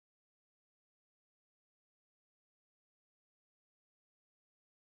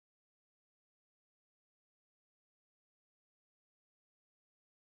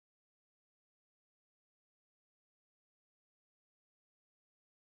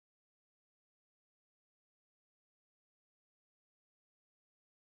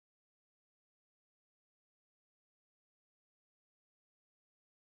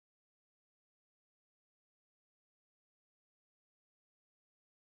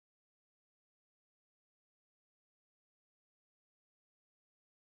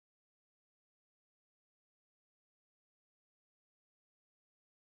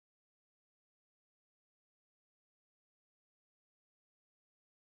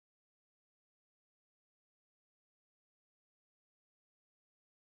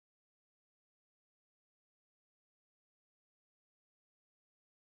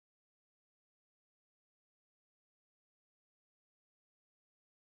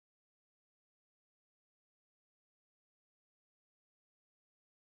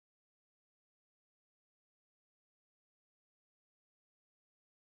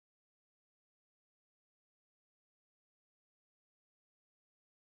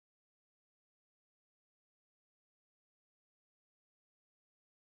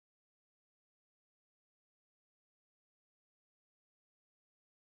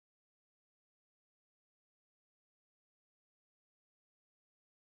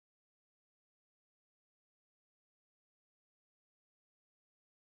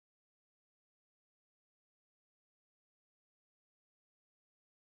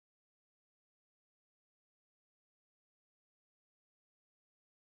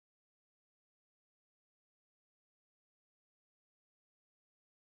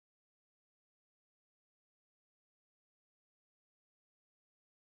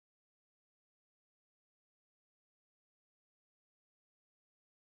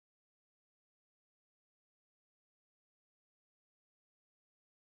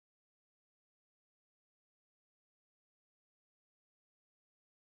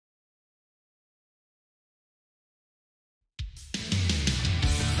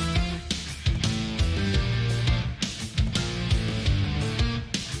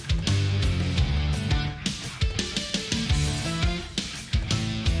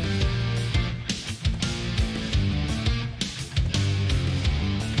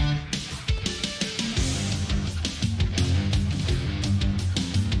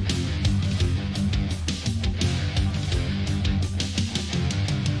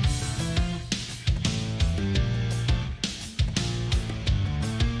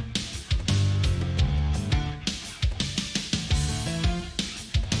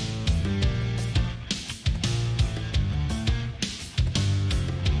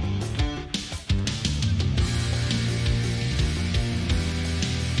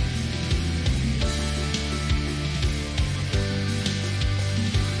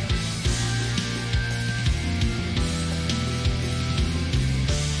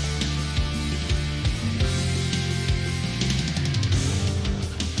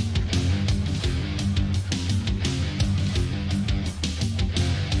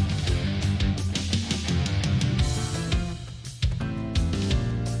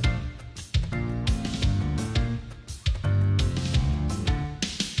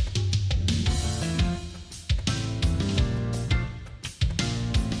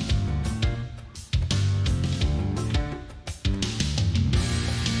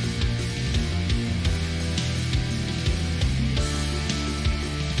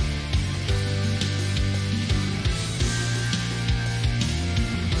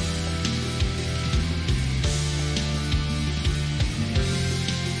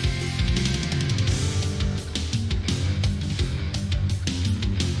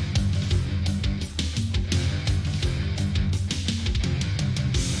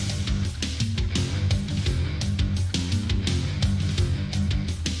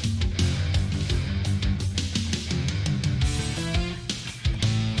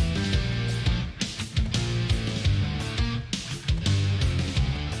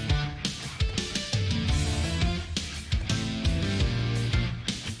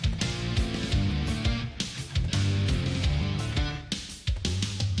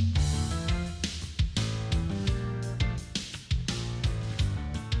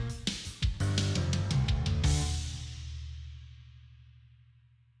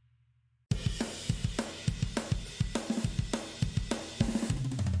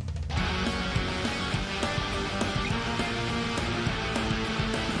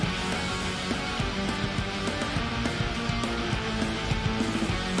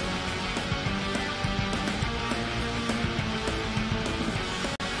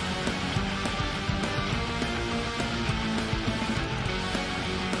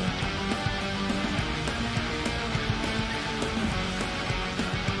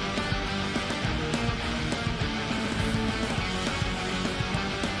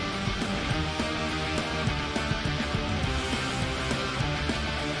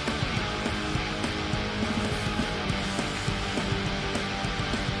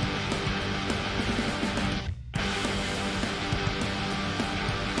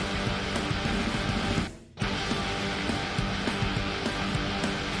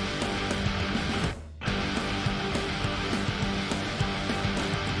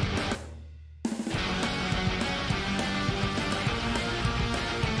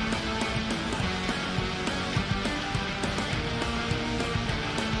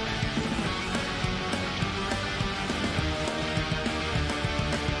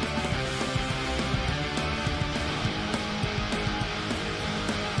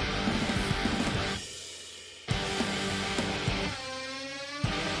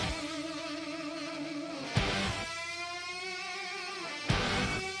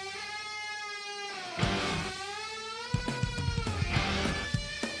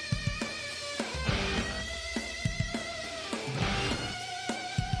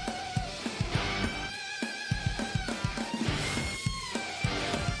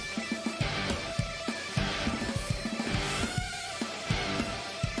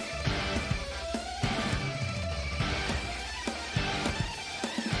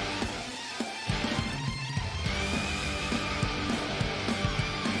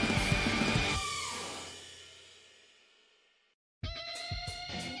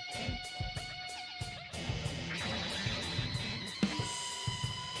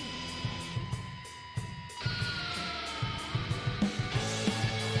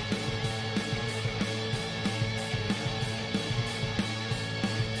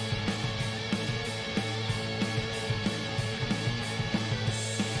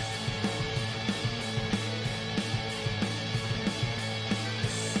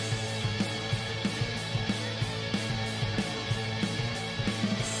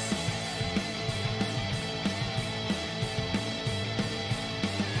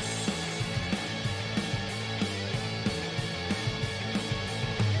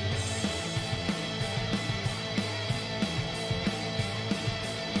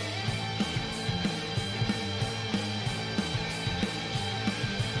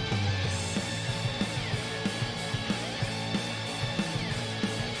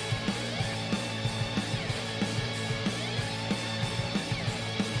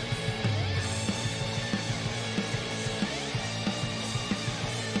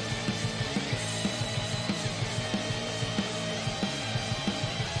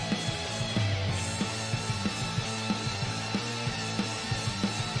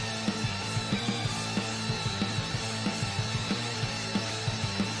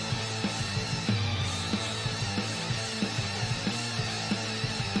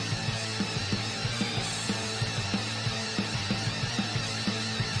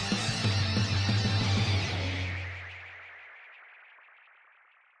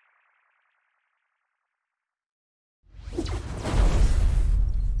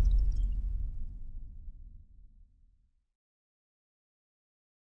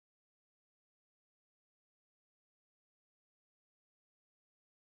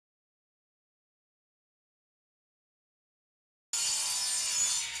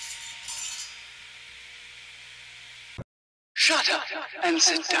Shut up and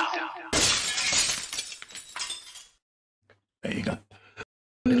sit down. There you go.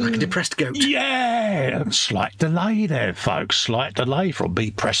 Like a depressed goat. Yeah, slight delay there, folks. Slight delay from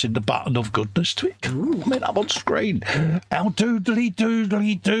me pressing the button of goodness to it. Ooh, I'm up on screen. How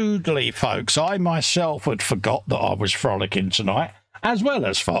doodly, folks. I myself had forgot that I was frolicking tonight, as well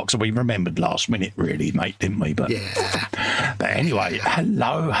as Fox. We remembered last minute, really, mate, didn't we? But yeah. But anyway,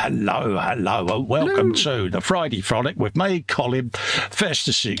 hello, and welcome to the Friday Frolic with me, Colin, Festa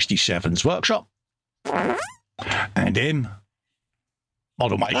 67's workshop, and him.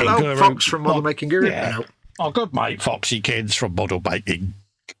 Model Making Guru. Fox from Model Making Guru. Yeah. Hello. Our good mate Foxy Kids from Model Making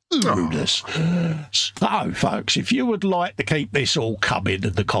Guru. So, folks, if you would like to keep this all coming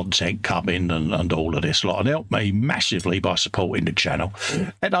and the content coming and all of this lot and help me massively by supporting the channel,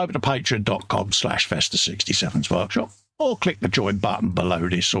 head over to patreon.com/Festa67's workshop or click the join button below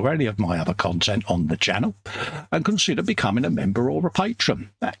this or any of my other content on the channel and consider becoming a member or a patron.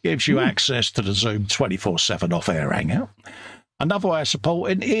 That gives you access to the Zoom 24/7 off-air hangout. Another way of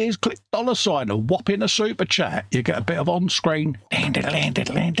supporting is click $sign and whop in a super chat. You get a bit of on-screen and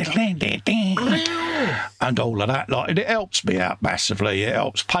all of that. And it helps me out massively. It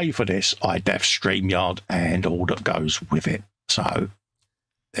helps pay for this iDef StreamYard and all that goes with it. So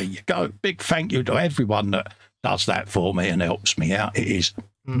there you go. Big thank you to everyone that does that for me and helps me out. It is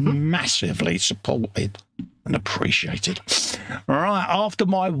massively supported and appreciated. Right, after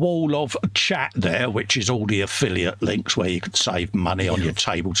my wall of chat there, which is all the affiliate links where you can save money on your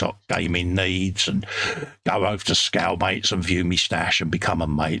tabletop gaming needs and go over to Scalemates and view me stash and become a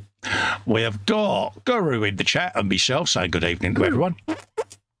mate, we have got Guru in the chat and myself saying good evening to everyone.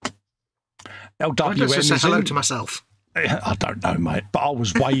 I just say hello to myself. I don't know, mate, but I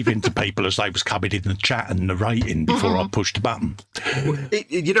was waving to people as they was coming in the chat and narrating before I pushed the button.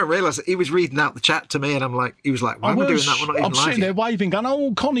 You don't realise he was reading out the chat to me, and he was like, "Why am I doing that? We're not even live." I'm sitting there waving, going,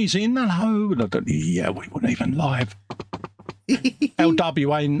 "Oh, Connie's in, hello." And I don't, yeah, we weren't even live.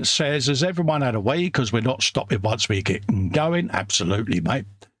 LWN says, "Has everyone had a week? Because we're not stopping once we get going." Absolutely, mate.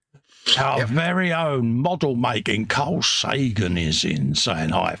 Our very own model making Cole Sagan is in, saying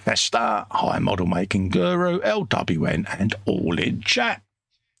hi Festa, hi Model Making Guru, LWN, and all in chat.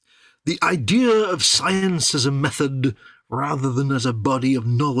 The idea of science as a method rather than as a body of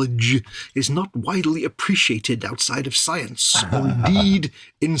knowledge is not widely appreciated outside of science, or indeed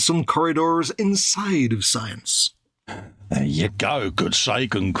in some corridors inside of science. There you go, good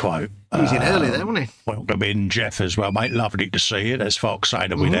Sagan quote. He was in early there, wasn't he? Welcome in, Jeff, as well, mate. Lovely to see you. There's Fox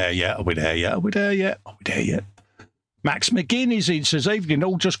saying, are we there yet? Are we there yet? Are we there yet? Are we there yet? Max McGinn is in, says, evening,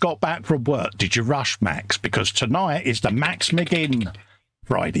 all just got back from work. Did you rush, Max? Because tonight is the Max McGinn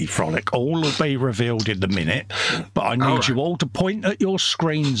Friday Frolic. All will be revealed in a minute, but I need you all to point at your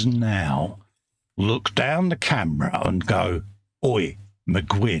screens now, look down the camera and go, oi,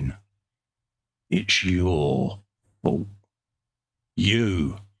 McGuinn, it's your fault.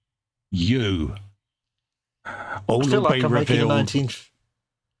 You. All will be revealed.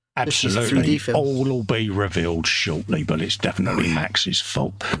 Absolutely. All will be revealed shortly, but it's definitely Max's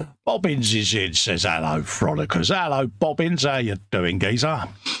fault. Bobbins is in, says, hello, Frolickers. Hello, Bobbins. How you doing, geezer?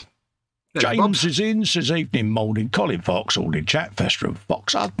 James is in, says, evening, morning. Colin Fox, all in chat. Festa and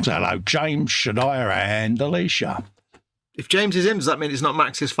Fox. Hello, James, Shania, and Alicia. If James is in, does that mean it's not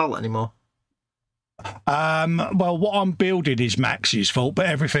Max's fault anymore? Well, what I'm building is Max's fault, but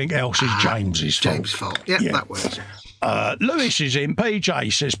everything else is James's fault. James' fault. Yeah, that works. Lewis is in.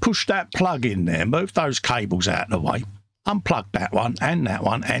 PJ says, push that plug in there, move those cables out of the way, unplug that one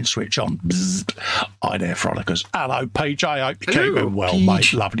and switch on. Bzzz. Hi there, Frolickers. Hello, PJ. Hope you're keeping well,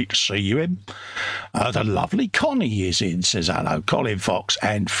 mate. Lovely to see you in. The lovely Connie is in, says, hello, Colin Fox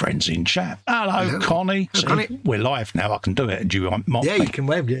and friends in chat. Hello. Connie. Hello, Connie. We're live now. I can do it. And you want you can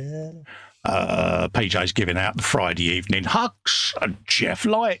wave. Yeah. PJ's giving out the Friday evening hugs. Jeff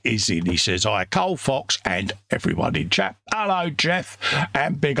Light is in. He says, hi, Cole Fox and everyone in chat. Hello, Jeff.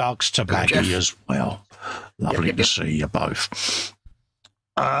 And big hugs to Maggie as well. Lovely to see you both.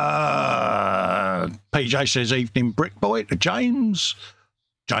 PJ says, evening, Brick Boy, to James.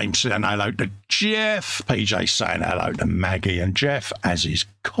 James saying hello to Jeff. PJ saying hello to Maggie and Jeff, as is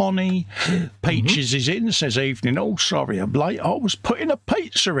Connie. Peaches is in, says, evening, all sorry I'm late. I was putting a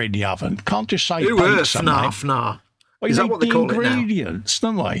pizza in the oven. Can't just say pizza, mate. Well, is that what they call ingredients,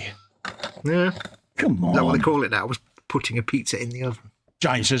 don't they? Yeah. Come on. Is that what they call it now? I was putting a pizza in the oven.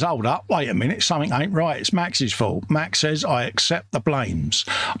 James says, hold up, wait a minute, something ain't right. It's Max's fault. Max says, I accept the blames.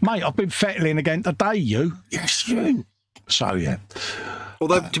 Mate, I've been fettling again today, you. Yes, you. So, yeah.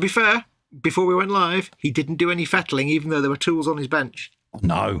 Although, to be fair, before we went live, he didn't do any fettling, even though there were tools on his bench.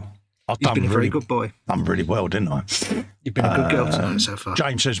 No. I've You've done been a really, very good boy. done really well, didn't I? You've been a good girl tonight so far.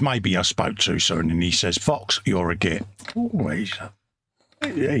 James says, maybe I spoke too soon, and he says, Fox, you're a git. Oh,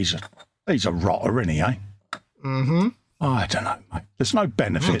 he's a rotter, isn't he, eh? Mm-hmm. I don't know, mate. There's no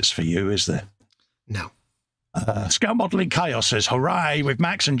benefits for you, is there? No. Scout Modelling Chaos says, hooray, with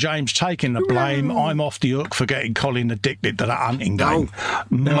Max and James taking the blame, I'm off the hook for getting Colin addicted to that hunting game.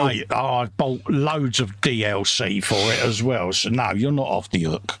 No. Mate, I've bought loads of DLC for it as well, so no, you're not off the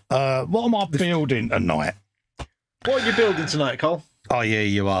hook. What am I building tonight? What are you building tonight, Cole? I hear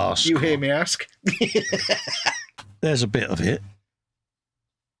you ask. You hear me ask? There's a bit of it.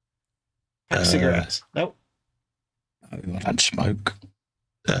 Cigarettes? Nope. I don't smoke.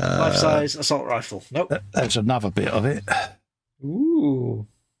 Life-size assault rifle? Nope. There's another bit of it. Ooh.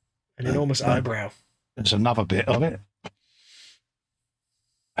 An enormous eyebrow. There's another bit of it.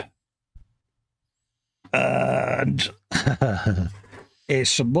 And here's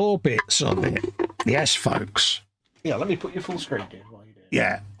some more bits of it. Yes, folks. Yeah, let me put your full screen in while you do it.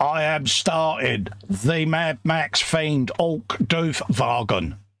 Yeah, I am starting the Mad Max Fiend Orc Doof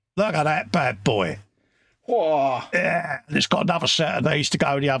Wagon. Look at that bad boy. Whoa. Yeah, and it's got another set of these to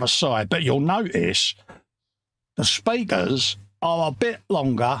go the other side. But you'll notice the speakers are a bit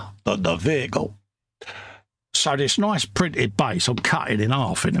longer than the vehicle. So this nice printed base, I'm cutting in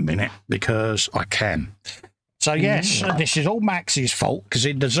half in a minute because I can. So yes, this is all Max's fault because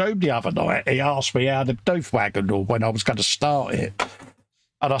in the Zoom the other night, he asked me how the doof wagon or when I was going to start it.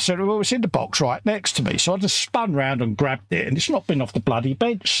 And I said, well, it's in the box right next to me. So I just spun round and grabbed it, and it's not been off the bloody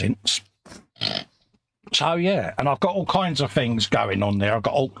bench since. So, yeah, and I've got all kinds of things going on there. I've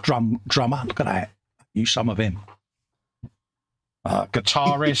got Alt Drummer. Look at that. Use some of him.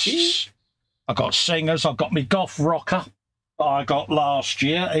 Guitarists. I've got singers. I've got me goth rocker that I got last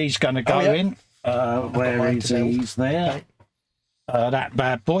year. He's going to go in. Where is he? He's there. That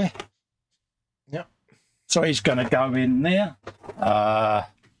bad boy. Yep. So he's going to go in there.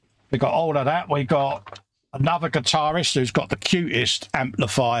 We got all of that. We got another guitarist who's got the cutest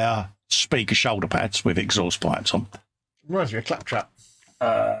amplifier speaker shoulder pads with exhaust pipes on. Reminds me of Claptrap.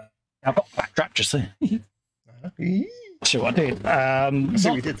 I've got Claptrap just there. See what I did. See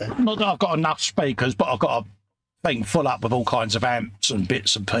what you did there. Not that I've got enough speakers, but I've got a thing full up with all kinds of amps and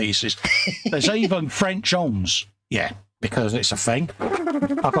bits and pieces. There's even French ohms. Yeah, because it's a thing.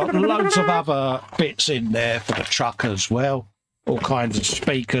 I've got loads of other bits in there for the truck as well. All kinds of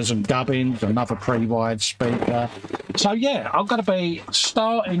speakers and gubbins, another pre-wired speaker. So, yeah, I'm going to be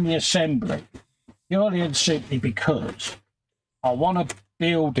starting the assembly purely and simply because I want to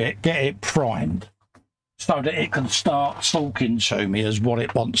build it, get it primed, so that it can start talking to me as what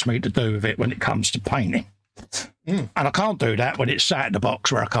it wants me to do with it when it comes to painting. And I can't do that when it's sat in the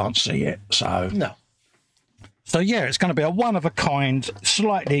box where I can't see it. So, no. So, yeah, it's going to be a one-of-a-kind,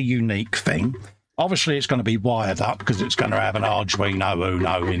 slightly unique thing. Obviously, it's going to be wired up because it's going to have an Arduino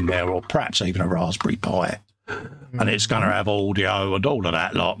Uno in there or perhaps even a Raspberry Pi. And it's going to have audio and all of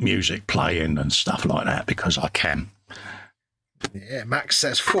that, like music playing and stuff like that because I can. Yeah, Max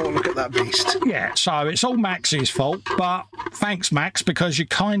says 4. Look at that beast. Yeah, so it's all Max's fault, but thanks, Max, because you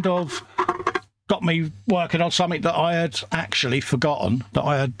kind of got me working on something that I had actually forgotten that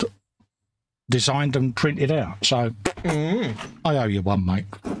I had designed and printed out. So I owe you one, mate.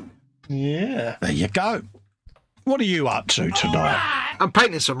 Yeah. There you go. What are you up to tonight? I'm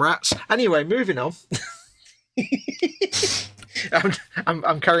painting some rats. Anyway, moving on.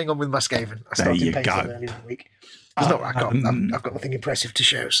 I'm carrying on with my Skaven. I started painting earlier in the week. I've got nothing impressive to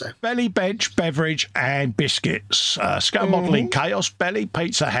show, so. Belly, bench, beverage, and biscuits. Scale modelling chaos, belly,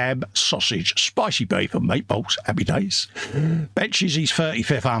 pizza, ham, sausage, spicy beef, and meatballs. Happy days. Bench is his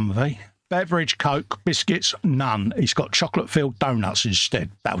 35th Humvee. Beverage, Coke, biscuits, none. He's got chocolate-filled donuts instead.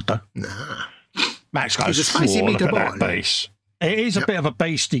 That'll do. Nah. Max goes, He's a spicy look at meatball. that beast. It is a bit of a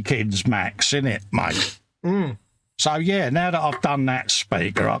beastie kids, Max, isn't it, mate? So, yeah, now that I've done that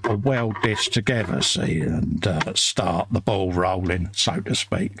speaker, I can weld this together, see, and start the ball rolling, so to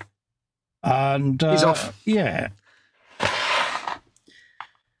speak. And, he's off. Yeah.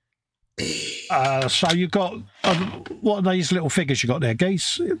 So you've got, what are these little figures you got there,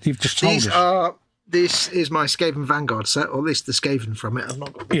 Geese? You've just told us. This is my Skaven Vanguard set, or this the Skaven from it. I've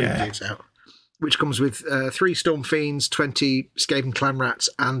not got the dudes out. Which comes with 3 Storm Fiends, 20 Skaven Clan Rats,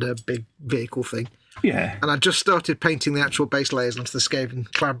 and a big vehicle thing. Yeah. And I just started painting the actual base layers onto the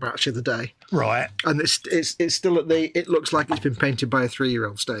Skaven Clan Rats the other day. Right. And it's still at the, it looks like it's been painted by a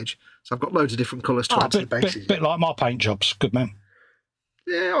 3-year-old stage. So I've got loads of different colours to add to the bases. Bit like my paint jobs. Good man.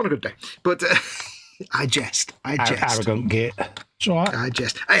 Yeah, on a good day. But I jest. Arrogant git. It's all right. I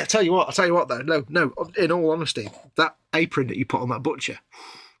jest. Hey, I tell you what though. No, in all honesty, that apron that you put on that butcher,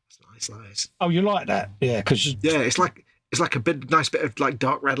 it's size. Oh, you like that? Yeah, because Yeah, it's like a nice bit of like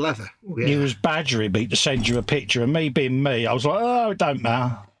dark red leather. Ooh, yeah. he was badgering me to send you a picture, and me being me, I was like, oh, it don't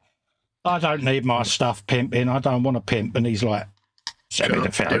matter. I don't need my stuff pimping. I don't want to pimp. And he's like, send me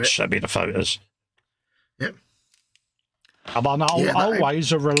the photos. Send me the photos. Yep. I'm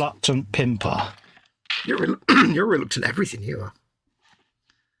always a reluctant pimper. You're reluctant everything, you are.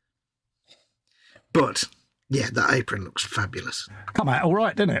 But yeah, that apron looks fabulous. Come out all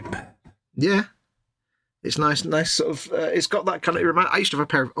right, didn't it? Yeah. It's nice sort of, it's got that kind of, I used to have a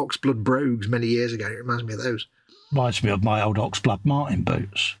pair of Oxblood brogues many years ago. It reminds me of those. Reminds me of my old Oxblood Martin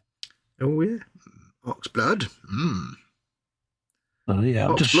boots. Oh, yeah. Oxblood. Oh, yeah.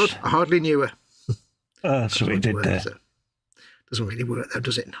 Oxblood. I hardly knew her. That's what he did there. Doesn't really work, though,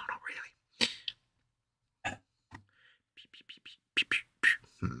 does it? No, not really.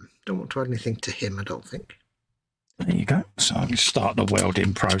 Don't want to add anything to him, I don't think. There you go. So I can start the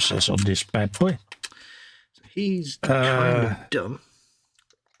welding process on this bad boy. So he's kind of done.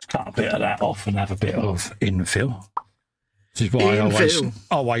 Cut a bit of that off and have a bit of infill. This is why I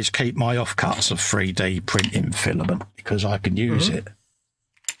always keep my offcuts of 3D printing filament, because I can use it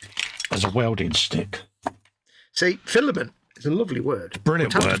as a welding stick. See, filament is a lovely word.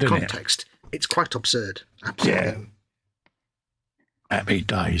 Brilliant word, isn't context, it's quite absurd. Absolutely. Yeah. Happy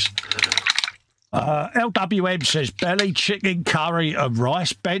days. LWM says belly chicken curry and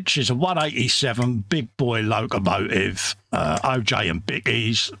rice bench is a 187 big boy locomotive. OJ and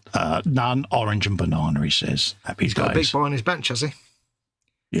Bickies, none orange and banana. He says happy days. Got a big boy on his bench, has he?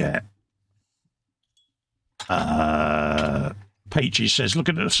 Yeah. Peachy says,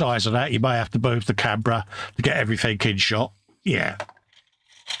 looking at the size of that, you may have to move the camera to get everything in shot. Yeah.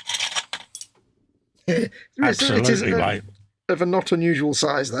 Absolutely, mate. Of a not unusual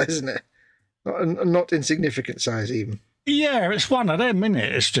size, though, isn't it? Not a not insignificant size, even. Yeah, it's one of them, isn't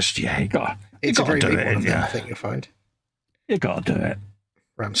it? It's just, yeah, you got to do it, I think you'll find. You got to do it.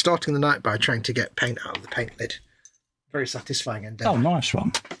 Right, I'm starting the night by trying to get paint out of the paint lid. Very satisfying endeavour. Oh, nice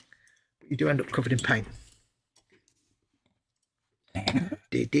one. But you do end up covered in paint.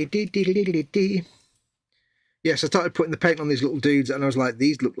 Yes, I started putting the paint on these little dudes, and I was like,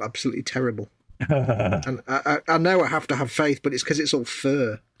 these look absolutely terrible. And I know I have to have faith, but it's because it's all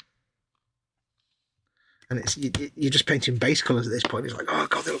fur. And it's you're just painting base colours at this point. It's like, oh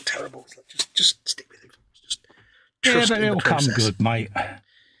god, they look terrible. It's like, just stick with it. Just trust in the process. It'll come good, mate.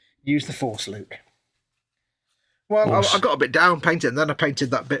 Use the force, Luke. Well, I got a bit down painting, and then I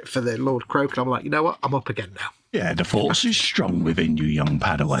painted that bit for the Lord Croak, and I'm like, you know what? I'm up again now. Yeah, the force is strong within you, young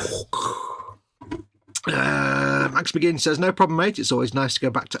Padawan. Max McGinn says, no problem, mate. It's always nice to go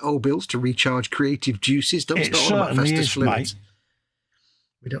back to old bills to recharge creative juices. Don't start on about Festus fluids. Mate.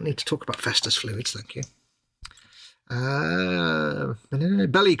 We don't need to talk about Festus fluids, thank you.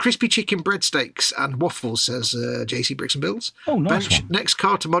 Belly, crispy chicken breadsteaks and waffles, says JC Bricks and Bills. Oh, nice Bench, one. next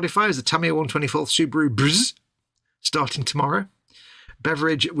car to modify is the Tamiya 124th Subaru Brzz, starting tomorrow.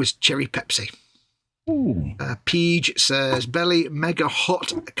 Beverage was cherry Pepsi. Peach says, Belly, mega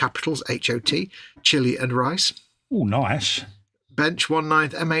hot, capitals HOT, chili and rice. Oh, nice. Bench 19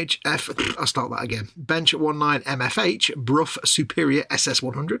 MHF, I'll start that again. Bench 19 MFH, Bruff Superior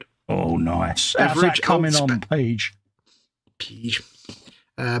SS100. Oh, nice. How's that coming on, Peach?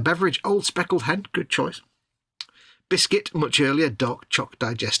 Beverage, Old Speckled Hen, good choice. Biscuit, much earlier, dark choc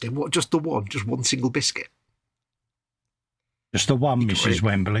digestive. What, just the one? Just one single biscuit? Just the one, Mrs.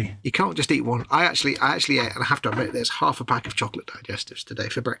 Wembley. You can't just eat one. I actually ate, and I have to admit, there's half a pack of chocolate digestives today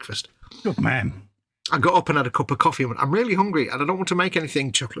for breakfast. Good man. I got up and had a cup of coffee and went, I'm really hungry and I don't want to make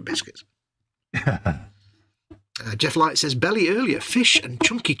anything chocolate biscuits. Jeff Light says, Belly earlier, fish and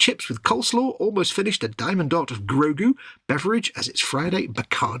chunky chips with coleslaw, almost finished a diamond dot of Grogu, beverage as it's Friday,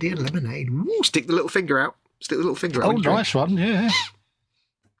 Bacardi and lemonade. Woo, stick the little finger out. Stick the little finger out. Oh, nice one, yeah.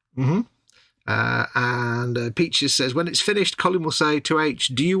 And Peaches says, when it's finished, Colin will say to H,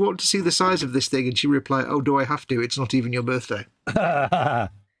 do you want to see the size of this thing? And she reply, oh, do I have to? It's not even your birthday. I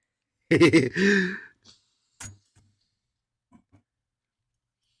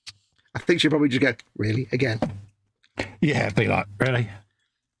think she'll probably just go, really? Again? Yeah, be like, really?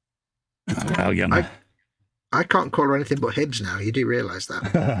 Well, you know. I can't call her anything but Hibbs now. You do realise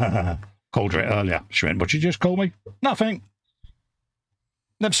that. Called her it earlier. She went, what'd you just call me? Nothing.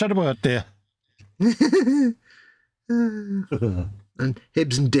 Never said a word, dear. And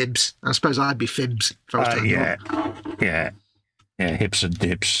Hibbs and Dibs. I suppose I'd be Fibs. If I was yeah, Hibbs and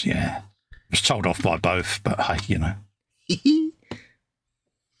Dibs, yeah. I was told off by both, but hey, you know.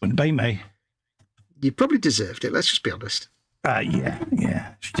 Wouldn't be me. You probably deserved it, let's just be honest.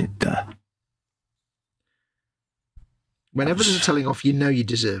 Yeah, she did. Whenever there's a telling off, you know you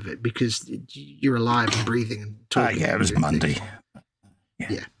deserve it because you're alive and breathing and talking. Yeah, it was Monday.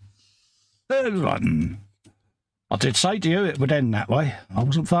 Yeah. I did say to you it would end that way. I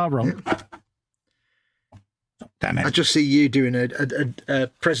wasn't far wrong. Yeah. Damn it. I just see you doing a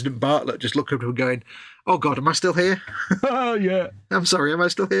President Bartlett just looking up and going, oh, God, am I still here? Oh, yeah. I'm sorry, am I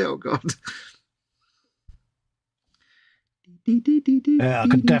still here? Oh, God. Yeah, I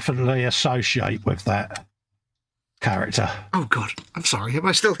could definitely associate with that character. Oh, God, I'm sorry, am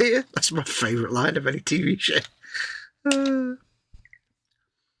I still here? That's my favourite line of any TV show.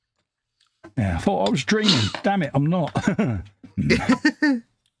 Yeah, I thought I was dreaming. Damn it, I'm not.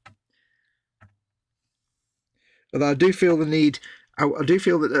 Although I do feel the need, I do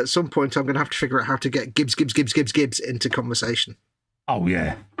feel that at some point I'm going to have to figure out how to get Gibbs into conversation. Oh,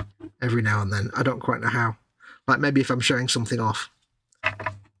 yeah. Every now and then. I don't quite know how. Like maybe if I'm showing something off. Yeah,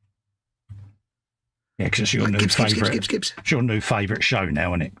 because it's your like new favourite. Gibbs. It's your new favourite show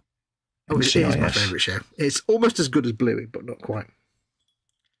now, isn't it? Oh, it is my favourite show. It's almost as good as Bluey, but not quite.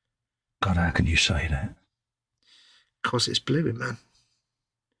 God, how can you say that? Because it's Bluey, man.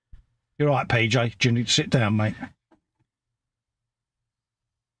 You're right, PJ. Do you need to sit down, mate?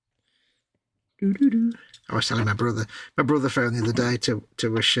 I was telling my brother phoned the other day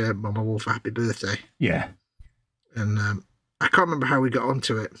to wish Mama Wolf a happy birthday. Yeah. And I can't remember how we got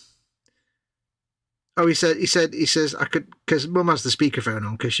onto it. Oh, he says I could, because Mum has the speakerphone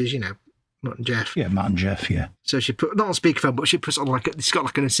on because she's, Mutt and Jeff. Yeah, Mutt and Jeff, yeah. So she put, not on speakerphone, but she puts on it's got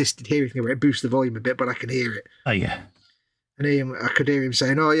like an assisted hearing thing where it boosts the volume a bit, but I can hear it. Oh, yeah. And I could hear him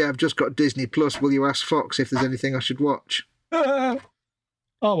saying, oh, yeah, I've just got Disney Plus. Will you ask Fox if there's anything I should watch? Oh,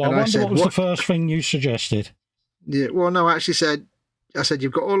 well, I wonder what was the first thing you suggested. Yeah, well, no, I said,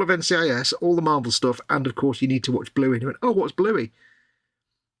 you've got all of NCIS, all the Marvel stuff, and of course you need to watch Bluey. And he went, oh, what's Bluey?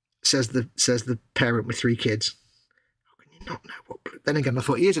 Says the parent with 3 kids. How can you not know what Bluey? Then again, I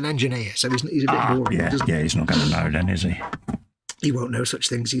thought he is an engineer, so he's a bit boring. Yeah, he's not going to know then, is he? He won't know such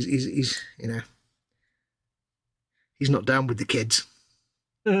things. He's he's not down with the kids.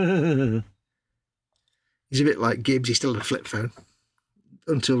 He's a bit like Gibbs. He still had a flip phone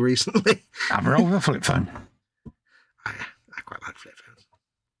until recently. I've rolled a flip phone. I quite like flip phones.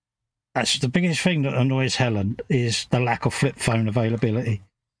 That's the biggest thing that annoys Helen is the lack of flip phone availability.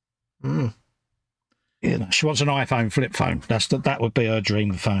 Mm. She wants an iPhone flip phone. That would be her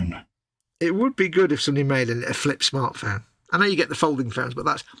dream phone. It would be good if somebody made a flip smartphone. I know you get the folding phones, but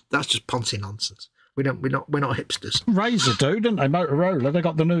that's just Ponzi nonsense. We're not hipsters. Razor do, didn't they? Motorola. They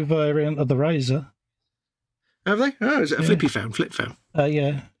got the new variant of the Razor. Have they? Oh, is it a flippy phone? Flip phone?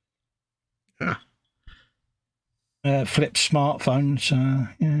 Yeah. Flip smartphones.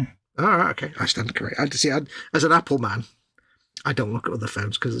 Yeah. Oh, right, okay. I stand correct. As an Apple man, I don't look at other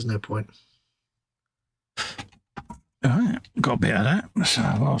phones because there's no point. All right, got a bit of that. So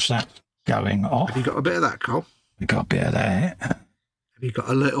whilst that's going off, have you got a bit of that, Cole? We got a bit of that. Have you got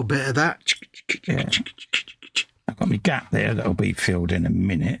a little bit of that? Yeah. I've got my gap there that'll be filled in a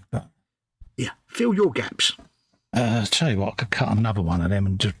minute. But yeah, fill your gaps. Tell you what, I could cut another one of them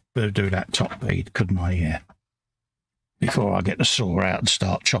and just do that top bead, couldn't I? Yeah. Before I get the saw out and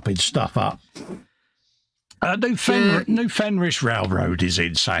start chopping stuff up. New Fenris Railroad is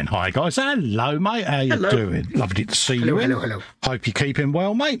in saying hi, guys. Hello, mate. How you doing? Lovely to see you. Hello. Hope you're keeping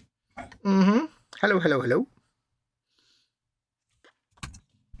well, mate. Mm-hmm. Hello.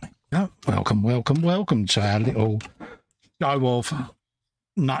 Oh, welcome to our little show of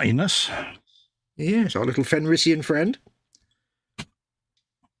nuttiness. Yes, our little Fenrisian friend.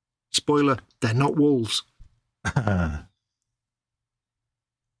 Spoiler, they're not wolves.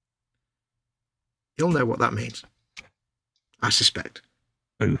 You'll know what that means. I suspect.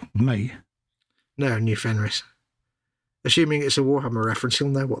 Who? Me? No, New Fenris. Assuming it's a Warhammer reference, you'll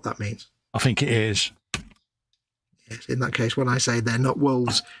know what that means. I think it is. Yes, in that case, when I say they're not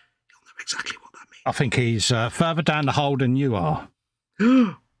wolves, you'll know exactly what that means. I think he's further down the hole than you are.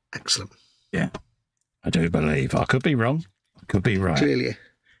 Excellent. Yeah, I do believe. I could be wrong. I could be right.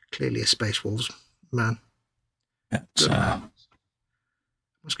 Clearly a Space Wolves man. Must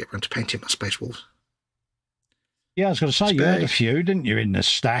get round to painting my Space Wolves. Yeah, I was going to say, you had a few, didn't you, in the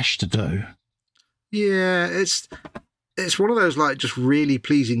stash to do? Yeah, it's one of those like just really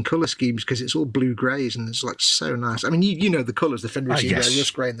pleasing colour schemes because it's all blue greys and it's like so nice. I mean, you know the colours, the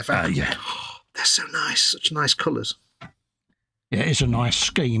Fenris grey and the fact. Yeah. They're so nice, such nice colours. Yeah, it's a nice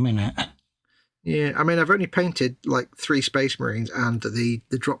scheme, isn't it? Yeah, I mean, I've only painted like 3 Space Marines and the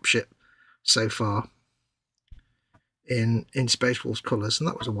dropship so far in Space Wolves colours, and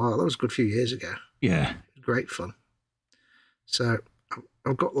that was a while. That was a good few years ago. Yeah, it was great fun. So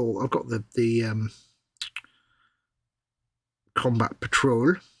I've got the Combat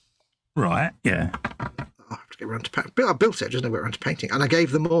Patrol. Right, yeah. I'll have to get around to painting. I built it, I just never got around to painting. And I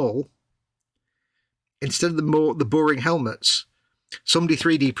gave them all, instead of the boring helmets, somebody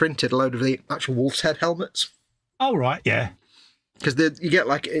 3D printed a load of the actual wolf's head helmets. Oh, right, yeah. Because you get,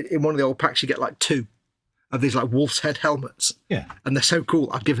 like, in one of the old packs, you get, like, 2 of these, like, wolf's head helmets. Yeah. And they're so cool,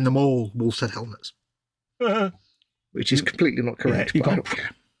 I've given them all wolf's head helmets. Which is completely not correct, but I don't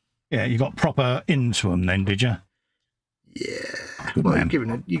care. Yeah, you got proper into them then, did you? Yeah. Good Well,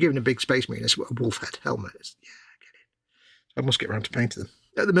 man. you're giving a big Space Marine a wolf head helmet. Yeah, I get it. I must get around to painting them.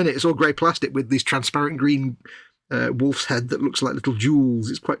 At the minute, it's all grey plastic with this transparent green wolf's head that looks like little jewels.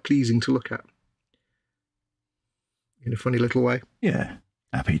 It's quite pleasing to look at. In a funny little way. Yeah.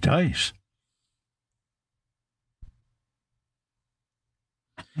 Happy days.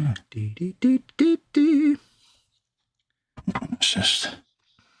 Let's just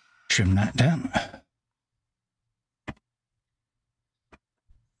trim that down.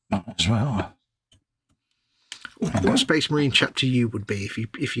 Might as well. What Space Marine chapter you would be if you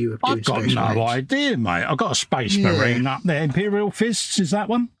were doing I've got Space no Marines? idea, mate. I've got a Space Marine up there. Imperial Fists, is that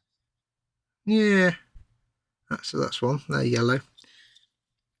one? Yeah. That's one. They're yellow.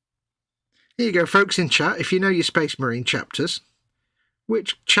 Here you go, folks in chat. If you know your Space Marine chapters,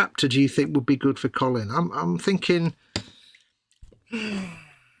 which chapter do you think would be good for Colin? I'm thinking...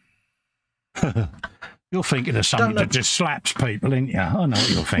 You're thinking of something that just slaps people, ain't you? I know what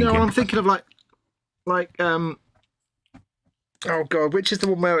you're thinking. No, I'm thinking of oh God, which is the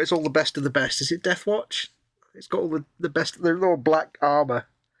one where it's all the best of the best? Is it Death Watch? It's got all the best, they're all black armour.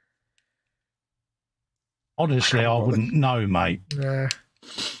 Honestly, I wouldn't know, mate. Nah.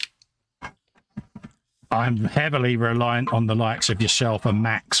 I'm heavily reliant on the likes of yourself and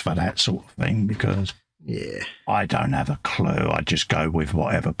Max for that sort of thing because I don't have a clue. I just go with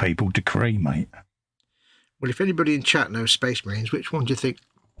whatever people decree, mate. Well, if anybody in chat knows Space Marines, which one do you think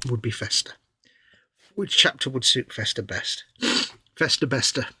would be Festa? Which chapter would suit Festa best? Festa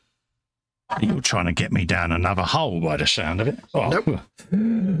Besta. You're trying to get me down another hole by the sound of it. Oh, Nope.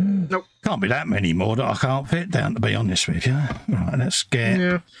 Nope. Can't be that many more that I can't fit down, to be honest with you. Right, let's get...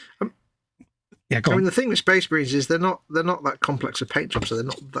 Yeah. Go I on. mean, the thing with Space Marines is they're not that complex a paint job, so they're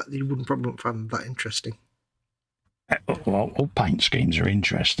not that you wouldn't probably find them that interesting. Well, all paint schemes are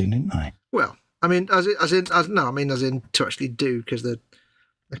interesting, aren't they? Well, I mean, as in to actually do, because they're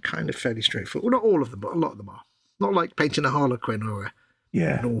kind of fairly straightforward. Well, not all of them, but a lot of them are. Not like painting a Harlequin or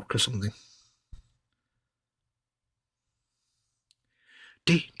an orc or something.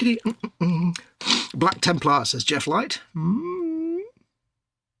 Black Templar, says Jeff Light.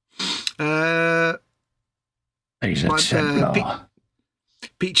 He's a Templar.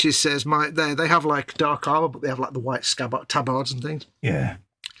 Peaches says they have like dark armour, but they have like the white tabards and things. Yeah.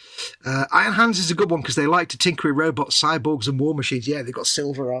 Iron Hands is a good one because they like to tinker with robots, cyborgs, and war machines. Yeah, they've got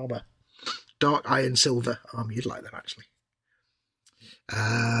silver armour. Dark iron silver armour. You'd like them, actually.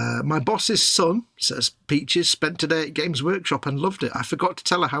 My boss's son, says Peaches, spent today at Games Workshop and loved it. I forgot to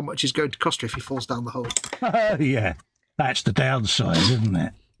tell her how much he's going to cost her if he falls down the hole. Yeah, that's the downside, isn't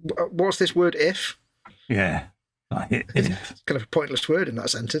it? What's this word, if? Yeah. It's kind of a pointless word in that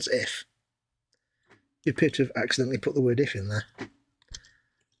sentence, if. You appear to have accidentally put the word if in there.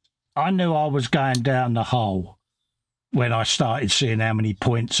 I knew I was going down the hole when I started seeing how many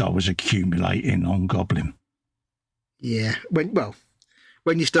points I was accumulating on Goblin. Yeah,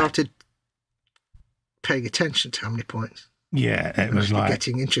 when you started paying attention to how many points. Yeah, it was like...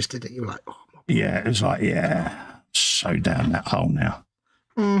 getting interested in it, you were like, oh. Yeah, it was like, so down that hole now.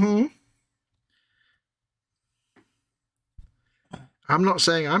 Mm-hmm. I'm not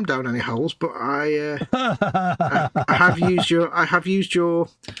saying I'm down any holes, but I have used your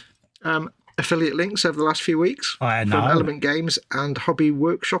affiliate links over the last few weeks. I know. From Element Games and Hobby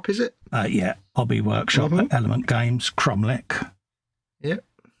Workshop, is it? Yeah, Hobby Workshop, Element Games, Cromlech. Yeah.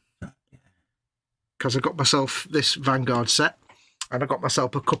 Because I got myself this Vanguard set, and I got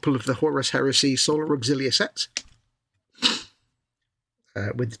myself a couple of the Horus Heresy Solar Auxilia sets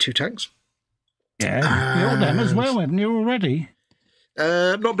with the 2 tanks. Yeah, you got them as well, haven't you already?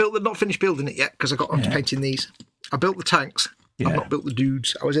 Not finished building it yet because I got onto painting these. I built the tanks. Yeah. I've not built the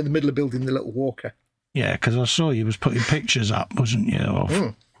dudes. I was in the middle of building the little walker. Yeah, because I saw you was putting pictures up, wasn't you, of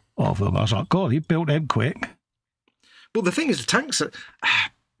them? I was like, God, you built them quick. Well, the thing is, the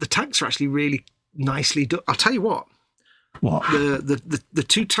tanks are actually really nicely done. I'll tell you what. What? The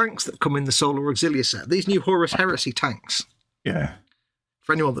 2 tanks that come in the Solar Auxilia set, these new Horus Heresy tanks. Yeah.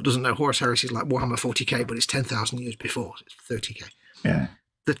 For anyone that doesn't know, Horus Heresy is like Warhammer 40k, but it's 10,000 years before. It's 30k. Yeah.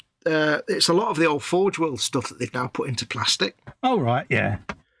 It's a lot of the old Forge World stuff that they've now put into plastic. Oh, right, yeah.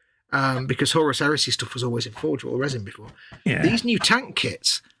 because Horus Heresy stuff was always in Forge World resin before. Yeah. These new tank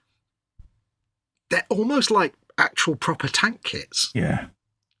kits, they're almost like actual proper tank kits. Yeah.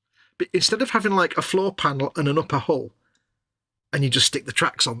 But instead of having like a floor panel and an upper hull, and you just stick the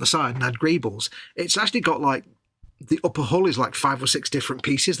tracks on the side and add greebles, it's actually got like the upper hull is like 5 or 6 different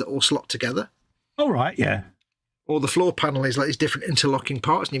pieces that all slot together. All right, yeah. Or the floor panel is like these different interlocking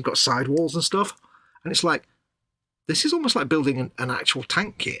parts, and you've got side walls and stuff. And it's like, this is almost like building an actual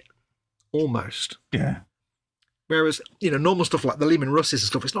tank kit. Almost. Yeah. Whereas, normal stuff like the Lehman Russes and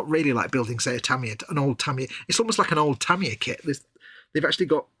stuff, it's not really like building, say, an old Tamiya. It's almost like an old Tamiya kit. They've actually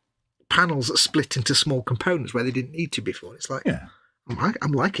got panels that split into small components where they didn't need to before. It's like, yeah,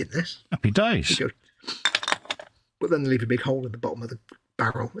 I'm liking this. Happy days. But then they leave a big hole in the bottom of the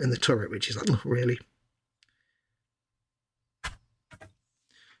barrel in the turret, which is like, oh, really?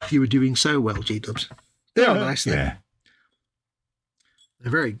 You were doing so well, G-dubs. They are nice, though. Yeah.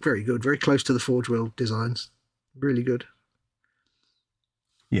 They're very, very good. Very close to the Forge World designs. Really good.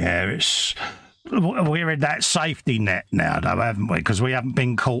 Yeah, we're in that safety net now, though, haven't we? Because we haven't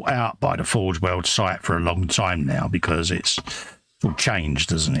been caught out by the Forge World site for a long time now, because it's all changed,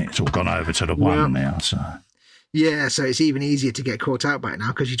 hasn't it? It's all gone over to the one now. So yeah, so it's even easier to get caught out by it now,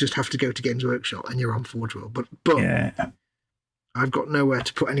 because you just have to go to Games Workshop and you're on Forge World. But yeah. I've got nowhere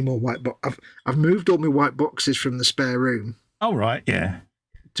to put any more white box. I've moved all my white boxes from the spare room. Oh, right, yeah.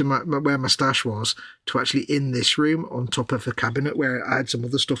 To where my stash was, to actually in this room on top of a cabinet where I had some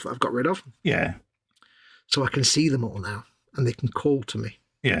other stuff that I've got rid of. Yeah. So I can see them all now, and they can call to me.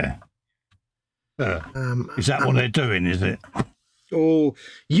 Yeah. Is that what they're doing, is it? Oh,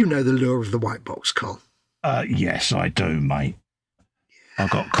 you know the lure of the white box, Col. Yes, I do, mate. I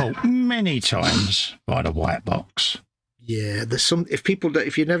got caught many times by the white box. Yeah, there's some. If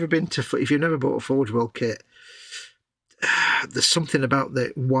you've never bought a Forge World kit, there's something about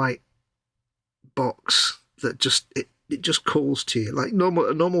the white box that just it just calls to you. Like a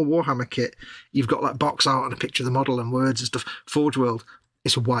normal Warhammer kit, you've got like box art and a picture of the model and words and stuff. Forge World,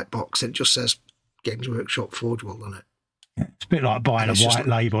 it's a white box and it just says Games Workshop Forge World on it. Yeah, it's a bit like buying a white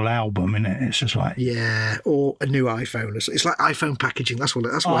label album, isn't it? It's just like, yeah, or a new iPhone. It's like iPhone packaging. That's why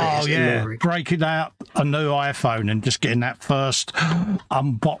it is. Yeah, breaking out a new iPhone and just getting that first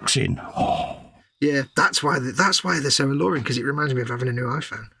unboxing. Oh. Yeah, that's why they're so alluring, because it reminds me of having a new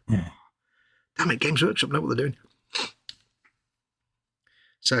iPhone. Yeah. Damn it, Games Workshop know what they're doing.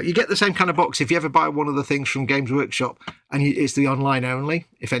 So you get the same kind of box if you ever buy one of the things from Games Workshop, and it's the online only.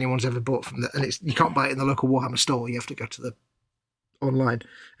 If anyone's ever bought from that, and you can't buy it in the local Warhammer store, you have to go to the online,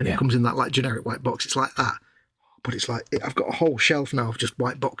 and it comes in that like generic white box. It's like that, but it's like I've got a whole shelf now of just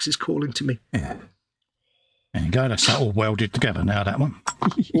white boxes calling to me. Yeah. There you go. That's all welded together now. That one.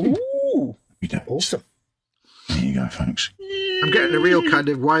 Ooh. Awesome. There you go, folks. I'm getting a real kind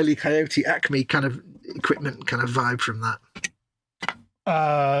of Wile E. Coyote Acme kind of equipment kind of vibe from that.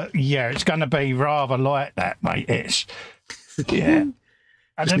 Yeah, it's going to be rather like that, mate. It's yeah.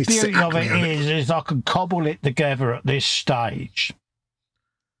 And the beauty of it is I can cobble it together at this stage,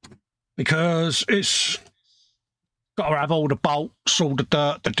 because it's got to have all the bolts, all the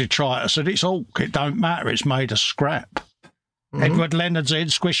dirt, the detritus, and it don't matter. It's made of scrap. Mm-hmm. Edward Leonard's in,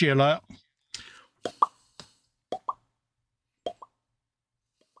 squishy alert.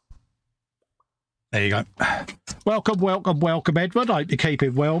 There you go. Welcome, Edward. I hope you keep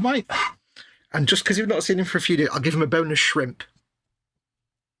him well, mate. And just because you've not seen him for a few days, I'll give him a bonus shrimp.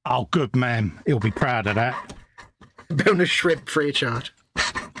 Oh, good man. He'll be proud of that. Bonus shrimp free of charge.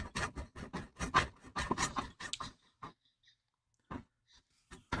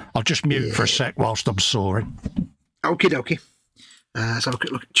 I'll just mute for a sec whilst I'm soaring. Okie dokie. Let's have a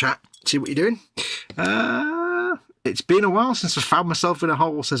quick look at chat, see what you're doing. It's been a while since I found myself in a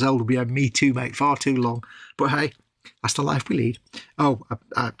hole, says LWM. Me too, mate. Far too long. But hey, that's the life we lead. Oh,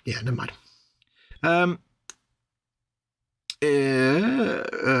 yeah, never mind.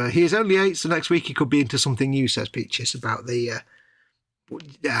 He is only 8, so next week he could be into something new, says Peaches, about the...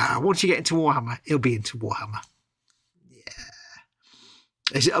 once you get into Warhammer, he'll be into Warhammer. Yeah.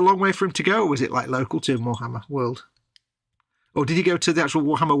 Is it a long way for him to go, or was it like local to Warhammer World? Or did he go to the actual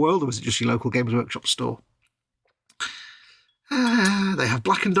Warhammer World, or was it just your local Games Workshop store? They have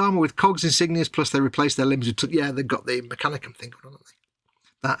blackened armour with cogs insignias, plus they replace their limbs with... Yeah, they've got the Mechanicum thing on, haven't they?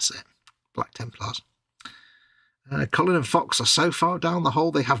 That's it. Black Templars. Colin and Fox are so far down the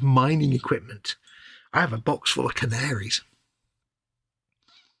hole, they have mining equipment. I have a box full of canaries.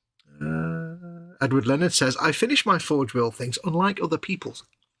 Edward Leonard says, I finished my Forge World things, unlike other people's.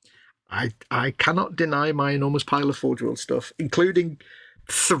 I cannot deny my enormous pile of Forge World stuff, including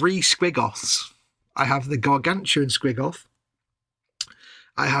 3 Squigoths. I have the Gargantuan Squigoth.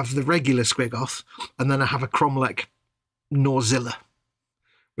 I have the regular Squiggoth, and then I have a Cromlech Norzilla,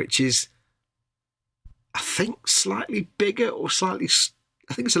 which is, I think, slightly bigger or slightly...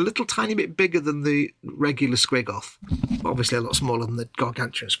 I think it's a little tiny bit bigger than the regular Squiggoth. Obviously a lot smaller than the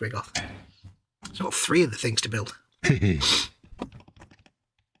gargantuan Squiggoth. So got 3 of the things to build.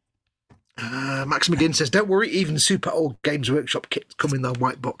 Max McGinn says, don't worry, even super old Games Workshop kits come in their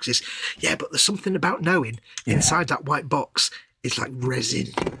white boxes. Yeah, but there's something about knowing inside that white box is like resin.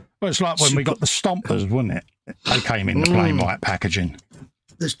 Well, it's like when we got the Stompers, wasn't it? They came in the plain white packaging.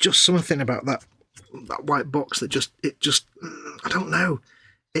 There's just something about that white box that it just, I don't know.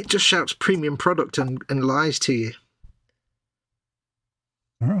 It just shouts premium product and lies to you.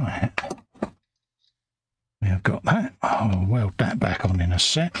 Right. We have got that. I'll weld that back on in a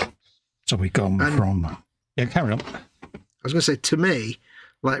sec. So we've gone from... Yeah, carry on. I was going to say, to me,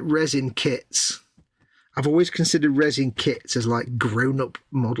 like resin kits, I've always considered resin kits as like grown-up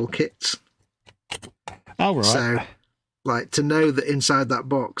model kits. Oh, right. So, like, to know that inside that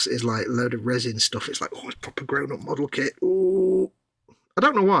box is like a load of resin stuff, it's like, oh, it's a proper grown-up model kit. Ooh. I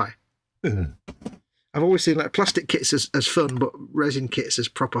don't know why. I've always seen like plastic kits as fun, but resin kits as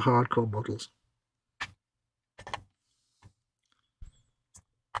proper hardcore models.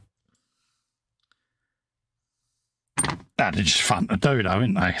 They're just fun to do, though,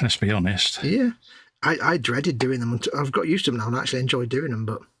 aren't they? Let's be honest. Yeah. I dreaded doing them. I've got used to them now and actually enjoy doing them,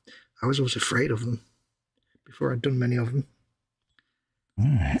 but I was always afraid of them before I'd done many of them.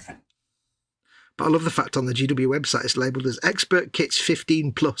 Right. But I love the fact on the GW website it's labelled as Expert Kits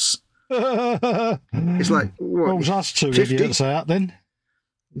 15 plus. It's like, what? was us 2 50? idiots out then?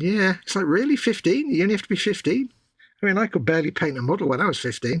 Yeah, it's like, really? 15? You only have to be 15? I mean, I could barely paint a model when I was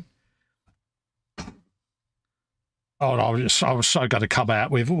 15. Oh, I was so going to come out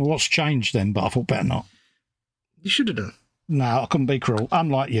with, what's changed then? But I thought better not. You should have done. No, I couldn't be cruel.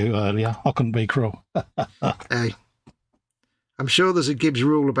 Unlike you earlier, I couldn't be cruel. Hey. I'm sure there's a Gibbs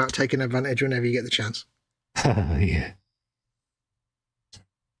rule about taking advantage whenever you get the chance. Yeah.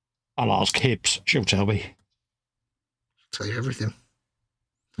 I'll ask Hibbs. She'll tell me. Tell you everything.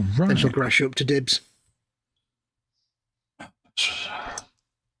 Right. Then she'll grass you up to Dibs.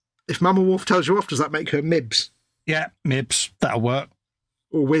 If Mama Wolf tells you off, does that make her Mibs? Yeah, Mibs. That'll work.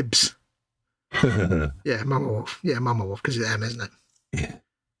 Or Wibs? Yeah, Mama Wolf. Yeah, Mama Wolf, because it's M, isn't it? Yeah.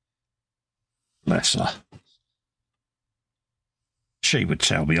 Bless her. She would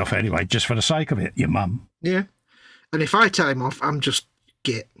tell me off anyway, just for the sake of it, your mum. Yeah. And if I tell him off, I'm just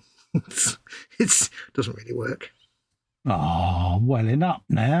git. It doesn't really work. Oh, welling up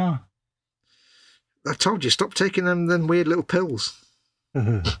now. I told you, stop taking them weird little pills.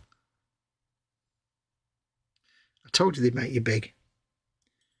 I told you they'd make you big.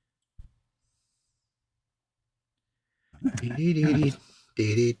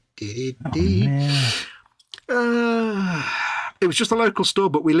 It was just a local store,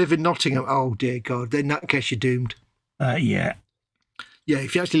 but we live in Nottingham. Oh, dear God. In that case, you're doomed. Yeah. Yeah,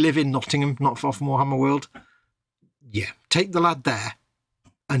 if you actually live in Nottingham, not far from Warhammer World, yeah, take the lad there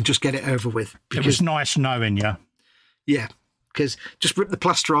and just get it over with. It was nice knowing you. Yeah, because just rip the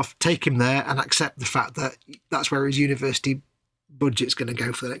plaster off, take him there and accept the fact that that's where his university budget's going to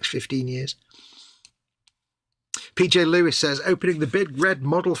go for the next 15 years. PJ Lewis says, opening the big red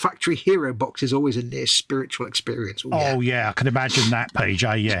Model Factory Hero box is always a near spiritual experience. Oh, yeah, I can imagine that,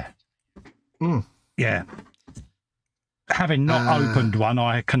 PJ, yeah. Yeah. Having not opened one,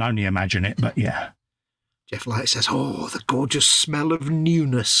 I can only imagine it, but yeah. Jeff Light says, oh, the gorgeous smell of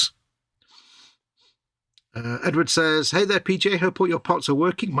newness. Edward says, hey there, PJ, hope all your pots are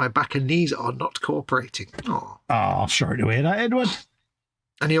working. My back and knees are not cooperating. Oh, sorry to hear that, Edward.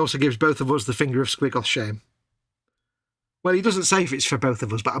 And he also gives both of us the finger of Squiggoth shame. Well, he doesn't say if it's for both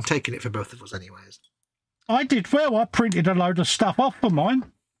of us, but I'm taking it for both of us anyways. I did well. I printed a load of stuff off for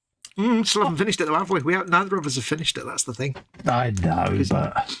mine. Still haven't finished it, though, have we? Neither of us have finished it, that's the thing. I know,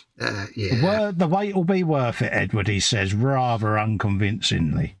 but... yeah. The wait will be worth it, Edward, he says, rather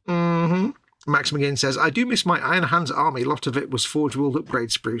unconvincingly. Max McGinn says, I do miss my Iron Hands army. A lot of it was Forge World upgrade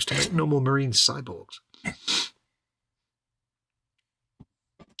sprues to make normal Marines cyborgs.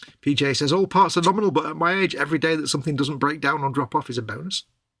 PJ says, all parts are nominal, but at my age, every day that something doesn't break down or drop off is a bonus.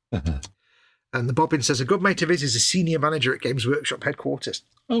 And the Bobbin says, a good mate of his is a senior manager at Games Workshop headquarters.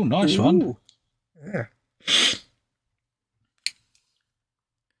 Oh, nice one. Yeah.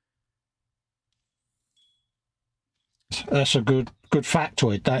 That's a good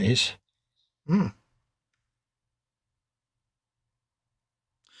factoid, that is.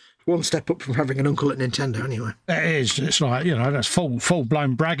 One step up from having an uncle at Nintendo, anyway. It is. It's like, that's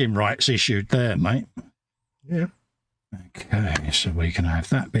full-blown bragging rights issued there, mate. Yeah. Okay, so we can have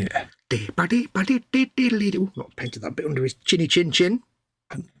that bit. Ooh, not painted that bit under his chinny chin.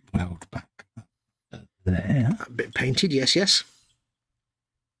 Weld back there. That bit painted, yes.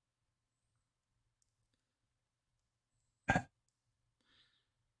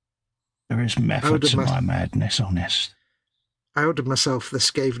 There is method to my madness, honest. I ordered myself the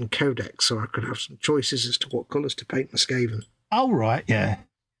Skaven Codex so I could have some choices as to what colours to paint my Skaven. Oh, right, yeah.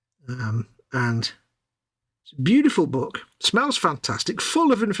 And it's a beautiful book. Smells fantastic,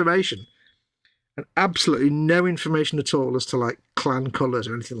 full of information. And absolutely no information at all as to, like, clan colours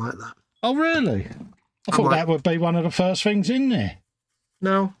or anything like that. Oh, really? I thought that would be one of the first things in there.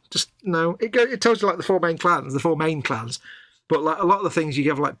 No, no. It tells you, like, the four main clans. But, like, a lot of the things you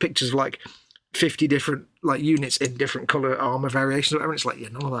have, like, pictures of, like, 50 different, like, units in different colour armour variations or whatever. It's like, yeah,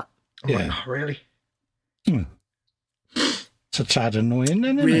 none of that. I'm like, oh, really? It's a tad annoying,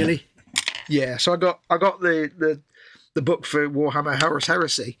 then, isn't really? it? Yeah, so I got the book for Warhammer Horus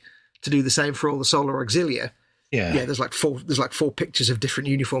Heresy to do the same for all the Solar Auxilia. Yeah, there's like four pictures of different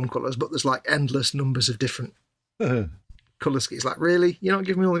uniform colours, but there's like endless numbers of different colour schemes. It's like, really? You're not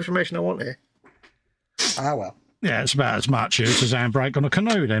giving me all the information I want here? Ah, well. Yeah, it's about as much use as handbrake on a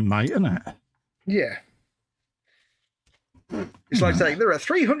canoe then, mate, isn't it? Yeah. It's like saying there are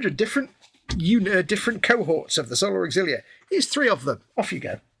 300 different cohorts of the Solar Auxilia. Here's 3 of them. Off you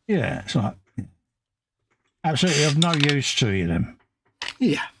go. Yeah, it's like absolutely of no use to you then.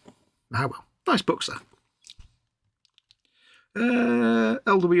 Yeah. Ah, well. Nice books, though.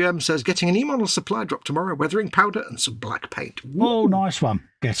 LWM says, getting an E-model supply drop tomorrow, weathering powder and some black paint. Woo. Oh, nice one.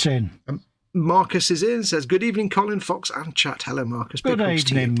 Get in. Marcus is in, says, good evening, Colin, Fox and chat. Hello, Marcus. Good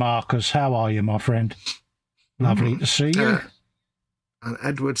evening, Marcus. How are you, my friend? Lovely to see you. And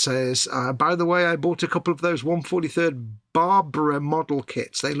Edward says, by the way, I bought a couple of those 143rd Barbara model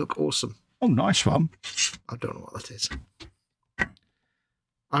kits. They look awesome. Oh, nice one. I don't know what that is.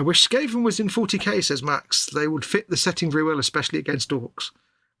 I wish Skaven was in 40k, says Max. They would fit the setting very well, especially against orcs.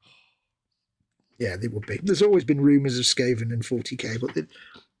 Yeah, they would be. There's always been rumours of Skaven in 40k, but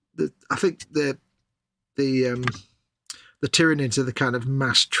I think the Tyranids are the kind of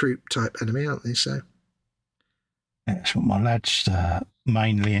mass troop type enemy, aren't they? So that's what my lad's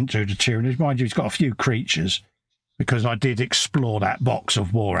mainly into, the Tyranids. Mind you, he's got a few creatures because I did explore that box of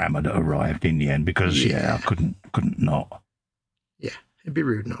Warhammer that arrived in the end because I couldn't not. Yeah, it'd be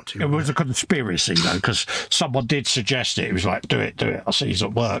rude not to. It was a conspiracy though, because someone did suggest it. It was like, do it. I see he's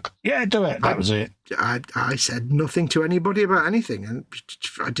at work. Yeah, do it. That was it. I said nothing to anybody about anything, and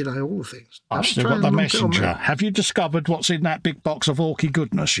I denied all the things. I've still got the messenger. Have you discovered what's in that big box of orky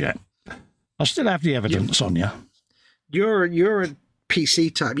goodness yet? I still have the evidence on you. You're a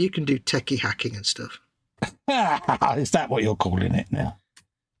PC type. You can do techie hacking and stuff. Is that what you're calling it now?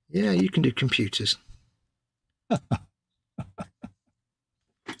 Yeah, you can do computers.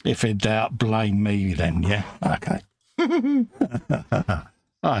 If in doubt, blame me then, yeah? Okay.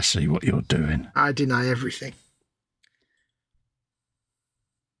 I see what you're doing. I deny everything.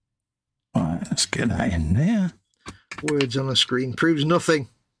 Right, let's get that in there. Words on a screen proves nothing.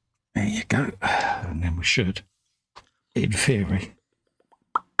 There you go. And then we should, in theory,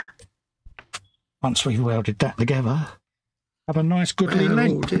 once we've welded that together, have a nice goodly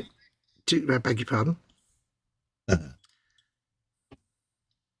length. I beg your pardon? There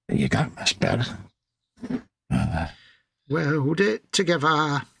you go. That's better. Weld it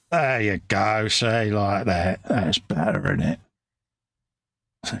together. There you go. See, like that. That's better, isn't it?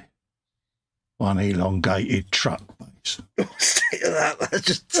 See, one elongated truck base. State of that. That's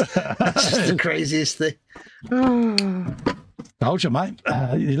just the craziest thing. Told you, mate.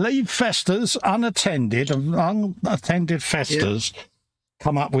 You leave festas unattended, and unattended festas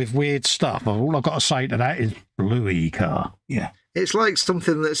come up with weird stuff. All I've got to say to that is bluey car. Yeah. It's like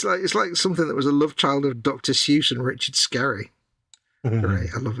something that was a love child of Dr. Seuss and Richard Scarry. Great,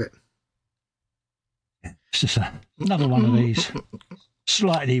 I love it. It's just another one of these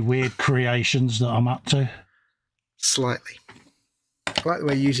slightly weird creations that I'm up to. Slightly. I like the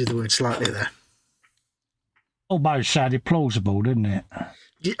way you use the word slightly there. Almost sounded plausible, didn't it?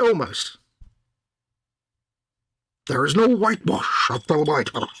 Yeah, almost. There is no whitewash at the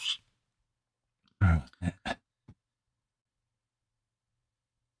White House. Oh, yeah.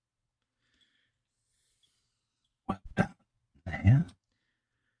 Yeah.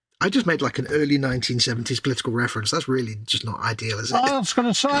 I just made like an early 1970s political reference. That's really just not ideal, is it? I was going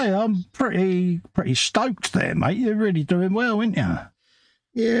to say, I'm pretty stoked there, mate. You're really doing well, aren't you?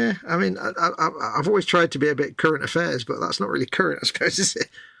 Yeah, I mean, I've always tried to be a bit current affairs, but that's not really current, I suppose, is it?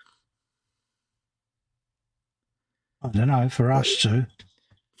 I don't know, for us too.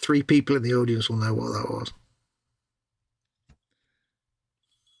 3 people in the audience will know what that was.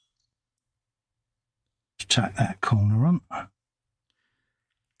 tack that corner on.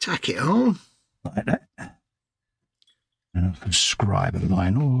 Tack it on. Like that. And I can scribe a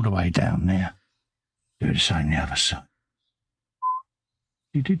line all the way down there. Do the same the other side.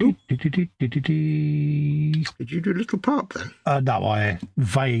 Did you do a little pop then? No, I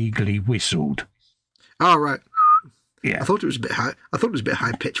vaguely whistled. Oh, right. Yeah. I thought it was a bit high. I thought it was a bit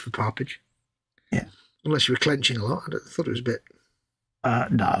high pitch for poppage. Yeah. Unless you were clenching a lot. I thought it was a bit...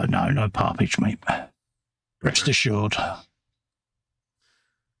 No poppage, mate. Rest assured.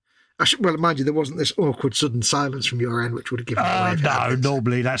 Well, mind you, there wasn't this awkward sudden silence from your end, which would have given it away. No,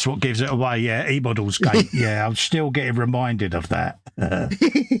 normally that's what gives it away. Yeah, E-Models game. Yeah, I'm still getting reminded of that. Someone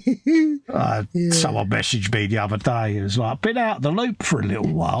messaged me the other day. It was like, been out of the loop for a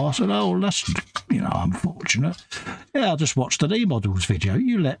little while. I said, oh, that's, unfortunate. Yeah, I just watched an E-Models video.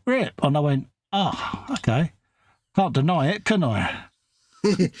 You let rip. And I went, oh, okay. Can't deny it, can I?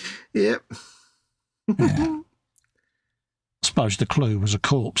 Yep. Yeah. I suppose the clue was a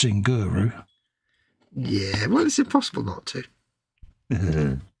corpse in Guru. Yeah, well, it's impossible not to.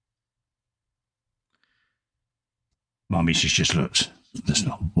 My missus just looks. That's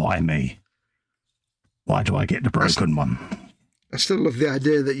not why me. Why do I get the broken one? I still love the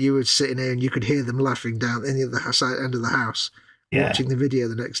idea that you were sitting here and you could hear them laughing down at the other end of the house, watching the video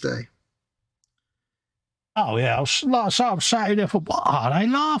the next day. Oh, yeah. I was sat in there for, what are they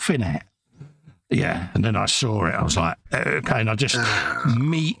laughing at? Yeah, and then I saw it. I was like, okay, and I just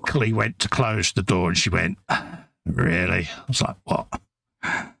meekly went to close the door, and she went, really? I was like, what?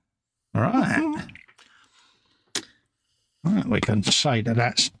 All right. All right, we can say that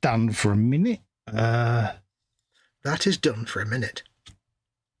that's done for a minute. That is done for a minute.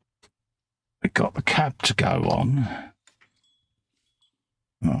 We've got the cab to go on.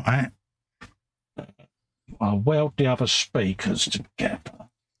 All right. I'll weld the other speakers together.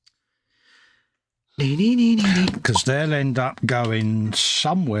 Because they'll end up going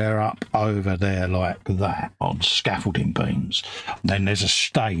somewhere up over there like that on scaffolding beams. And then there's a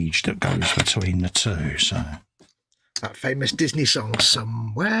stage that goes between the two. So that famous Disney song,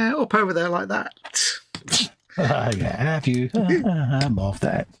 somewhere up over there like that. Yeah, have you? I'm off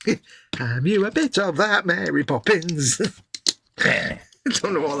that. Have you a bit of that, Mary Poppins? I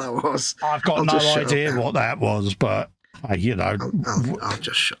don't know what that was. I've got no idea what that was, but... I'll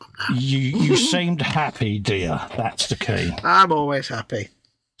just shut up now. You seemed happy, dear. That's the key. I'm always happy.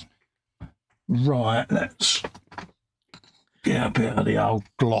 Right, let's get a bit of the old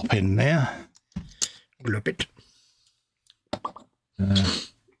glop in there. Glop it. I'm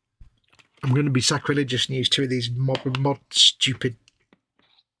going to be sacrilegious and use two of these mod stupid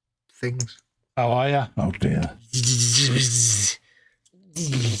things. Oh, are you? Oh, dear.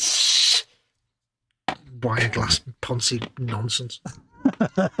 Wine glass poncy nonsense.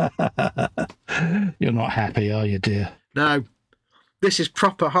 You're not happy, are you, dear? No. This is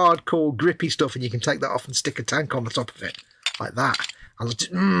proper hardcore grippy stuff, and you can take that off and stick a tank on the top of it. Like that.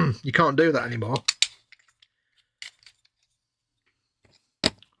 You can't do that anymore.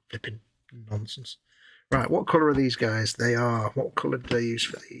 Flipping nonsense. Right, what colour are these guys? They are. What colour do they use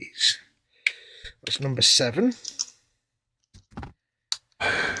for these? That's number 7.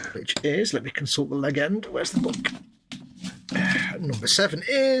 Which is, let me consult the leg end. Where's the book? Number 7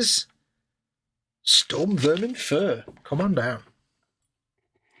 is Storm Vermin Fur. Come on down.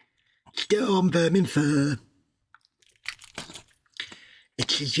 Storm Vermin Fur.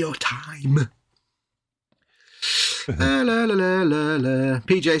 It is your time. La, la, la, la, la, la.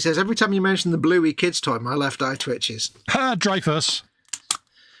 PJ says, every time you mention the Bluey kids toy, my left eye twitches. Dreyfus.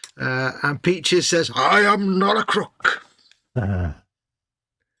 And Peaches says, I am not a crook.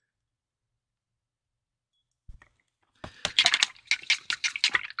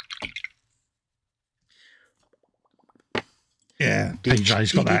 Yeah,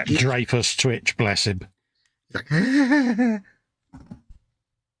 PJ's got that Dreyfus twitch, bless him. Like,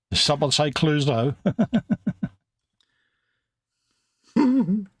 Does someone say Clouseau?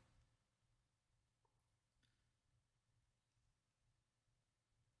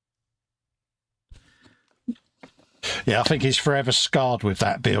 Yeah, I think he's forever scarred with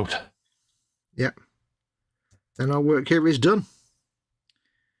that build. Yep. Then our work here is done.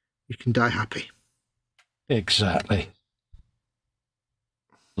 You can die happy. Exactly.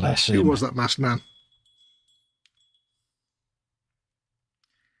 Bless him. Who was that masked man?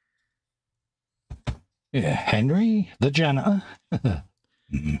 Yeah, Henry, the janitor.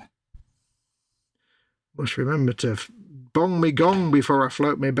 Must remember to bong me gong before I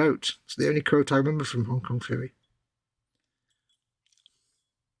float my boat. It's the only quote I remember from Hong Kong Philly.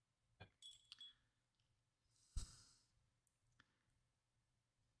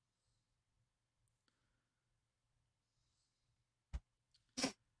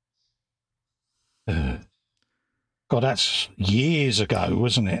 God, that's years ago,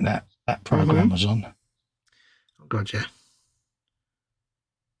 wasn't it? That program was on. Oh God, yeah.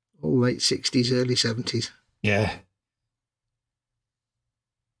 All late 60s, early 70s. Yeah.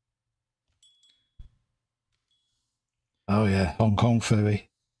 Oh yeah, Hong Kong Phooey.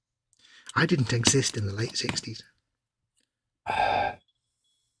 I didn't exist in the late 60s. Yeah,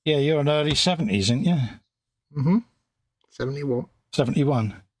 you're in early 70s, aren't you? 71.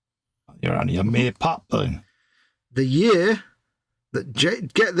 71. You're only a mere pup then. The year that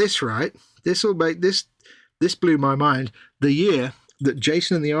get this right, this blew my mind. The year that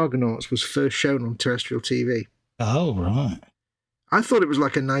Jason and the Argonauts was first shown on terrestrial TV. Oh, right. I thought it was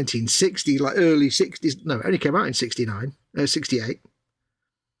like a 1960, like early 60s. No, it only came out in 68.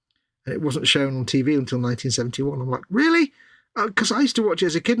 And it wasn't shown on TV until 1971. I'm like, really? Because I used to watch it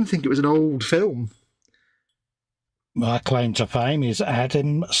as a kid and think it was an old film. My claim to fame is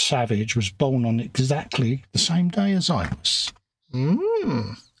Adam Savage was born on exactly the same day as I was.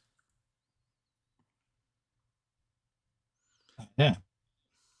 Yeah.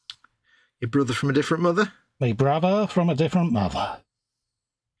 Your brother from a different mother? My brother from a different mother.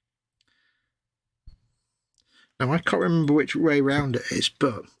 Now, I can't remember which way round it is,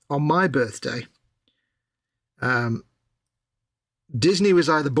 but on my birthday, Disney was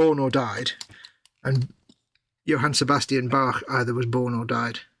either born or died, and Johann Sebastian Bach either was born or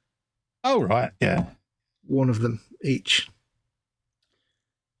died. Oh, right, yeah. One of them each.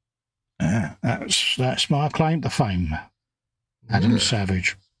 Yeah, that's my claim to fame. Adam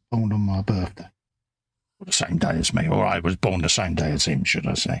Savage, born on my birthday. Well, the same day as me, or I was born the same day as him, should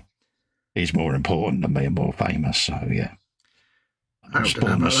I say. He's more important than me and more famous, so yeah. I was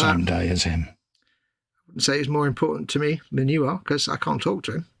born the same day as him. I wouldn't say he's more important to me than you are, because I can't talk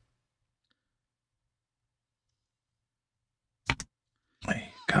to him. There you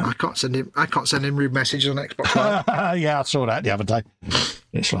go. I can't send him rude messages on Xbox Live. Yeah, I saw that the other day.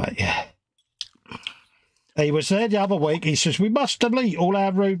 It's like, yeah. He was there the other week. He says, we must delete all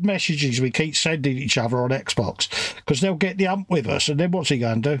our rude messages we keep sending each other on Xbox because they'll get the ump with us. And then what's he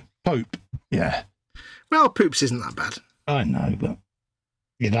going to do? Poop. Yeah. Well, poops isn't that bad. I know, but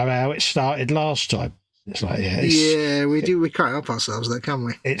you know how it started last time. It's like, yeah, we do. We can't help ourselves, though, can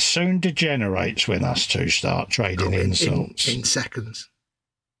we? It soon degenerates when us two start trading insults. In seconds.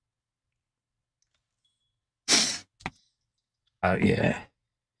 Oh, yeah.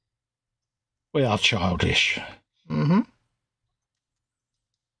 We are childish. I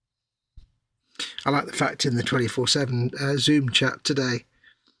like the fact in the 24/7 Zoom chat today,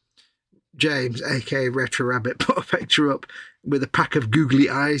 James, aka Retro Rabbit, put a picture up with a pack of googly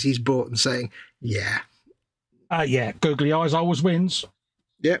eyes he's bought and saying, yeah. Yeah, googly eyes always wins.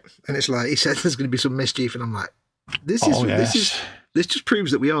 Yep. And it's like, he said there's going to be some mischief, and I'm like, this just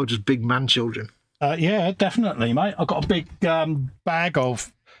proves that we are just big man children. Yeah, definitely, mate. I've got a big bag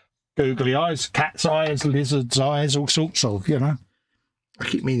of googly eyes, cat's eyes, lizard's eyes, all sorts of, you know. I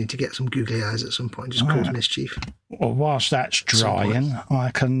keep meaning to get some googly eyes at some point, just cause mischief. Well, whilst that's drying,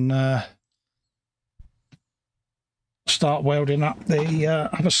 I can start welding up the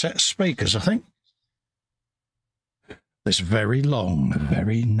other set of speakers, I think. This very long,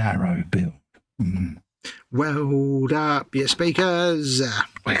 very narrow build. Weld up your speakers.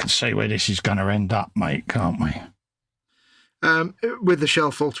 We can see where this is going to end up, mate, can't we? With the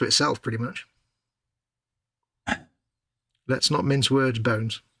shelf all to itself, pretty much. Let's not mince words,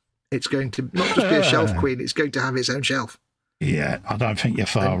 Bones. It's going to not just be a shelf queen, it's going to have its own shelf. Yeah, I don't think you're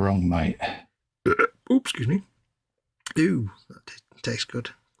far wrong, mate. Oops, excuse me. Ooh, that tastes good.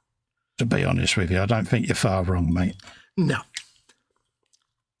 To be honest with you, I don't think you're far wrong, mate. No.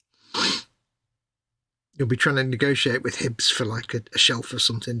 You'll be trying to negotiate with Hibbs for like a shelf or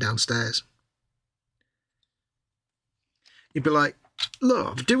something downstairs. You'd be like,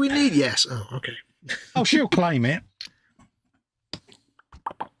 love, do we need... Yes. Oh, okay. Oh, she'll claim it.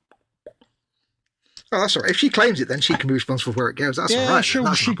 Oh, that's all right. If she claims it, then she can be responsible for where it goes. That's all right.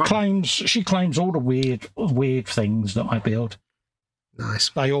 She claims all the weird things that I build. Nice.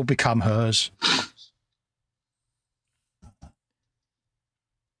 They all become hers.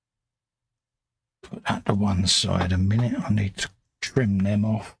 Put that to one side a minute. I need to trim them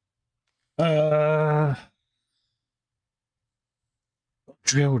off.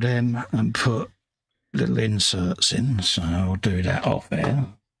 Drill them and put little inserts in, so I'll do that off there.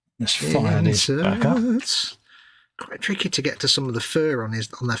 Let's fire this back up. Quite tricky to get to some of the fur on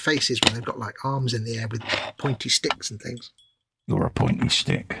their faces when they've got like arms in the air with pointy sticks and things. You're a pointy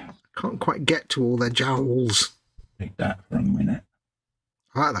stick. Can't quite get to all their jowls. Take that for a minute.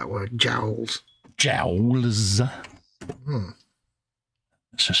 I like that word, jowls. Jowls.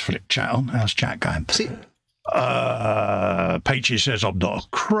 Let's just flip chat on. How's chat going? See, Peachy says I'm not a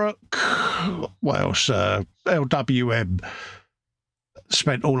crook. What else? LWM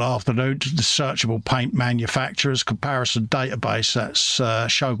spent all afternoon to the searchable paint manufacturers comparison database.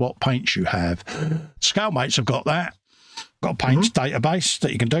 That's show what paints you have. Scalemates have got that. Got a paints database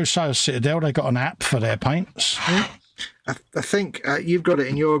that you can do. So Citadel, they got an app for their paints. I think you've got it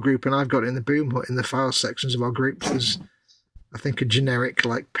in your group, and I've got it in the Boom Hut in the file sections of our group. There's, I think, a generic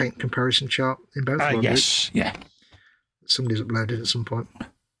like paint comparison chart in both. Of our Yes, groups. yeah. Somebody's uploaded at some point.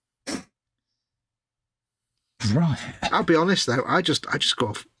 Right. I'll be honest though, I just go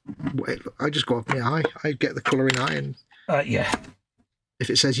off my eye. I get the colouring eye, and Yeah. if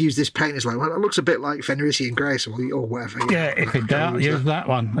it says use this paint, it's like, well, it looks a bit like Fenrisian Grey or whatever. Yeah, if in doubt, use that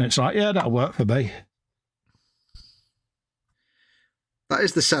one. It's like, yeah, that'll work for me. That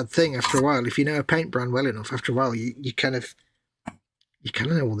is the sad thing. After a while, if you know a paint brand well enough, after a while you kind of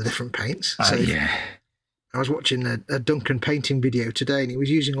know all the different paints. So Yeah. I was watching a Duncan painting video today, and he was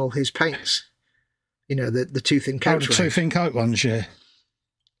using all his paints. You know, the two thin coats. The two thin coat ones, yeah.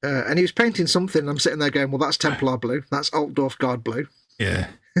 And he was painting something, and I'm sitting there going, well, that's Templar blue, that's Altdorf Guard blue. Yeah.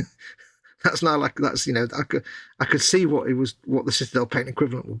 That's now like, that's, you know, I could see what the Citadel paint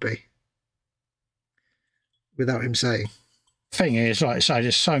equivalent would be without him saying. Thing is, like I say,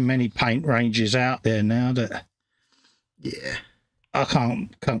 there's so many paint ranges out there now that Yeah. I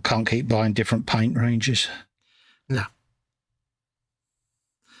can't keep buying different paint ranges. No.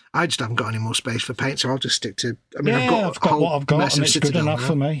 I just haven't got any more space for paint, so I'll just stick to. I mean, Yeah, I've got what I've got, and it's good enough now.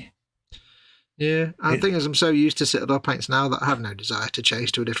 for me. Yeah, I think as I'm so used to Citadel paints now that I have no desire to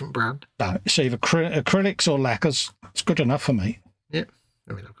change to a different brand. No, it's either acrylics or lacquers. It's good enough for me. Yeah,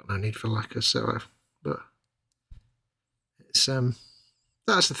 I mean, I've got no need for lacquers, but it's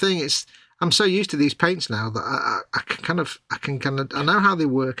that's the thing. I'm so used to these paints now that I know how they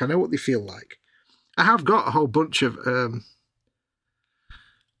work. I know what they feel like. I have got a whole bunch of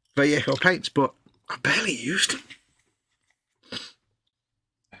Vallejo paints, but I barely used them.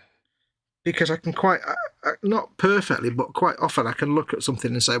 Because I can not perfectly, but quite often I can look at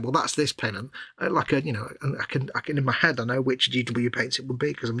something and say, well, that's this paint. And and I can in my head, I know which GW paints it would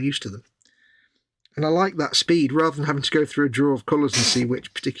be because I'm used to them. And I like that speed rather than having to go through a drawer of colours and see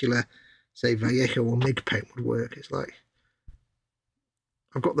which particular, say, Vallejo or MIG paint would work. It's like,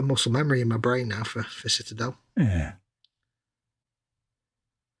 I've got the muscle memory in my brain now for Citadel. Yeah.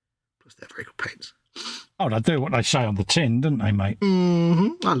 Plus, they're very good paints. Oh, they do what they say on the tin, don't they, mate?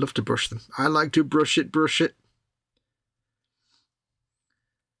 Mm-hmm. I love to brush them. I like to brush it.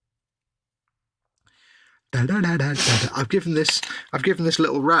 Da, da, da, da, da. I've given this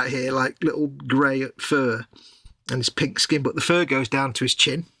little rat here like little grey fur and his pink skin, but the fur goes down to his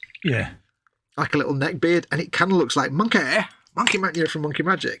chin. Yeah. Like a little neck beard, and it kind of looks like Monkey from Monkey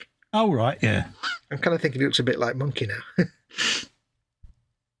Magic. Oh, right, yeah. I'm kind of thinking it looks a bit like Monkey now.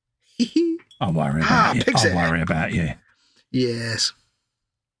 I'll worry about you. Pig's I'll hair. worry about you. Yes.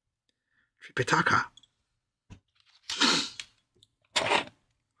 Tripitaka.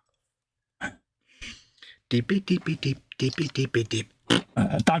 Deepy, deepy, deep, deepy, deepy, deep.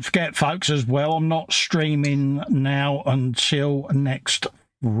 Don't forget, folks, as well, I'm not streaming now until next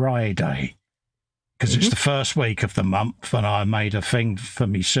Friday because it's the first week of the month, and I made a thing for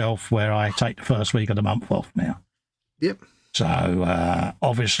myself where I take the first week of the month off now. Yep. So,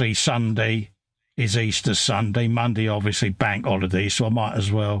 obviously, Sunday is Easter Sunday. Monday, obviously, bank holiday, so I might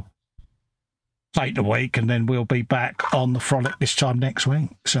as well take the week, and then we'll be back on the Frolic this time next week.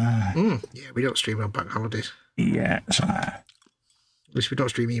 So, Yeah, we don't stream on bank holidays. yeah, so... At least we don't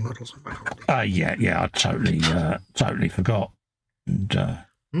stream e-models on bank holidays. Yeah, I totally forgot. And,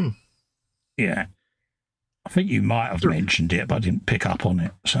 yeah. I think you might have mentioned it, but I didn't pick up on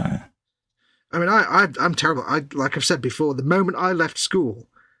it, so... I mean, I'm terrible. Like I've said before, the moment I left school,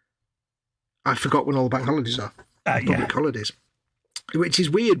 I forgot when all the bank holidays are. Public holidays. Which is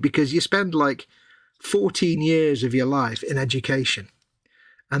weird because you spend like 14 years of your life in education.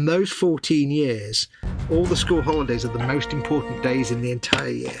 And those 14 years, all the school holidays are the most important days in the entire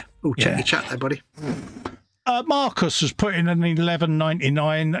year. Oh, check your chat there, buddy. Marcus has put in an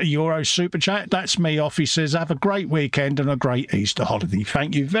 €11.99 super chat. That's me off. He says, have a great weekend and a great Easter holiday.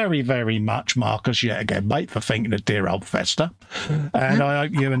 Thank you very, very much, Marcus, yet again, mate, for thinking of dear old Festa. And I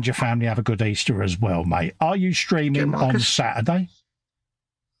hope you and your family have a good Easter as well, mate. Are you streaming on Saturday?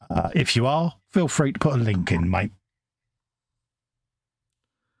 If you are, feel free to put a link in, mate.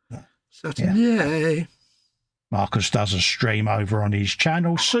 Certainly. Yeah. Marcus does a stream over on his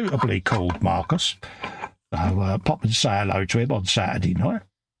channel, suitably called Marcus. So pop and say hello to him on Saturday night.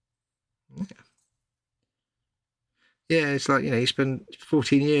 Yeah, it's like, you spend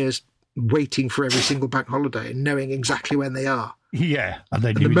 14 years waiting for every single bank holiday and knowing exactly when they are. Yeah. And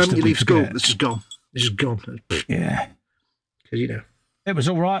then And the moment you leave school, forget. it's just gone. It's just gone. Yeah. Because, you know. It was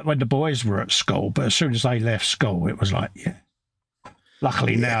all right when the boys were at school, but as soon as they left school, it was like, yeah.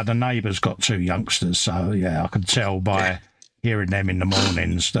 Luckily now the neighbour's got 2 youngsters, so, yeah, I can tell by hearing them in the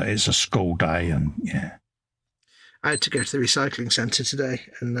mornings that it's a school day, and, yeah. I had to go to the recycling centre today,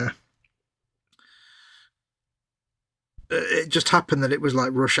 and it just happened that it was like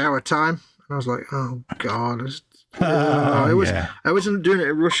rush hour time, and I was like, oh God, I wasn't doing it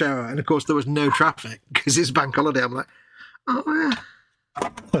at rush hour, and of course there was no traffic because it's bank holiday. I'm like, oh yeah,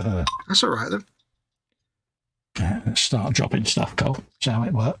 that's all right then. Yeah, let's start dropping stuff, Cole. That's how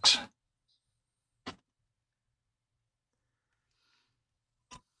it works.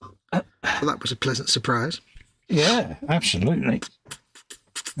 Well, that was a pleasant surprise. Yeah, absolutely.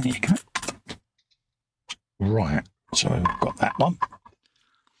 There you go. Right, so I've got that one. Pop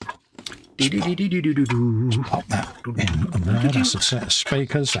that in there. That's a set of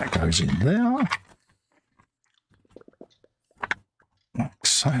speakers. That goes in there. Like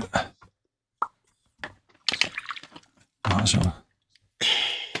so. Might as well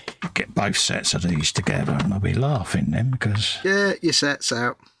get both sets of these together, and I'll be laughing then because... Yeah, your set's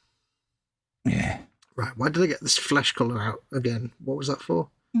out. Yeah. Right, why did I get this flesh colour out again? What was that for?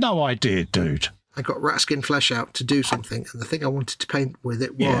 No idea, dude. I got rat skin flesh out to do something, and the thing I wanted to paint with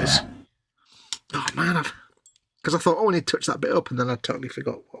it was... Yeah. Oh, man, because I thought, oh, I need to touch that bit up, and then I totally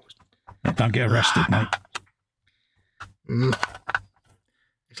forgot what was... Yeah, don't get arrested, mate.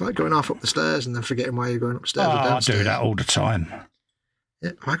 It's like going half up the stairs and then forgetting why you're going upstairs or I downstairs. do that all the time.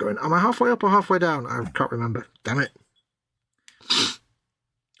 Yeah, am I halfway up or halfway down? I can't remember. Damn it.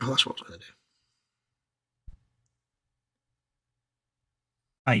 Oh, that's what I was going to do.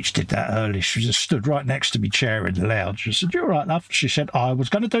 H did that early. She just stood right next to me, chair in the lounge. She said, "You're right, love." She said, "I was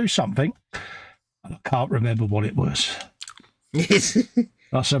going to do something. And I can't remember what it was." Yes.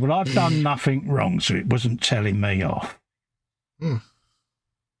 I said, "Well, I've done nothing wrong, so it wasn't telling me off."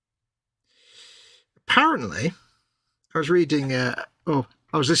 Apparently, I was reading, I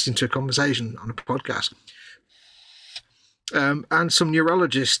was listening to a conversation on a podcast, and some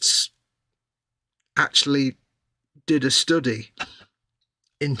neurologists actually did a study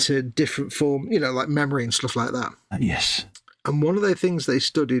into different form, like memory and stuff like that. Yes. And one of the things they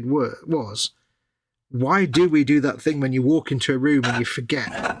studied was, why do we do that thing when you walk into a room and you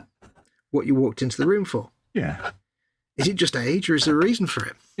forget what you walked into the room for? Yeah. Is it just age, or is there a reason for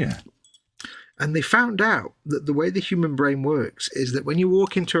it? Yeah. And they found out that the way the human brain works is that when you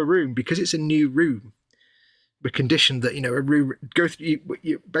walk into a room, because it's a new room, we're conditioned that, a room,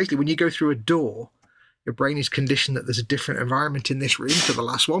 basically when you go through a door, your brain is conditioned that there's a different environment in this room to the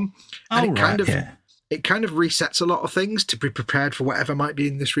last one. And it kind of resets a lot of things to be prepared for whatever might be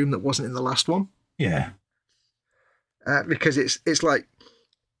in this room that wasn't in the last one. Yeah. Because it's like,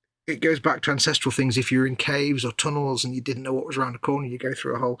 it goes back to ancestral things. If you're in caves or tunnels and you didn't know what was around the corner, you go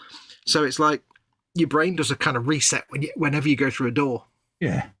through a hole. So it's like your brain does a kind of reset whenever you go through a door.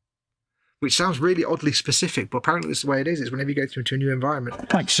 Yeah. Which sounds really oddly specific, but apparently this is the way it is. It's whenever you go into a new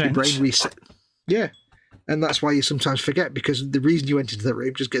environment, makes sense. Your brain reset. Yeah. And that's why you sometimes forget, because the reason you went into the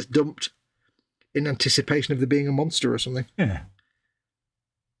room just gets dumped in anticipation of there being a monster or something. Yeah.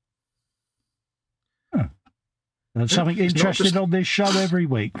 There's something interesting on this show every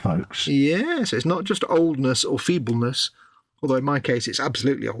week, folks. Yeah, so it's not just oldness or feebleness, although in my case it's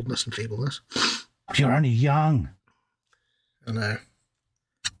absolutely oldness and feebleness. You're only young. I know.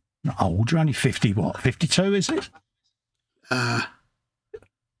 Not old, you're only 50, what, 52, is it?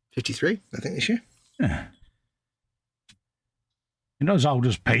 53, I think, this year. Yeah. You're not as old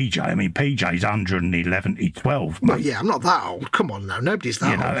as PJ. I mean, PJ's 111, he's 12. Well, yeah, I'm not that old. Come on now, nobody's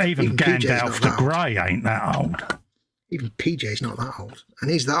that old. Even Gandalf the Grey ain't that old. Even PJ's not that old.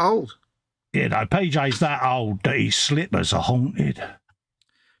 And he's that old. PJ's that old that his slippers are haunted.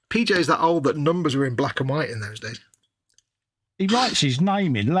 PJ's that old that numbers were in black and white in those days. He writes his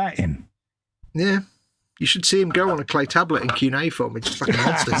name in Latin. Yeah. You should see him go on a clay tablet in cuneiform. It's just like a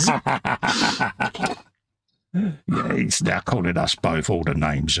monster. Yeah, he's now calling us both all the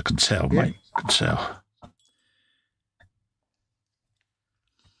names. I can tell, mate. I can tell.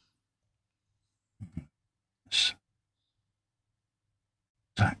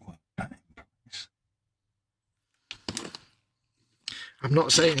 I'm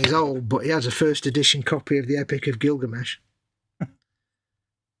not saying he's old, but he has a first edition copy of the Epic of Gilgamesh.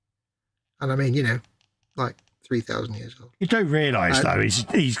 And I mean, like 3,000 years old. You do realise though,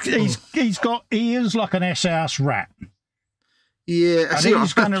 he's got ears like an S-house rat. Yeah, and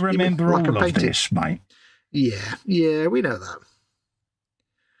he's going to remember all of this, mate. Yeah, we know that.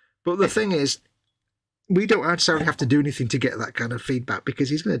 But the thing is, we don't necessarily have to do anything to get that kind of feedback because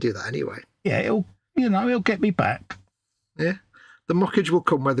he's going to do that anyway. Yeah, he'll get me back. Yeah. The mockage will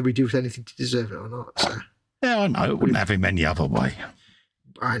come whether we do anything to deserve it or not. So. Yeah, I know. It wouldn't have him any other way.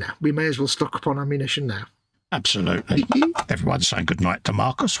 I know. We may as well stock up on ammunition now. Absolutely. Everyone's saying good night to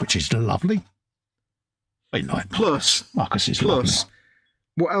Marcus, which is lovely. We like Marcus. Marcus is lovely.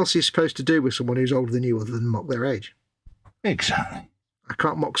 What else are you supposed to do with someone who's older than you other than mock their age? Exactly. I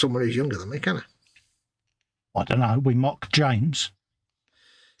can't mock someone who's younger than me, can I? I don't know. We mock James.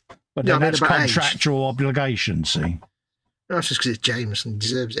 But then that's contractual obligation, see? No, that's just because it's James and he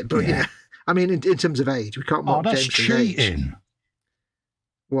deserves it. But, yeah, I mean, in terms of age, we can't mock James for age. That's cheating.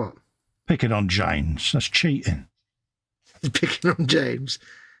 What? Picking on James. That's cheating. Picking on James.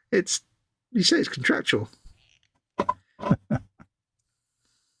 You say it's contractual.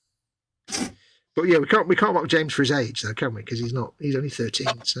 But yeah, we can't mock James for his age, though, can we? Because he's only 13.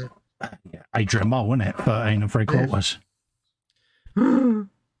 So yeah, Adrian Mole, isn't it? 13 3/4. Yeah.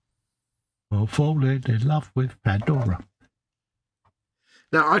 Well, falling in love with Pandora.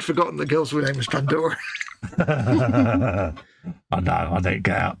 Now, I'd forgotten the girl's name was Pandora. I know, I didn't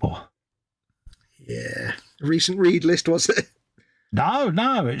get out more. Yeah. Recent read list, was it? No,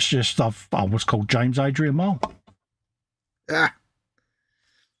 it's just I was called James Adrian Mole. Ah.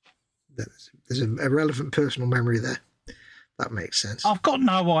 There's a relevant personal memory there. That makes sense. I've got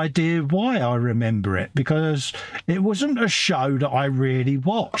no idea why I remember it, because it wasn't a show that I really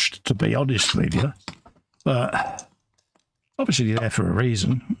watched, to be honest with you. But obviously you're there for a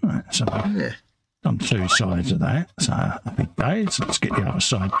reason. Right, so yeah. On two sides of that. So happy days. Let's get the other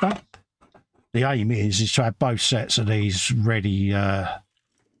side back. The aim is to have both sets of these ready to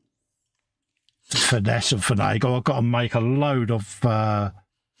finesse and finagle. I've got to make a load of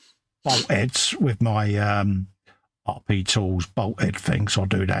bolt heads with my RP Tools bolt head thing, so I'll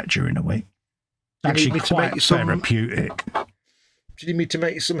do that during the week. Actually quite therapeutic. Do you need me to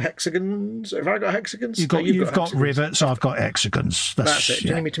make some hexagons? Have I got hexagons? You've got rivets, I've got hexagons. That's it. Do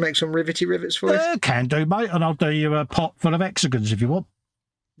you need me to make some rivets for you? Can do, mate, and I'll do you a pot full of hexagons if you want.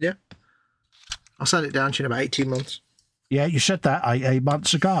 Yeah. I'll send it down to you in about 18 months. Yeah, you said that 18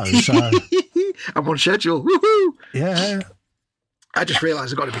 months ago. So. I'm on schedule. Woohoo! Yeah. I just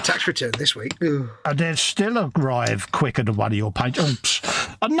realised I've got to be tax returned this week. And there's still arrive quicker than one of your pages. Oops.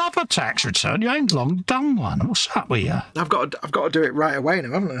 Another tax return? You ain't long done one. What's up with you? I've got to do it right away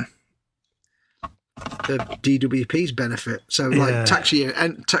now, haven't I? The DWP's benefit. So, like, tax year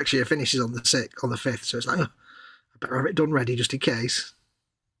finishes on the 5th. So it's like, I better have it done ready just in case.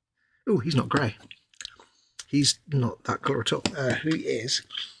 Oh, he's not grey. He's not that colour at all. Who he is?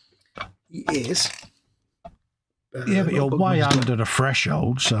 He is. Yeah, but you're way under the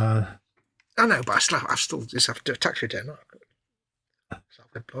threshold, so. I know, but I still just have to do a tax return. I'm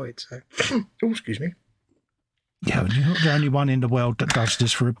self-employed, so. Oh, excuse me. Yeah, you're not the only one in the world that does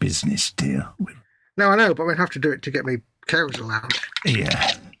this for a business, dear. No, I know, but I have to do it to get me carers allowed.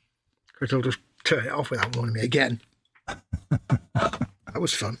 Yeah. Because they'll just turn it off without warning me again. That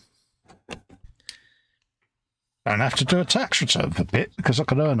was fun. Don't have to do a tax return for a bit because I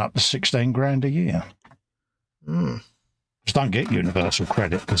could earn up to 16 grand a year. Just don't get universal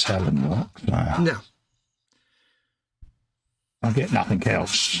credit because Helen works. No. I get nothing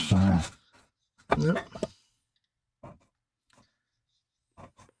else. No.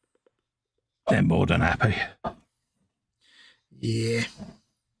 They're more than happy. Yeah.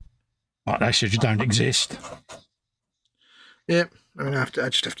 Like they said, you don't exist. Yeah. I mean, I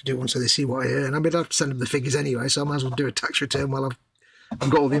just have to do one so they see what I earn. I mean, I have to send them the figures anyway, so I might as well do a tax return while I've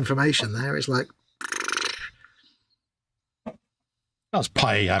got all the information there. It's like... That's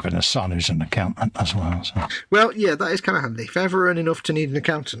pay having a son who's an accountant as well. So. Well, yeah, that is kind of handy. If I ever earn enough to need an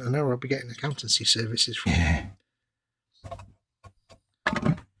accountant, I know I'll be getting accountancy services from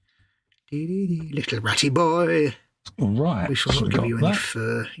Little ratty boy. All right. We shall not give you any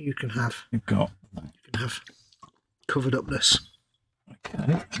fur. You can have covered upness.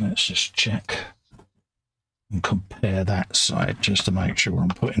 Okay, let's just check and compare that side just to make sure I'm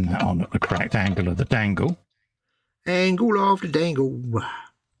putting that on at the correct angle of the dangle. Angle of the dangle.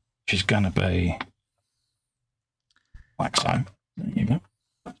 Which is going to be like so. There you go.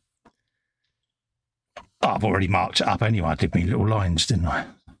 Oh, I've already marked it up anyway. I did me little lines, didn't I?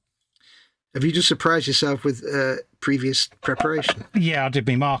 Have you just surprised yourself with previous preparation? Yeah, I did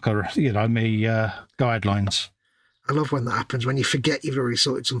me marker, me guidelines. I love when that happens, when you forget you've already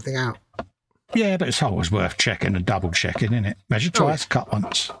sorted something out. Yeah, but it's always worth checking and double checking, isn't it? Measure twice, cut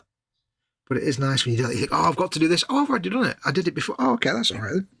once. But it is nice when you do it. You think, I've got to do this. Oh, I've already done it. I did it before. Oh, okay, that's all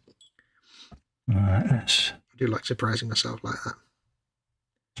right then. All right, let's... I do like surprising myself like that.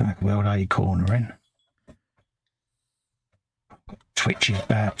 Drag World A corner in. Twitch is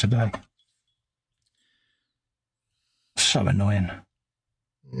bad today. So annoying.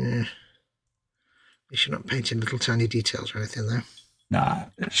 Yeah. You should not paint in little tiny details or anything, though. No,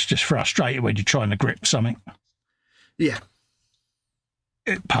 it's just frustrating when you're trying to grip something. Yeah.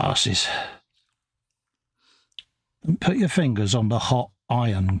 It passes. And put your fingers on the hot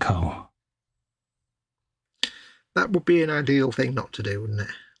iron coal. That would be an ideal thing not to do, wouldn't it?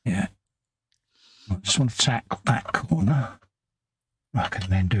 Yeah. I just want to tack that corner. I can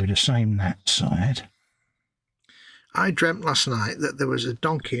then do the same that side. I dreamt last night that there was a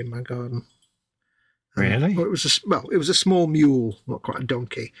donkey in my garden. Really? Well, it was a small mule, not quite a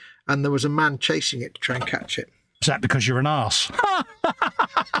donkey, and there was a man chasing it to try and catch it. Is that because you're an arse?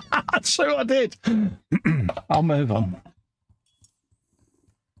 That's what I did. I'll move on.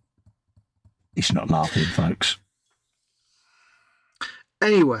 He's not laughing, folks.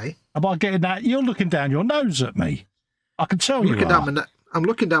 Anyway. Am I getting that? You're looking down your nose at me. I can tell you are. I'm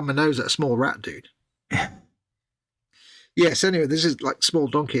looking down my nose at a small rat, dude. Yes, anyway, this is like a small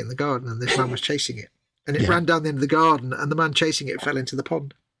donkey in the garden, and this man was chasing it. And it ran down the end of the garden, and the man chasing it fell into the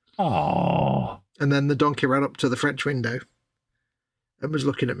pond. Oh. And then the donkey ran up to the French window and was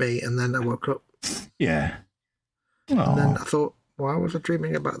looking at me, and then I woke up. Yeah. Oh. And then I thought, why was I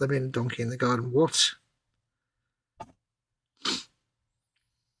dreaming about there being a donkey in the garden? What?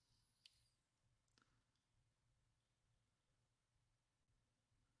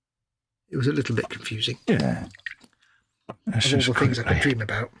 It was a little bit confusing. Yeah. Of all the things I could dream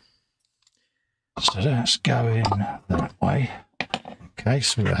about. So that's going that way. Okay,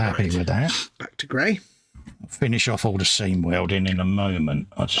 so we're happy with that. Back to grey. I'll finish off all the seam welding in a moment.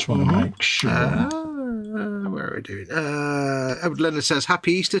 I just want to make sure. Where are we doing? Edward Leonard says,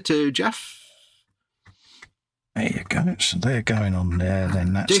 Happy Easter to Jeff. There you go. So they're going on there.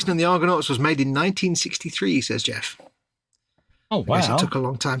 Then that's... Jason and the Argonauts was made in 1963, says Jeff. Oh, wow. I guess it took a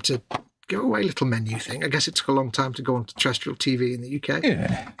long time to... Go away, little menu thing. I guess it took a long time to go on to terrestrial TV in the UK.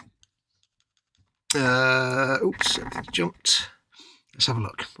 Yeah. Oops, everything jumped. Let's have a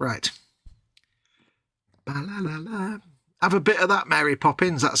look. Right. Ba-la-la-la. Have a bit of that, Mary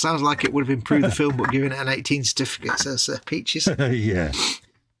Poppins. That sounds like it would have improved the film, but giving it an 18 certificate, says Peaches. Yeah.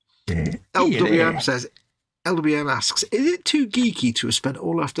 LWM says, LWM asks, is it too geeky to have spent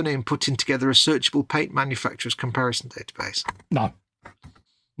all afternoon putting together a searchable paint manufacturer's comparison database? No.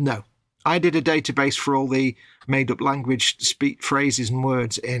 No. I did a database for all the made-up language, phrases and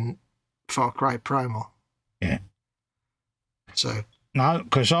words in Far Cry Primal. Yeah. So... No,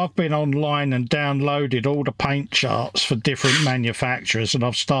 because I've been online and downloaded all the paint charts for different manufacturers, and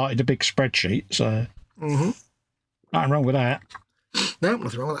I've started a big spreadsheet, so... Nothing wrong with that. No,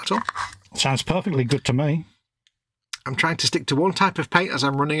 nothing wrong with that at all. Sounds perfectly good to me. I'm trying to stick to one type of paint as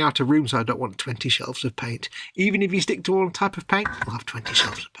I'm running out of room, so I don't want 20 shelves of paint. Even if you stick to one type of paint, we'll have 20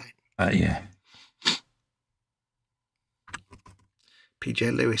 shelves of paint. Yeah.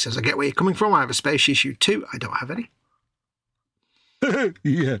 PJ Lewis says, I get where you're coming from. I have a space issue too. I don't have any.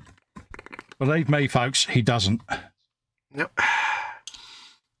 Yeah. Believe me, folks, he doesn't. Nope.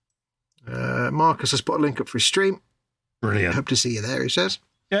 Marcus has put a link up for his stream. Brilliant. Hope to see you there, he says.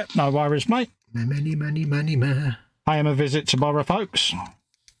 Yeah, no worries, mate. Many. Pay him a visit tomorrow, folks.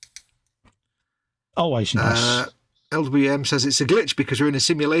 Always nice. LWM says it's a glitch because we're in a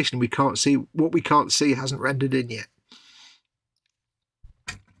simulation. We can't see what we can't see hasn't rendered in yet.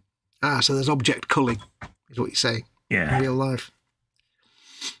 So there's object culling, is what you're saying. Yeah. In real life.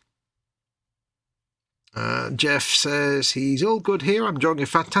 Jeff says he's all good here. I'm enjoying a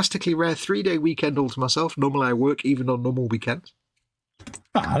fantastically rare 3-day weekend all to myself. Normally I work even on normal weekends.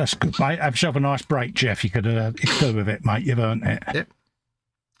 Ah, that's good, mate. Have yourself a nice break, Jeff. You could do with it, mate. You've earned it. Yep.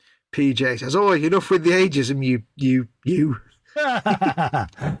 PJ says, oh, enough with the ageism, you.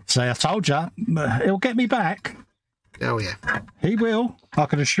 See, I told you. He'll get me back. Oh, yeah. He will. I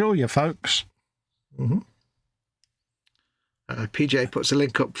can assure you, folks. PJ puts a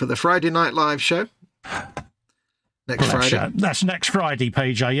link up for the Friday Night Live show. Next Friday. That's next Friday,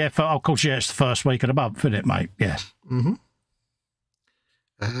 PJ. Yeah, of course, yeah, it's the first week of the month, isn't it, mate? Yeah.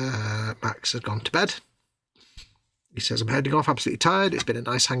 Max has gone to bed. He says, I'm heading off, absolutely tired. It's been a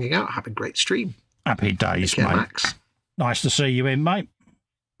nice hanging out. Have a great stream. Happy days, mate. Max. Nice to see you in, mate.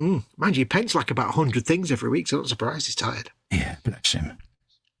 Mind you, he paints like about 100 things every week, so I'm not surprised he's tired. Yeah, bless him.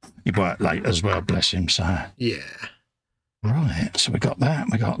 He worked late as well, bless him, so... Yeah. Right, so we got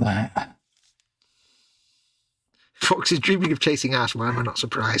that. Fox is dreaming of chasing ass. Why am I not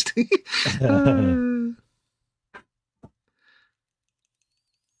surprised?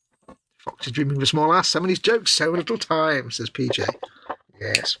 Fox is dreaming of a small ass. So many jokes, so little time, says PJ.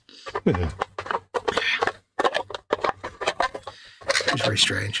 Yes. It's very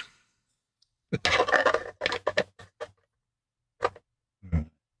strange. It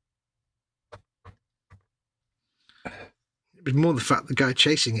was more the fact the guy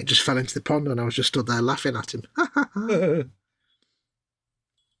chasing it just fell into the pond and I was just stood there laughing at him.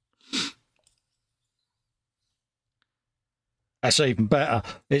 That's even better.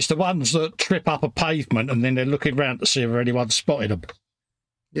 It's the ones that trip up a pavement and then they're looking around to see if anyone's spotted them.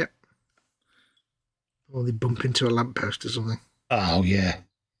 Yep. Or they bump into a lamppost or something. Oh, yeah.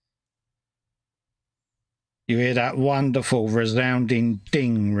 You hear that wonderful resounding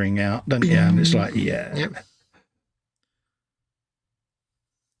ding ring out, don't you? And it's like, yeah. Yep.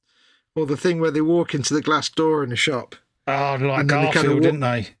 Or the thing where they walk into the glass door in a shop. Oh, like Garfield, didn't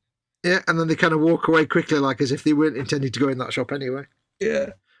they? Yeah, and then they kind of walk away quickly, like as if they weren't intending to go in that shop anyway.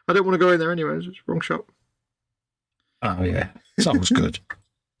 Yeah. I don't want to go in there anyway. It's the wrong shop. Oh, yeah. It's always good.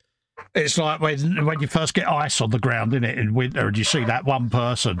 It's like when you first get ice on the ground, isn't it, in winter, and you see that one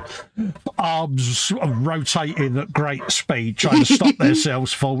person, arms rotating at great speed, trying to stop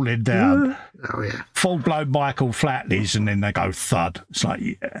themselves falling down. Oh, yeah. Full-blown Michael Flatleys, and then they go thud. It's like,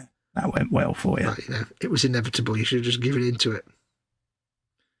 yeah, that went well for you. Right, you know, it was inevitable. You should have just given into it.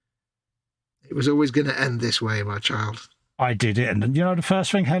 It was always going to end this way, my child. I did it, and you know the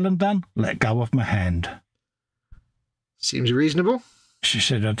first thing Helen done? Let go of my hand. Seems reasonable. She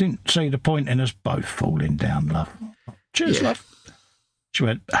said, I didn't see the point in us both falling down, love. Cheers, love. She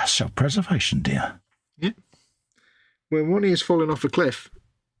went, self-preservation, dear. Yeah. When one is falling off a cliff,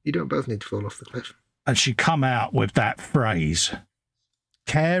 you don't both need to fall off the cliff. And she come out with that phrase,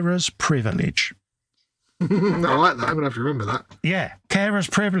 carer's privilege. I like that. I'm going to have to remember that. Yeah, carer's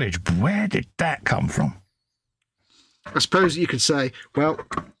privilege. Where did that come from? I suppose you could say, well,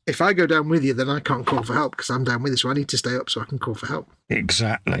 if I go down with you, then I can't call for help because I'm down with you, so I need to stay up so I can call for help.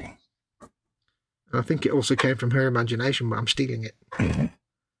 Exactly. And I think it also came from her imagination, but I'm stealing it. Yeah.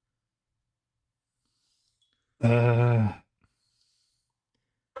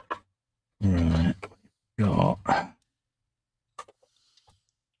 Right. Got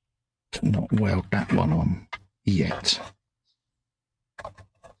to not weld that one on yet.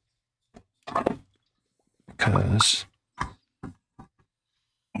 Because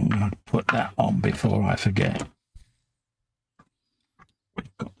I'm going to put that on before I forget.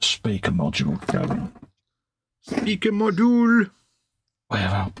 We've got the speaker module going. Speaker module. Where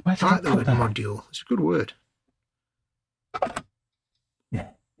I like the word module. It's a good word. Yeah,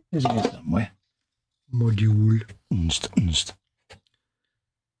 it's here somewhere. Module.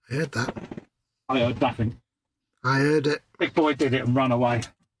 I heard that. I heard nothing. I heard it. Big boy did it and run away.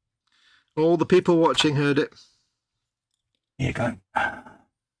 All the people watching heard it. Here you go.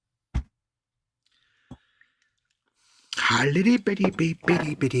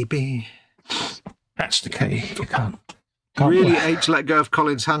 That's the key. You can't really hate to let go of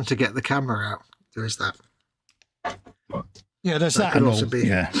Colin's hand to get the camera out. There is that. Yeah, there's that. Could also be.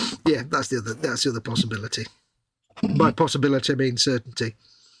 Yeah, that's the other possibility. By possibility, I mean certainty.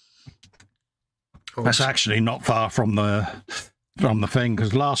 That's actually not far from the thing,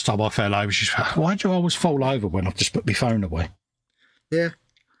 because last time I fell over, she's like, why do you always fall over when I've just put my phone away? Yeah.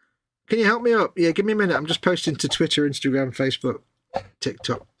 Can you help me up? Yeah, give me a minute. I'm just posting to Twitter, Instagram, Facebook,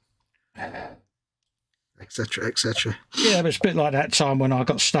 TikTok, etc., etc. Yeah, but it's a bit like that time when I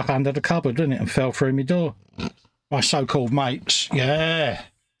got stuck under the cupboard, didn't it, and fell through my door. My so-called mates. Yeah.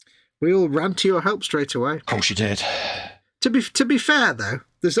 We all ran to your help straight away. Of course you did. To be fair, though,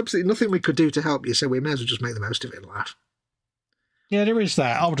 there's absolutely nothing we could do to help you, so we may as well just make the most of it and laugh. Yeah, there is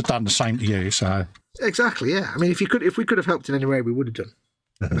that. I would have done the same to you, so... Exactly, yeah. I mean, if we could have helped in any way, we would have done,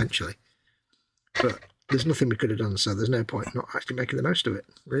 eventually. But there's nothing we could have done, so there's no point not actually making the most of it,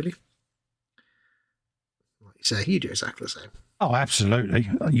 really. Like you say, you do exactly the same. Oh, absolutely.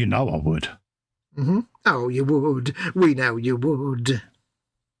 You know I would. Mm-hmm. Oh, you would. We know you would.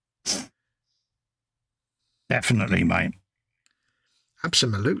 Definitely, mate.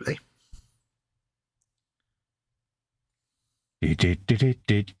 Absolutely.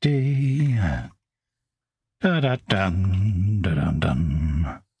 Da-da-dun.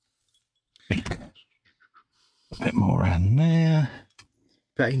 A bit more around there.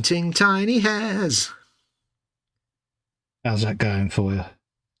 Painting tiny hairs. How's that going for you?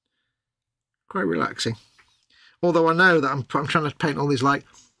 Quite relaxing. Although I know that I'm trying to paint all these like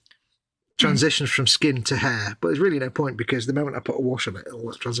transitions from skin to hair, but there's really no point because the moment I put a wash on it, all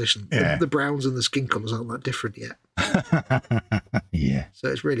that's transition. Yeah. The browns and the skin colours aren't that different yet. Yeah. So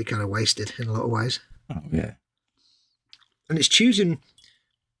it's really kind of wasted in a lot of ways. Oh, yeah. And it's choosing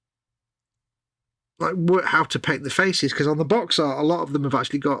how to paint the faces, because on the box art, a lot of them have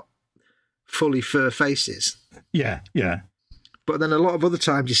actually got fully fur faces. Yeah, yeah. But then a lot of other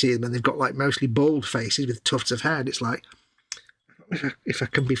times you see them and they've got like mostly bald faces with tufts of hair. And it's like, if I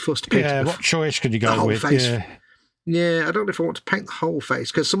can be fussed painting. Yeah, what choice could you go with? Face. Yeah. Yeah, I don't know if I want to paint the whole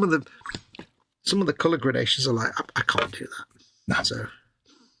face, because some of the colour gradations are like, I can't do that. No. So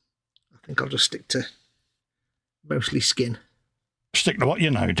I think I'll just stick to mostly skin. Stick to what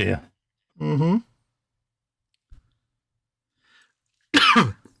you know, dear. Mm-hmm.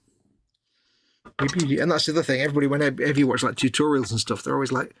 And that's the other thing. Everybody, whenever you watch like tutorials and stuff, they're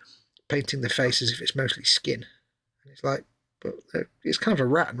always like painting the face as if it's mostly skin. And it's like, but it's kind of a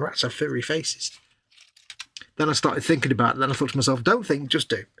rat, and rats have furry faces. Then I started thinking about it. Then I thought to myself, don't think, just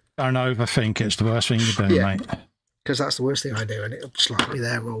do. Don't overthink. It's the worst thing you do, mate. Because that's the worst thing I do, and it'll just like be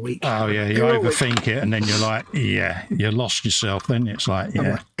there all week. Oh, yeah, you overthink it, and then you're like, yeah, you lost yourself. Then it's like,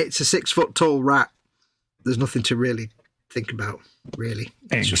 yeah. It's a 6 foot tall rat. There's nothing to really think about, really.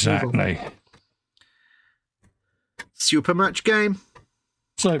 Exactly. Super match game.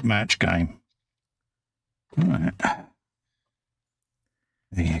 Super match game. All right.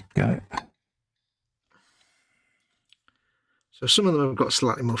 There you go. So some of them have got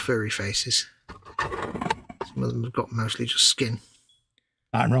slightly more furry faces. Some of them have got mostly just skin.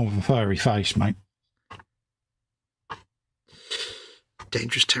 Nothing wrong with a furry face, mate.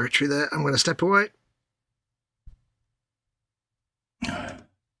 Dangerous territory there. I'm going to step away.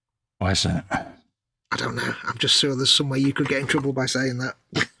 Why is that? I don't know. I'm just sure there's some way you could get in trouble by saying that.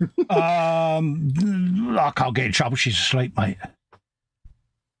 I can't get in trouble. She's asleep, mate.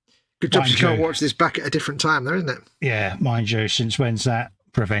 Good job she can't watch this back at a different time, though, isn't it? Yeah, mind you, since when's that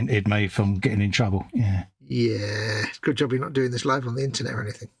prevented me from getting in trouble? Yeah. Yeah. Good job you're not doing this live on the internet or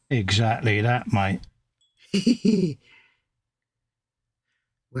anything. Exactly that, mate.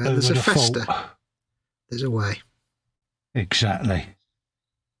 Well, there's a festa. There's a way. Exactly.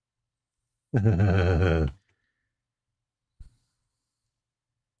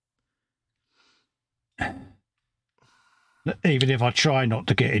 Even if I try not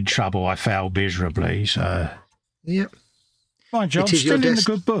to get in trouble, I fail miserably. So, yep. Mind you, I'm still in the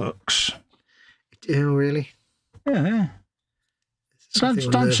good books. Oh, really? Yeah.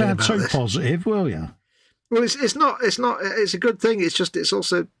 Don't sound too positive, will you? Well, it's not. It's a good thing. It's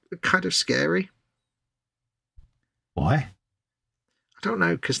also kind of scary. Why? I don't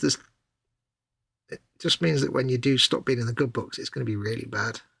know, because it just means that when you do stop being in the good books, it's going to be really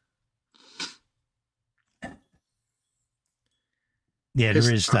bad. Yeah,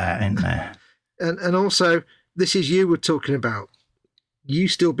 there is that, isn't there? And also, this is you we're talking about. You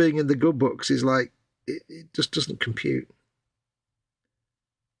still being in the good books is like, it just doesn't compute.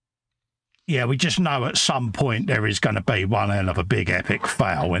 Yeah, we just know at some point there is going to be one hell of a big epic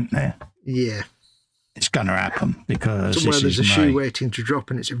fail, isn't there? Yeah. It's going to happen because somewhere there's a shoe waiting to drop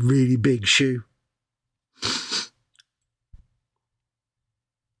and it's a really big shoe.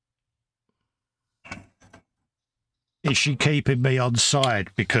 Is she keeping me on side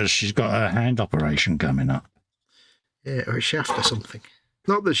because she's got her hand operation coming up? Yeah, or is she after something?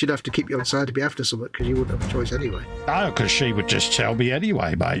 Not that she'd have to keep you on side to be after something, because you wouldn't have a choice anyway. No, because she would just tell me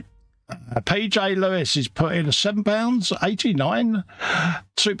anyway, mate. PJ Lewis is putting a £7.89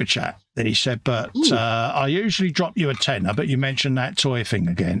 super chat. Then he said, but I usually drop you a tenner, but you mentioned that toy thing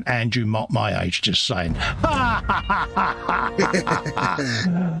again, and you mock my age, just saying.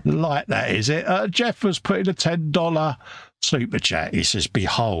 Like that, is it? Jeff was putting a $10 super chat. He says,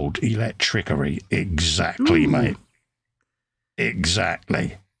 behold, electrickery. Exactly, mate.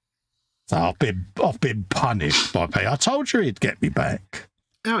 Exactly. So I've been punished by P. I told you he'd get me back.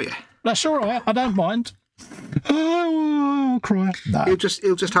 Oh yeah. That's all right. I don't mind. Oh, I'll cry. No. He'll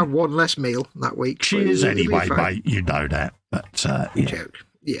just have one less meal that week. She is anyway, mate. You know that. But yeah. Joke.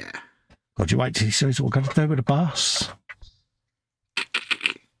 Yeah. God, you wait till he sees what we're going to do with the bus.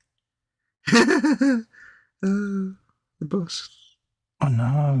 The bus. I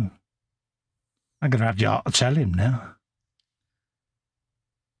know. I'm going to have the art to tell him now.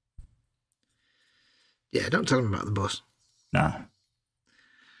 Yeah, don't tell him about the bus. No.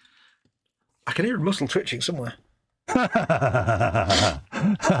 I can hear a muscle twitching somewhere. Look at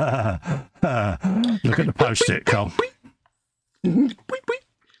the post-it, Cole. All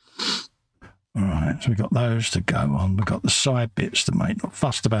right, so we've got those to go on. We've got the side bits to make. Not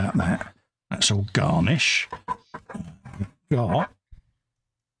fussed about that. That's all garnish. Got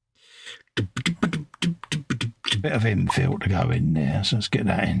a bit of infill to go in there, so let's get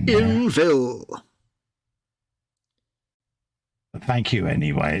that in there. Infill. Thank you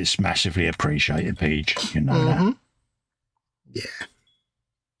anyway. It's massively appreciated, Peach. You know that. Yeah.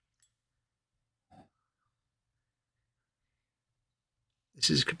 This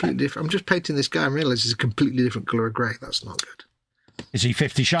is completely different. I'm just painting this guy and realise it's a completely different colour of grey. That's not good. Is he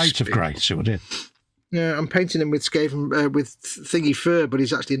 50 Shades of Grey? See what I did? Yeah, I'm painting him with Skaven, with thingy fur, but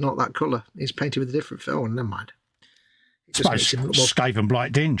he's actually not that colour. He's painted with a different fur. Oh, never mind. It just makes him look more... Skaven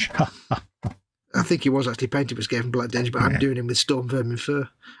Blight Dinge. I think he was actually painted with Skaven Blight Dinge, but I'm doing him with Storm Vermin fur.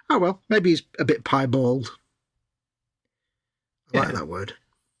 Oh, well, maybe he's a bit piebald. I like that word.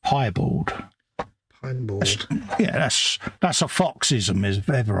 Piebald. Piebald. Yeah, that's a Foxism, if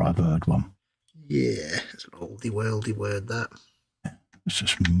ever I've heard one. Yeah, it's an oldie worldy word, that. Let's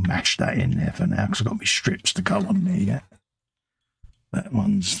just mash that in there for now, because I've got my strips to go on there yet. That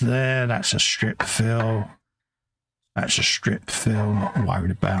one's there. That's a strip fill. That's a strip fill. Not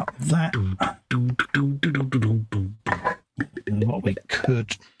worried about that. And what we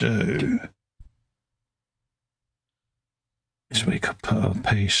could do is we could put a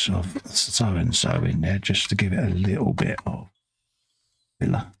piece of so-and-so in there just to give it a little bit of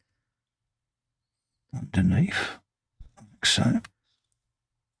filler underneath, like so.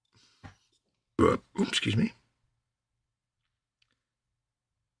 Excuse me.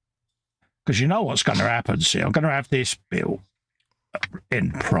 Because you know what's going to happen, see, I'm going to have this built in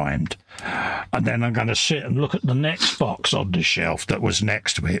primed, and then I'm going to sit and look at the next box on the shelf that was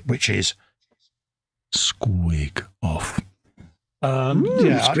next to it, which is Squig Off.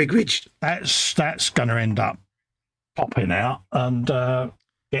 Squig Ridge. That's going to end up popping out and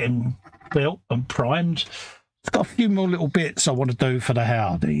getting built and primed. I've got a few more little bits I want to do for the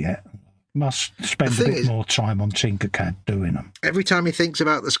Howdy yet. Must spend a bit more time on Tinkercad doing them. Every time he thinks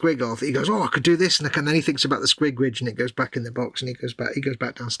about the Squig Off, he goes, "Oh, I could do this," and then he thinks about the Squig Ridge, and it goes back in the box, and he goes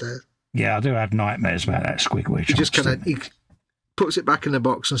back downstairs. Yeah, I do have nightmares about that Squig Ridge. He just he puts it back in the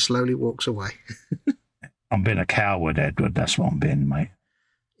box and slowly walks away. I'm being a coward, Edward. That's what I'm being, mate.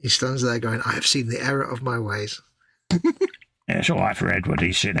 He stands there going, "I have seen the error of my ways." Yeah, it's all right for Edward.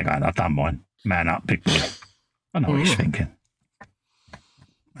 He's sitting there going, "I've done mine. Man up, big boy." I know what he's thinking.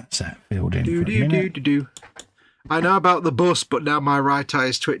 That's that filled in for a minute. I know about the bus, but now my right eye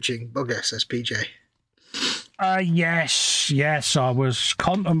is twitching. Bugger, says PJ. Yes. I was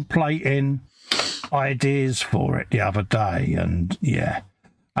contemplating ideas for it the other day, and yeah.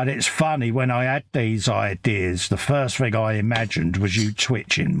 And it's funny, when I had these ideas, the first thing I imagined was you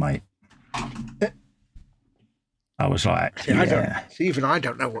twitching, mate. I was like, even I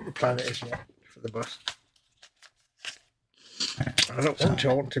don't know what the planet is yet for the bus. I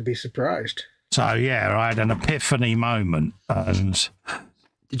want to be surprised. So, yeah, I had an epiphany moment. And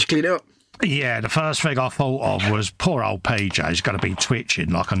did you clean it up? Yeah, the first thing I thought of was poor old PJ's going to be twitching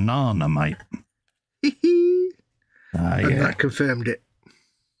like a nana, mate. And that confirmed it.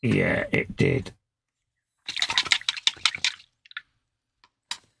 Yeah, it did.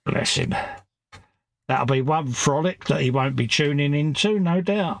 Bless him. That'll be one frolic that he won't be tuning into, no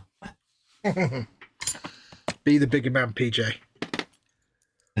doubt. Be the bigger man, PJ.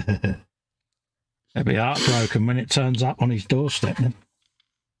 He'll be heartbroken when it turns up on his doorstep then.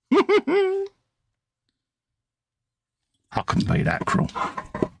 I couldn't be that cruel.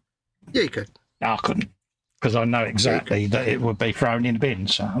 Yeah, you could. I couldn't, because I know exactly that it would be thrown in the bin,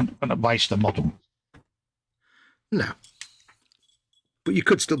 so I'm not going to waste the model. No. But you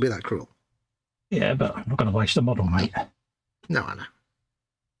could still be that cruel. Yeah, but I'm not going to waste the model, mate. No, I know.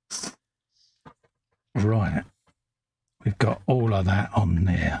 Right. We've got all of that on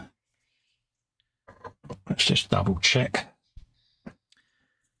there. Let's just double check.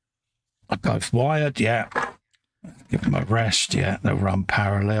 They're both wired, yeah. Give them a rest, yeah. They'll run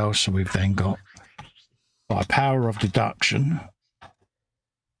parallel, so we've then got, by power of deduction,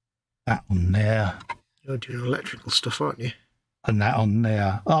 that on there. You're doing electrical stuff, aren't you? And that on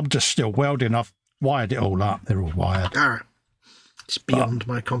there. I'm just still welding. I've wired it all up. They're all wired. All right. It's beyond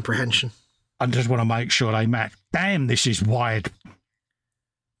my comprehension. I just want to make sure they match. Damn, this is wired.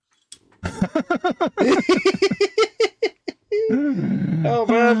 Oh,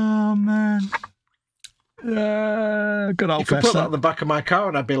 man. Oh, man. Good old You could put that on the back of my car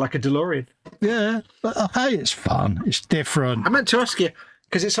and I'd be like a DeLorean. Yeah, but hey, it's fun. It's different. I meant to ask you,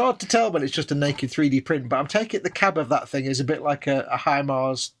 because it's hard to tell when it's just a naked 3D print, but I'm taking it the cab of that thing is a bit like a high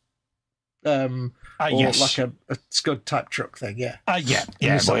Mars, or yes. like a Scud type truck thing, yeah.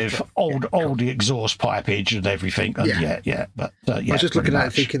 Yeah, with all the exhaust pipage and everything. And yeah. But I was just looking at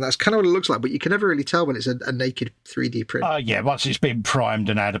it thinking that's kind of what it looks like, but you can never really tell when it's a naked 3D print. Yeah, once it's been primed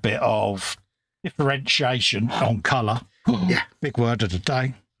and had a bit of differentiation on colour. Yeah. Big word of the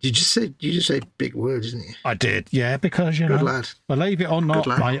day. You just say big words, didn't you? I did, yeah, because, you Good know, lad. Believe it or not,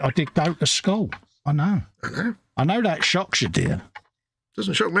 mate, I did go to school. I know. I know that shocks you, dear.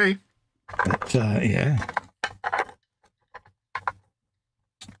 Doesn't shock me. But, yeah.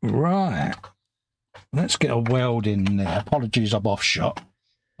 Right. Let's get a weld in there. Apologies, I'm off shot.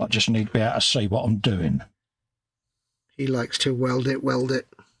 I just need to be able to see what I'm doing. He likes to weld it.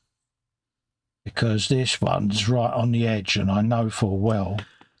 Because this one's right on the edge, and I know full well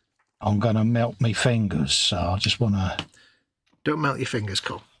I'm going to melt my fingers. So I just want to... Don't melt your fingers,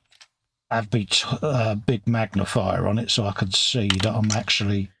 Cole. Have a big magnifier on it so I can see that I'm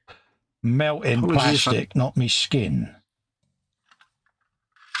actually melting plastic, not me skin.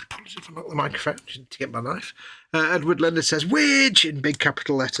 Apologies if I knock the microphone to get my knife. Edward Leonard says, "Widge" in big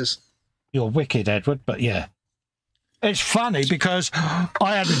capital letters. You're wicked, Edward, but yeah. It's funny because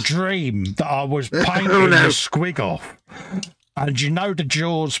I had a dream that I was painting the squig off. And you know the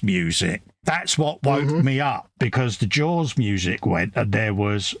Jaws music? That's what woke me up, because the Jaws music went and there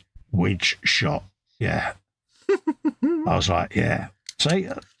was Widge shot. Yeah. I was like, yeah. See?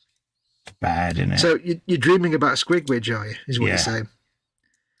 It's bad, isn't it? So you're dreaming about squig widge, are you? Is what you're saying.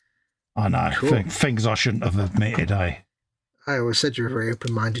 I know. Cool. Things I shouldn't have admitted, eh? I always said you're a very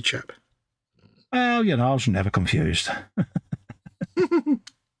open-minded chap. Well, you know, I was never confused.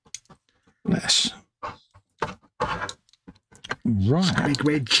 Yes. Right. Squig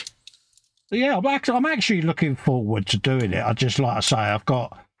widge. Yeah, I'm actually looking forward to doing it. I just, like I say, I've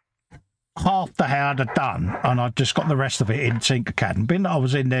got half the how.to done, and I've just got the rest of it in Tinkercad. And I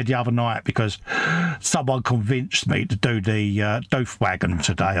was in there the other night because someone convinced me to do the doof wagon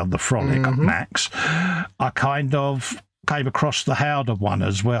today on the Frolic Max. I kind of came across the how.to one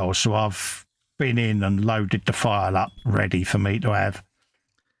as well, so I've been in and loaded the file up ready for me to have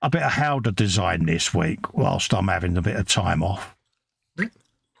a bit of how.to.design this week whilst I'm having a bit of time off.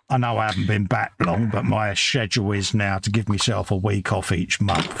 I know I haven't been back long, but my schedule is now to give myself a week off each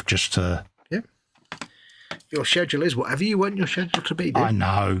month just to... Yeah. Your schedule is whatever you want your schedule to be, dude. I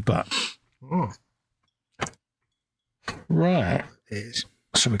know, but... Oh. Right. It is.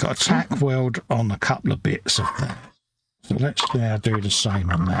 So we've got a tack weld on a couple of bits of that. So let's now do the same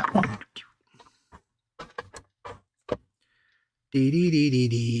on that one.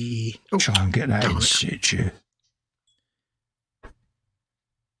 Oh, try and get that in situ.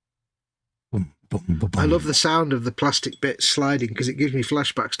 Boom, boom, boom, boom. I love the sound of the plastic bits sliding because it gives me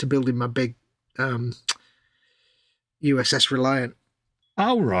flashbacks to building my big USS Reliant.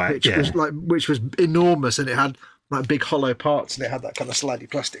 Oh, right, which was enormous, and it had like big hollow parts, and it had that kind of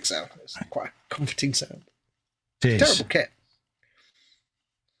slidey plastic sound. It's quite a comforting sound. It is. Terrible kit.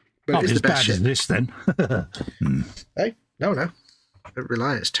 But Not it's as the best bad shit. as this, then. Hey, no.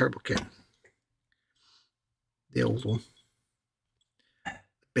 Reliant's terrible kit. The old one.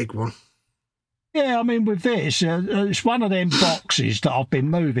 Big one. Yeah, I mean, with this, it's one of them boxes that I've been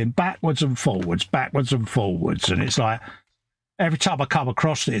moving backwards and forwards, and it's like, every time I come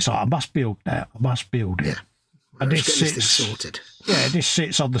across it, it's like, I must build that, I must build it. Yeah. And this thing sorted. Yeah, this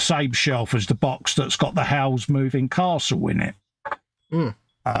sits on the same shelf as the box that's got the How's Moving Castle in it. And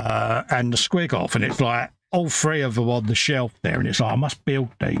the squig off, and it's like, all three of them on the shelf there, and it's like, I must build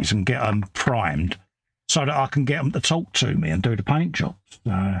these and get them primed so that I can get them to talk to me and do the paint jobs.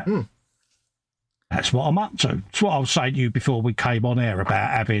 That's what I'm up to. It's what I was saying to you before we came on air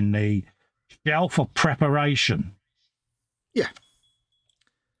about having the shelf of preparation. Yeah.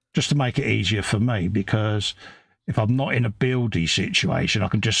 Just to make it easier for me, because if I'm not in a buildy situation, I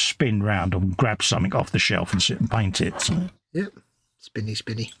can just spin round and grab something off the shelf and sit and paint it. So. Yep.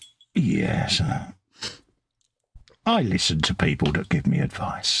 Spinny. Yes. I listen to people that give me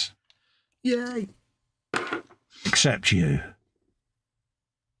advice. Yay. Except you.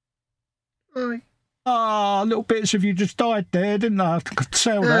 Aye. Little bits of you just died there, didn't I? I could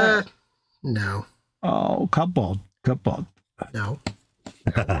tell that. No. Oh, come on. No.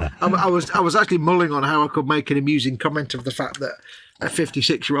 I was actually mulling on how I could make an amusing comment of the fact that a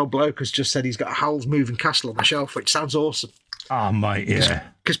 56-year-old bloke has just said he's got a How's Moving Castle on the shelf, which sounds awesome. Oh, mate, yeah.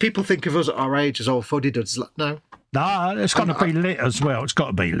 Because people think of us at our age as all fuddy-duds. Like, no, it's got to be lit as well. It's got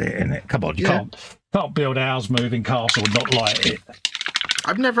to be lit, innit? Come on, you can't build a How's Moving Castle and not light it.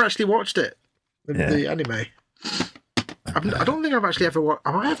 I've never actually watched it, the anime. I don't think I've actually ever watched...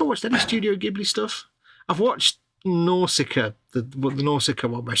 Have I ever watched any Studio Ghibli stuff? I've watched Nausicaa, the Nausicaa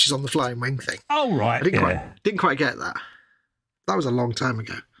one where she's on the flying wing thing. Oh, right, I didn't quite get that. That was a long time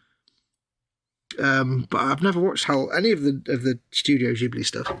ago. But I've never watched any of the Studio Ghibli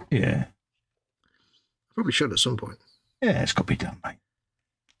stuff. Yeah. Probably should at some point. Yeah, it's got to be done, mate.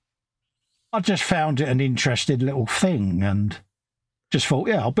 I just found it an interesting little thing and just thought,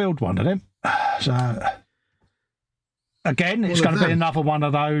 I'll build one of them. So, again, it's going to be another one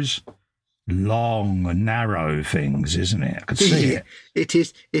of those long and narrow things, isn't it? I could see it. It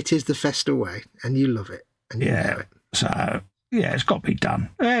is the Festa way, and you love it. And you know it. So Yeah, it's got to be done.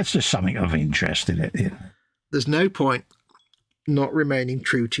 It's just something of interest in it. Yeah. There's no point not remaining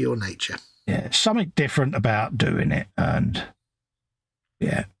true to your nature. Yeah, something different about doing it, and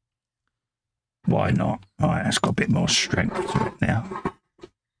yeah, why not? All right, it's got a bit more strength to it now.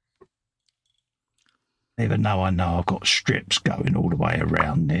 Even though I know I've got strips going all the way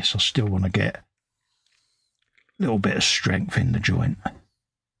around this, I still want to get a little bit of strength in the joint.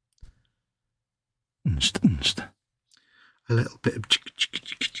 A little bit of...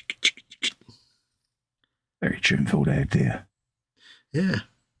 Very tuneful there, dear. Yeah.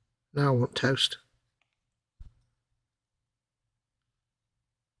 Now I want toast.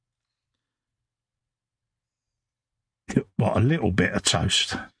 What, a little bit of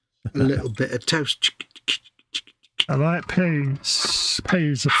toast? A little bit of toast. I like peas.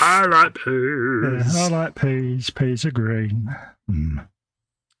 Peas are... I like peas. Yeah, I like peas. Peas are green. Mm.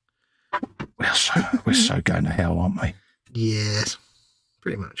 We're so going to hell, aren't we? Yes,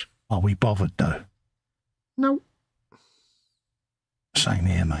 pretty much. Are we bothered, though? No. Same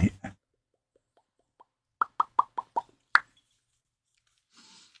here, mate.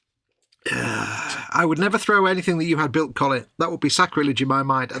 I would never throw anything that you had built, Colin. That would be sacrilege in my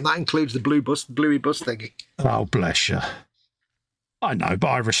mind, and that includes the bluey bus thingy. Oh, bless you. I know, but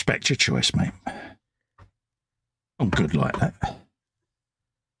I respect your choice, mate. I'm good like that.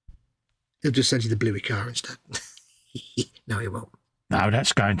 He'll just send you the bluey car instead. No, he won't. No,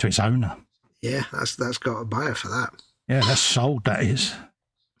 that's going to its owner. Yeah, that's got a buyer for that. Yeah, that's sold, that is.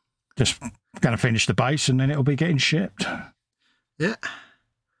 Just going to finish the base and then it'll be getting shipped. Yeah.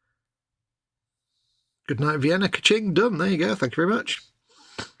 Good night, Vienna. Ka-ching, done. There you go. Thank you very much.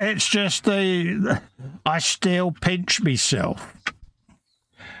 It's just I still pinch myself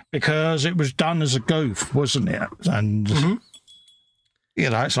because it was done as a goof, wasn't it? And, you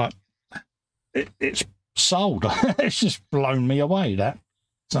know, it's like, it's sold. It's just blown me away, that.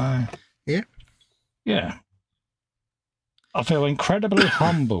 So, yeah. Yeah. I feel incredibly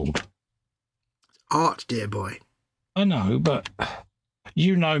humbled. Art, dear boy. I know, but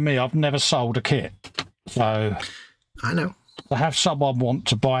you know me, I've never sold a kit. So I know. To have someone want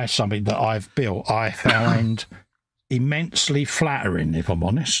to buy something that I've built, I find immensely flattering, if I'm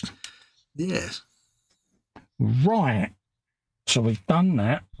honest. Yes. Right. So we've done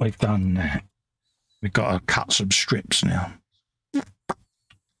that. We've done that. We've got to cut some strips now.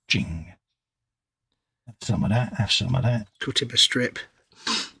 Jing. Have some of that. Have some of that. Cut him a strip.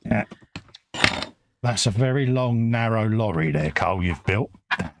 Yeah. That's a very long, narrow lorry there, Cole, you've built.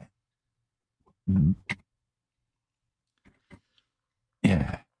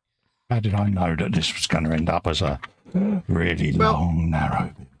 Yeah. How did I know that this was going to end up as a really long,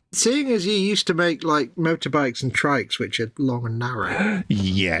 narrow? Seeing as you used to make like motorbikes and trikes, which are long and narrow.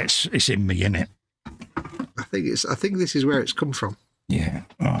 Yes, it's in me, innit? I think this is where it's come from. Yeah.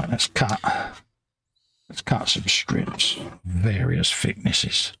 All right, let's cut some strips, various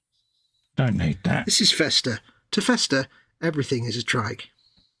thicknesses. Don't need that. This is Festa. To Festa, everything is a trike.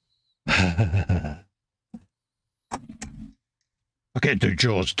 I get to do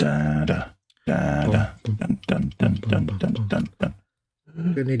jaws. Da, da, da, da, dun, dun, dun, dun, dun, dun, dun.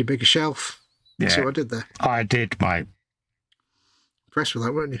 Gonna need a bigger shelf. Yeah. See what I did there? I did, mate. Impressed with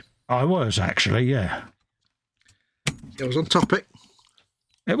that, weren't you? I was, actually, yeah. It was on topic.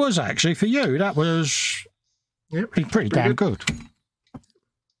 It was, actually, for you. That was pretty damn good.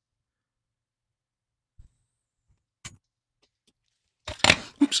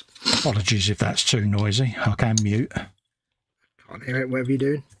 Oops. Apologies if that's too noisy. I can mute. Can't hear it, whatever you're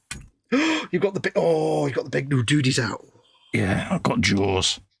doing. You've got the big... Oh, you've got the big new duties out. Yeah, I've got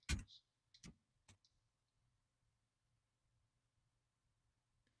jaws.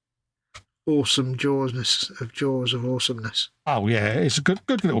 Awesome jaws of awesomeness. Oh, yeah, it's a good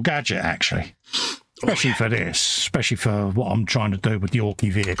little gadget, actually. Especially for this. Especially for what I'm trying to do with the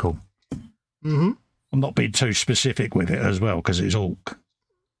Orky vehicle. Mm-hmm. I'm not being too specific with it as well, because it's Ork.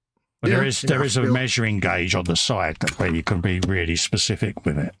 But Yeah, there is a measuring gauge on the side where you can be really specific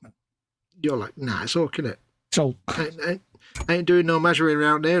with it. You're like, nah, it's Ork, innit? It's Ork. Ain't doing no measuring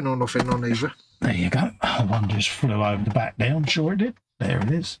around there, nor nothing on either. There you go. One just flew over the back there. I'm sure it did. There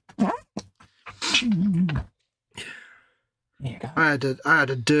it is. There you go. I had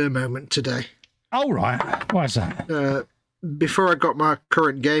a der moment today. Oh, right. Why is that? Before I got my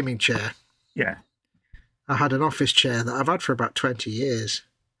current gaming chair, Yeah. I had an office chair that I've had for about 20 years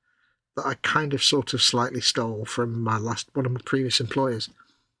that I kind of sort of slightly stole from one of my previous employers.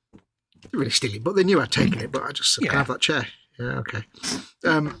 Didn't really steal it, but they knew I'd taken it, but I just said, can I have that chair? Yeah, okay.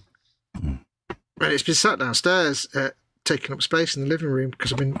 And it's been sat downstairs, taking up space in the living room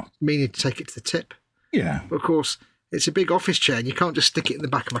because I've been meaning to take it to the tip. Yeah. But of course, It's a big office chair, and you can't just stick it in the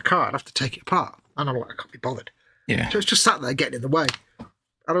back of my car. I'd have to take it apart. And I'm like, I can't be bothered. Yeah. So it's just sat there getting in the way. And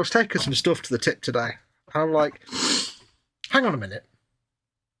I was taking some stuff to the tip today. And I'm like, hang on a minute.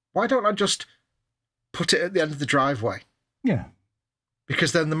 Why don't I just put it at the end of the driveway? Yeah.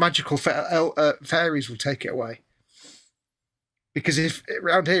 Because then the magical fairies will take it away. Because if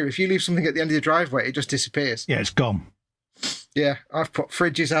around here, if you leave something at the end of your driveway, it just disappears. Yeah, it's gone. Yeah, I've put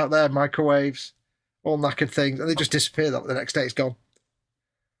fridges out there, microwaves, all knackered things, and they just disappear. The next day it's gone.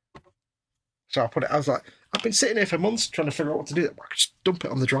 So I was like, I've been sitting here for months trying to figure out what to do. I could just dump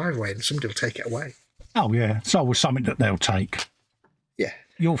it on the driveway and somebody will take it away. Oh, yeah. It's always something that they'll take. Yeah.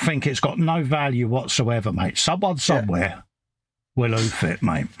 You'll think it's got no value whatsoever, mate. Someone somewhere will oof it,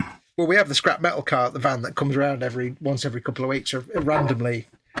 mate. Well, we have the scrap metal car at the van that comes around once every couple of weeks or randomly,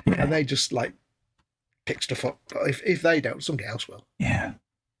 and they just like pick stuff up. But if they don't, somebody else will. Yeah.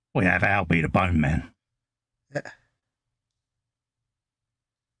 We have Albie the Bone Man. Yeah.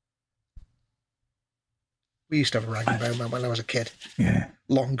 We used to have a rag and bone man when I was a kid. Yeah.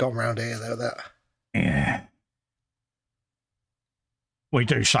 Long gone round here, though, that. Yeah. We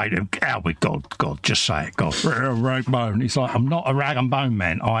do say to him, Albie, God, just say it, God. Rag bone. He's like, I'm not a rag and bone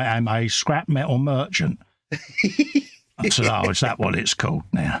man. I am a scrap metal merchant. I said, oh, is that what it's called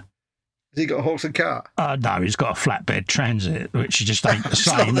now? Has he got a horse and cart? No, he's got a flatbed transit, which just ain't the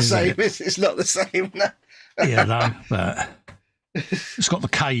same. It's not the same. It's not the same. No. Yeah, no, but it's got the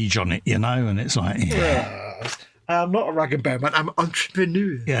cage on it, you know, and it's like, I'm not a rag and bone man. I'm an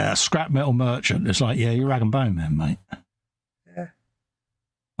entrepreneur. Yeah, a scrap metal merchant. It's like, yeah, you're a rag and bone man, mate. Yeah.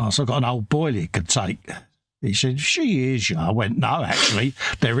 Oh, so I've got an old boiler you could take. He said, she is. I went, no, actually,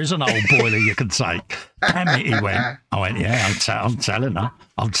 there is an old boiler you can take. Damn it, he went. I went, yeah, I'm telling her.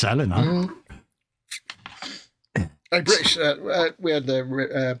 I'm telling her. British, we had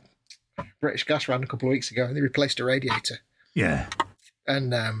the British Gas round a couple of weeks ago, and they replaced a radiator. Yeah.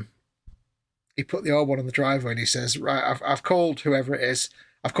 And he put the old one on the driveway, and he says, right, I've called whoever it is.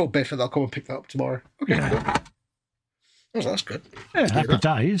 I've called Biff, and they'll come and pick that up tomorrow. Okay, cool. Oh, that's good. Yeah, happy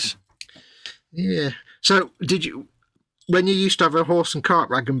days. Yeah. So, when you used to have a horse and cart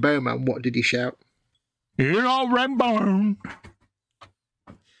rag and bone man, what did he shout? Here I Rembone.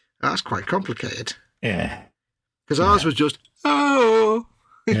 That's quite complicated. Yeah. Because ours was just, oh.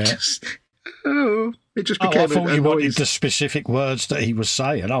 Yeah. It just became I thought a you noise. wanted the specific words that he was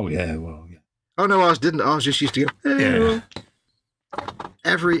saying. Oh, yeah, well, yeah. Oh, no, ours didn't. Ours just used to go, oh. Yeah.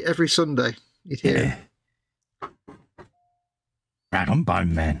 Every Sunday, you'd hear it. Rag and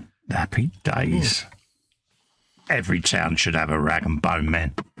bone man. Happy days. Every town should have a rag and bone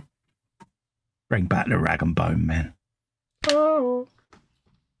man. Bring back the rag and bone man. Oh.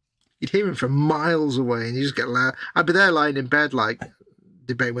 You'd hear him from miles away and you just get loud. I'd be there lying in bed, like,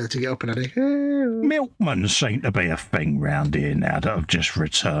 debating whether to get up and I'd go, oh. Milkmen seem to be a thing round here now that have just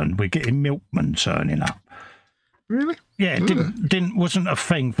returned. We're getting milkmen turning up. Really? Yeah, wasn't a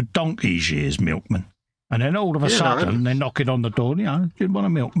thing for donkey's years, milkmen. And then all of a sudden, they're knocking on the door, you know, didn't want a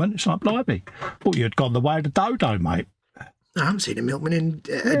milkman. It's like, blimey, thought you'd gone the way of the dodo, mate. I haven't seen a milkman in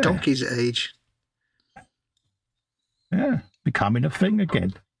a donkey's age. Yeah, becoming a thing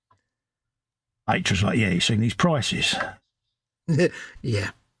again. H was like, yeah, you seen these prices?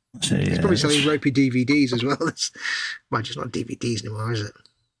 Yeah. So, He's probably selling ropey DVDs as well. Well, just not DVDs anymore, is it?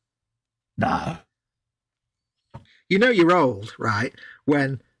 No. You know you're old, right,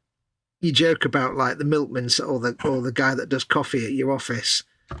 when you joke about like the milkman or the guy that does coffee at your office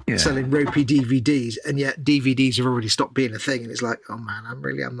selling ropey DVDs, and yet DVDs have already stopped being a thing, and it's like, oh man, I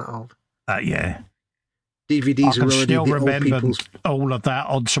really am that old. Yeah. DVDs are already still the remember old people's. All of that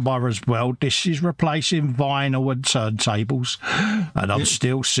on tomorrow's world. This is replacing vinyl and turntables, and I'm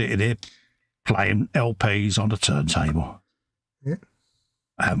still sitting here playing LPs on the turntable. Yeah.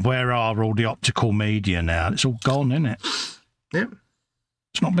 And where are all the optical media now? It's all gone, isn't it? Yeah.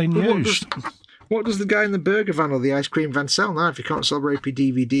 It's not been used. What does the guy in the burger van or the ice cream van sell now if you can't sell ropey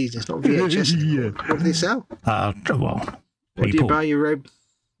DVDs? It's not VHS anymore. What do they sell? Well, What do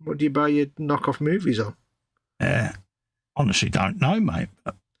you buy your knockoff movies on? Honestly, don't know, mate.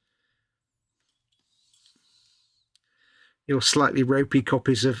 Your slightly ropey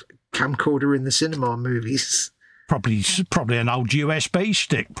copies of Camcorder in the Cinema movies. Probably an old USB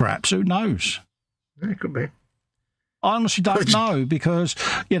stick, perhaps. Who knows? Yeah, it could be. I honestly don't know because,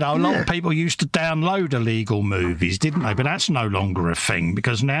 you know, a lot of people used to download illegal movies, didn't they? But that's no longer a thing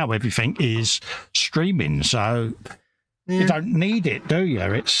because now everything is streaming. So you don't need it, do you?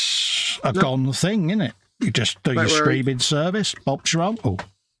 It's a gone thing, isn't it? You just do your streaming service, Bob's your uncle.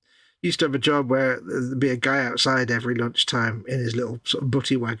 Used to have a job where there'd be a guy outside every lunchtime in his little sort of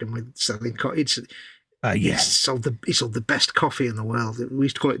butty wagon with selling Yeah. He sold the best coffee in the world. We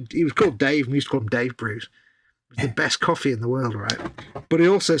used to call it. He was called Dave, and we used to call him Dave Brews. It was the best coffee in the world, right? But he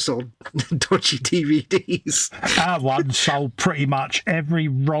also sold dodgy DVDs. Our one sold pretty much every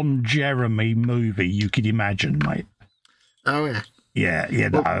Ron Jeremy movie you could imagine, mate. Oh yeah. Yeah,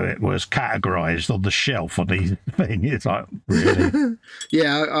 it was categorised on the shelf on the thing. It's like, really?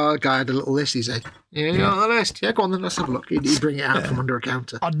 Yeah, our guy had a little list. He said, you got the list? Yeah, go on then, let's have a look. He'd bring it out from under a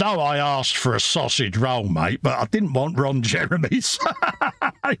counter. I know I asked for a sausage roll, mate, but I didn't want Ron Jeremy's.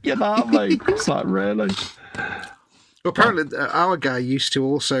 You know what I mean? It's like, really? Well, apparently, our guy used to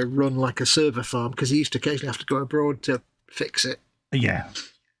also run like a server farm because he used to occasionally have to go abroad to fix it. Yeah.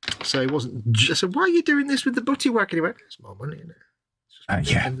 So he wasn't just, I said, why are you doing this with the butty work? And he went, it's more money, isn't it? At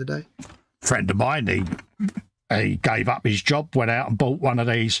the end of the day. Friend of mine, he gave up his job, went out and bought one of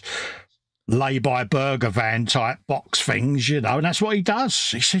these lay-by burger van type box things, you know, and that's what he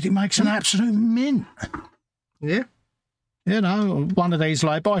does. He said he makes an absolute mint. Yeah. You know, one of these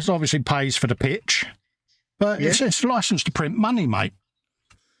lay-bys obviously pays for the pitch, but it's licensed to print money, mate.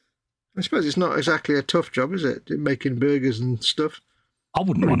 I suppose it's not exactly a tough job, is it? Making burgers and stuff. I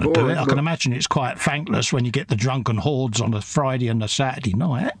wouldn't want to do it. I can imagine it's quite thankless when you get the drunken hordes on a Friday and a Saturday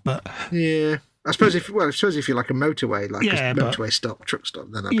night. But yeah, I suppose if you're like a motorway, like a motorway stop, truck stop,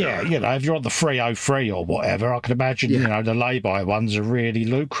 then you know, if you're on the 303 or whatever, I can imagine you know the lay-by ones are really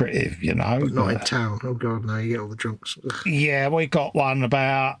lucrative. You know, but not in town. Oh God, no, you get all the drunks. Yeah, we got one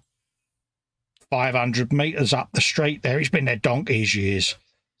about 500 metres up the street there. He's been there donkey's years,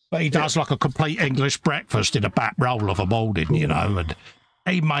 but he does like a complete English breakfast in a back roll of a morning, you know, and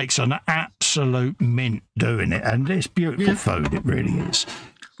he makes an absolute mint doing it, and it's beautiful food, it really is.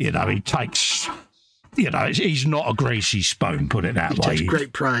 You know, he takes, you know, he's not a greasy spoon, put it that way. He takes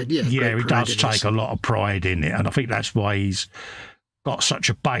great pride, Yeah, he does take a lot of pride in it, and I think that's why he's got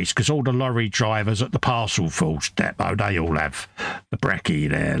such a base, because all the lorry drivers at the Parcel Force depot, they all have the brekkie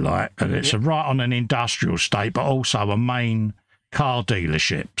there, like, and it's right on an industrial estate, but also a main car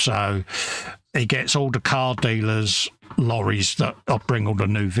dealership, so he gets all the car dealers' lorries that bring all the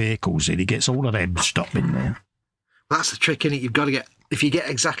new vehicles in. He gets all of them stopping there. Well, that's the trick, innit? You've got to get, if you get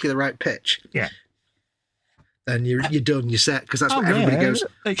exactly the right pitch, then you're done, you're set, because that's what everybody goes.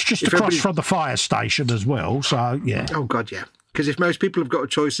 It's just across from the fire station as well, so yeah. Oh God, yeah. Because if most people have got a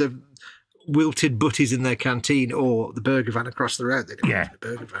choice of wilted butties in their canteen or the burger van across the road, they go to the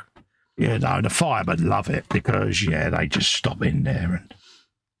burger van. Yeah, no, the firemen love it because, they just stop in there. And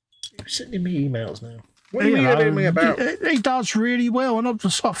he's sending me emails now. What are you emailing me about? He does really well, and I'm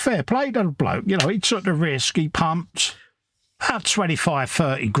just like, fair play to the bloke. You know, he took the risk. He pumped about 25,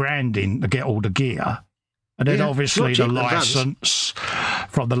 30 grand in to get all the gear. And then obviously the licence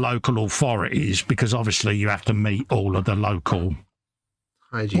from the local authorities, because obviously you have to meet all of the local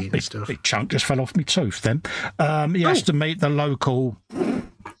hygiene and stuff. Big chunk just fell off my tooth then. He has to meet the local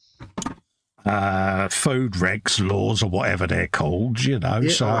food regs laws or whatever they're called, you know.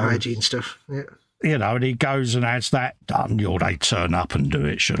 So hygiene stuff, you know, and he goes and has that done, or they turn up and do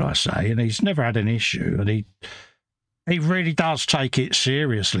it, should I say, and he's never had an issue, and he really does take it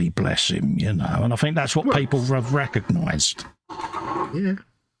seriously, bless him, you know, and I think that's what people have recognised. Yeah.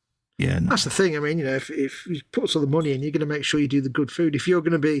 Yeah. No. That's the thing, I mean, you know, if he puts all the money in, you're going to make sure you do the good food. If you're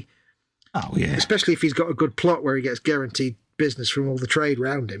going to be... Oh, yeah. Especially if he's got a good plot where he gets guaranteed business from all the trade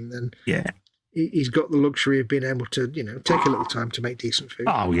around him, then he's got the luxury of being able to, you know, take a little time to make decent food.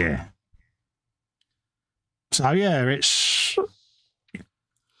 Oh, yeah. So, yeah, it's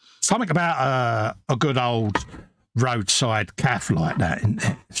something about a good old roadside cafe like that, isn't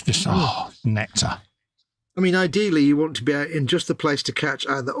it? It's just, nectar. I mean, ideally, you want to be out in just the place to catch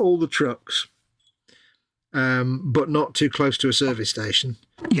either all the trucks, but not too close to a service station.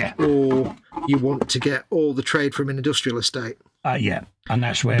 Yeah. Or you want to get all the trade from an industrial estate. Yeah, and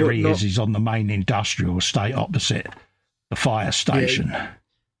that's where he is. He's on the main industrial estate opposite the fire station. Yeah.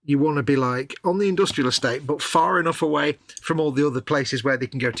 You want to be like on the industrial estate, but far enough away from all the other places where they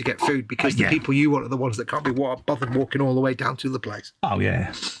can go to get food, because the people you want are the ones that can't be bothered walking all the way down to the place. Oh,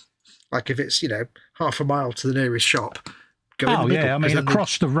 yeah. Like if it's, you know, half a mile to the nearest shop. Go in the middle, I mean,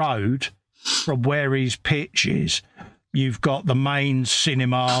 across the road from where his pitch is, you've got the main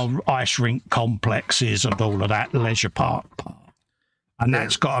cinema, ice rink complexes and all of that leisure park. And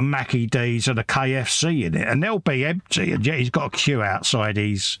that's got a Mackie D's and a KFC in it, and they'll be empty, and yet he's got a queue outside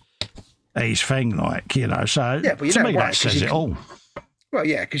his thing, like, you know. So but you to know me, that says it all. Well,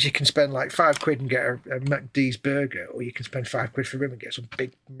 yeah, because you can spend like £5 and get a McD's burger, or you can spend £5 for him and get some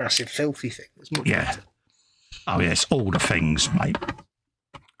big, massive, filthy thing. It's much better. Oh, yeah, it's all the things, mate.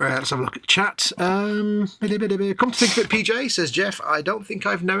 Right, let's have a look at chat. Come to think of it, PJ, says Jeff, I don't think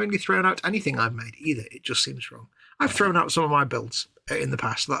I've knowingly thrown out anything I've made either. It just seems wrong. I've thrown out some of my builds in the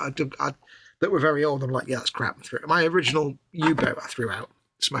past that that were very old. I'm like, yeah, that's crap. My original U-boat I threw out,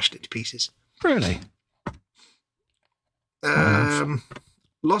 smashed it to pieces. Really?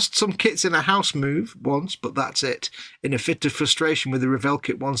 Lost some kits in a house move once, but that's it. In a fit of frustration with the Revell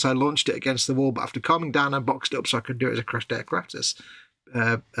kit once, I launched it against the wall, but after calming down, I boxed it up so I could do it as a crashed aircraft.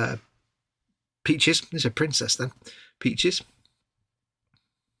 Peaches. There's a princess then. Peaches.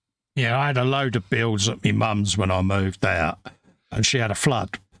 Yeah, I had a load of builds at my mum's when I moved out, and she had a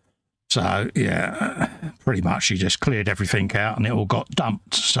flood. So, yeah, pretty much she just cleared everything out and it all got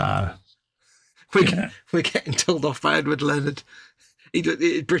dumped. So, We're getting told off by Edward Leonard.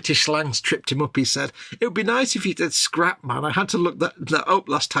 British slangs tripped him up. He said, it would be nice if you did scrap, man. I had to look that up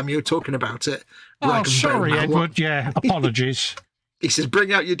last time you were talking about it. Oh, sorry, Edward. Yeah, apologies. He says,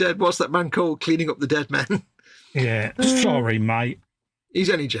 bring out your dead. What's that man called? Cleaning up the dead men. Yeah, sorry, mate. He's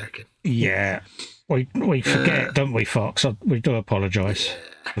only joking. Yeah. We forget, don't we, Fox? We do apologise.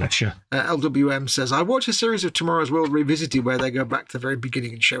 Bless you. LWM says, I watched a series of Tomorrow's World Revisited where they go back to the very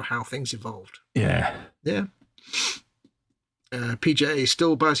beginning and show how things evolved. Yeah. Yeah. PJ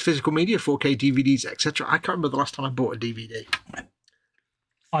still buys physical media, 4K DVDs, etc. I can't remember the last time I bought a DVD.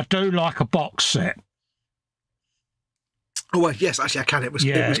 I do like a box set. Oh, well, yes, actually I can. It was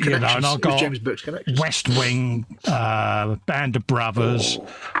Connections. You know, and I got James Burke's Connections. West Wing, Band of Brothers,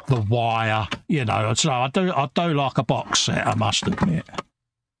 The Wire, you know. So I do like a box set, I must admit.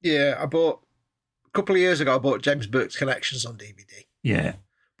 Yeah, a couple of years ago, I bought James Burke's Connections on DVD. Yeah.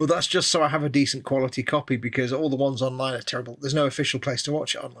 But that's just so I have a decent quality copy because all the ones online are terrible. There's no official place to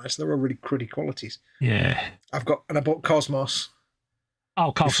watch it online, so they're all really cruddy qualities. Yeah. I bought Cosmos.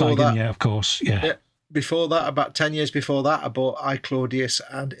 Oh, Carl Sagan, yeah, of course, yeah. Before that, about 10 years before that, I bought I, Claudius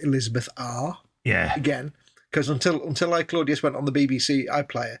and Elizabeth R. Yeah. Again, because until I, Claudius went on the BBC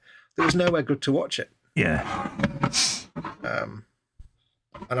iPlayer, there was nowhere good to watch it. Yeah.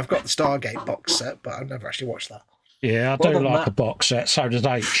 And I've got the Stargate box set, but I've never actually watched that. Yeah, I do like a box set. So does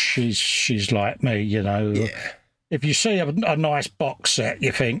H. She's like me, you know. Yeah. If you see a nice box set,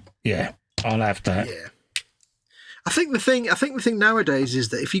 you think, yeah, I'll have that. Yeah. I think the thing nowadays is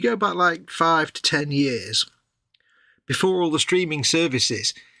that if you go back like 5 to 10 years before all the streaming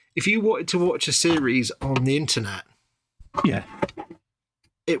services, if you wanted to watch a series on the internet, yeah,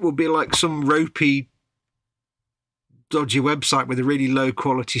 it would be like some ropey, dodgy website with a really low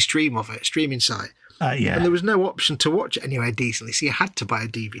quality streaming site. Yeah. And there was no option to watch it anywhere decently, so you had to buy a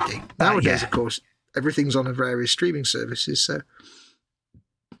DVD. Nowadays, of course, everything's on various streaming services, so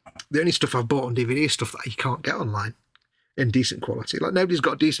the only stuff I've bought on DVD is stuff that you can't get online in decent quality. Like, nobody's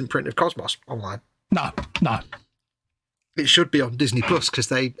got a decent print of Cosmos online. No. It should be on Disney Plus because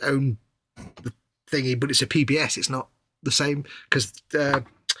they own the thingy, but it's a PBS. It's not the same because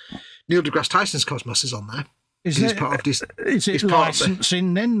Neil deGrasse Tyson's Cosmos is on there. Is it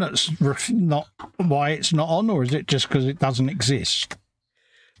licensing then that's not why it's not on, or is it just because it doesn't exist?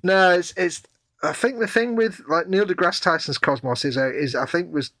 No, it's. I think the thing with like Neil deGrasse Tyson's Cosmos is I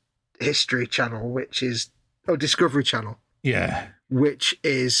think was History Channel, Discovery Channel. Yeah, which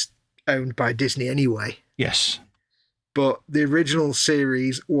is owned by Disney anyway. Yes, but the original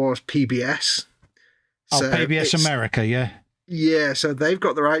series was PBS. So PBS America, yeah. Yeah, so they've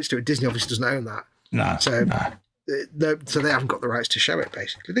got the rights to it. Disney obviously doesn't own that. No, so they haven't got the rights to show it.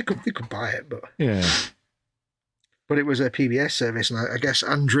 Basically, they could buy it, but yeah. But it was a PBS service, and I guess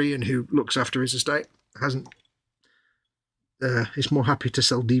Andrian, who looks after his estate, hasn't. Is more happy to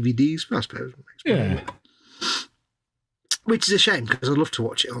sell DVDs, I suppose. Yeah. Which is a shame because I'd love to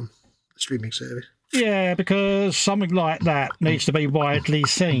watch it on the streaming service. Yeah, because something like that needs to be widely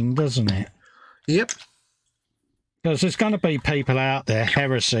seen, doesn't it? Yep. Because there's going to be people out there,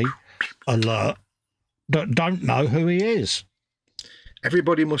 heresy alert, that don't know who he is.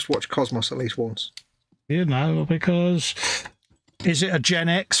 Everybody must watch Cosmos at least once. You know, because is it a Gen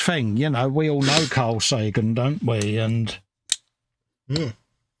X thing? You know, we all know Carl Sagan, don't we? And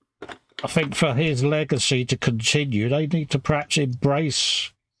I think for his legacy to continue, they need to perhaps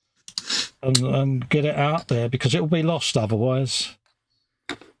embrace and get it out there because it will be lost otherwise.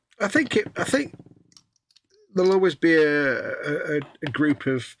 I think there'll always be a group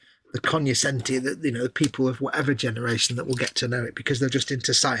of the cognoscenti, that the people of whatever generation that will get to know it because they're just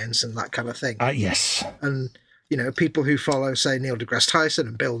into science and that kind of thing. Yes. And people who follow, say, Neil deGrasse Tyson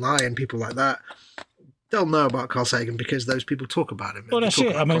and Bill Nye and people like that, they'll know about Carl Sagan because those people talk about him. Well, that's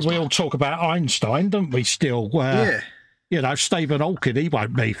it. I mean, we all talk about Einstein, don't we? Still, yeah. Stephen Hawking, he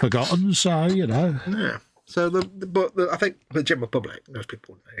won't be forgotten. So Yeah. So I think the general public, most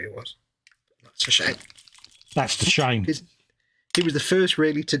people know who he was. That's a shame. That's the shame. He was the first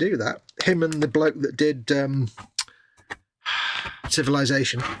really to do that. Him and the bloke that did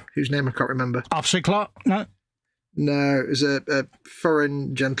Civilization, whose name I can't remember. Arthur Clarke? No. No, it was a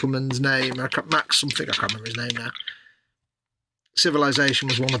foreign gentleman's name. Max something. I can't remember his name now. Civilization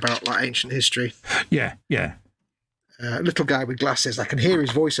was one about like ancient history. Yeah, yeah. Little guy with glasses. I can hear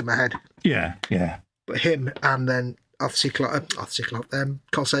his voice in my head. Yeah, yeah. But him and then Carl Sagan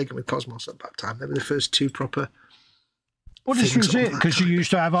with Cosmos at that time. They were the first two proper. Well, this was it, because you used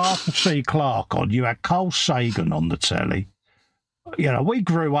to have Arthur C. Clarke on. You had Carl Sagan on the telly. You know, we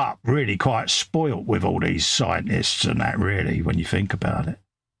grew up really quite spoilt with all these scientists and that, really, when you think about it.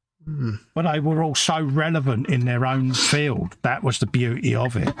 Mm. But they were all so relevant in their own field. That was the beauty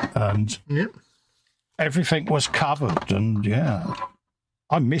of it. And everything was covered. And, yeah,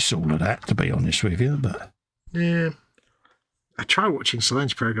 I miss all of that, to be honest with you. But yeah, I try watching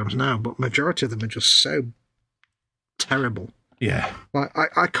science programs now, but majority of them are just so terrible. Yeah. Like,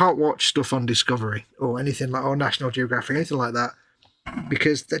 I can't watch stuff on Discovery or anything like, or National Geographic, anything like that,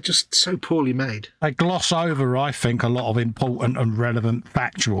 because they're just so poorly made. They gloss over, I think, a lot of important and relevant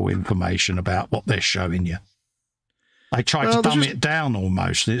factual information about what they're showing you. They try to dumb it down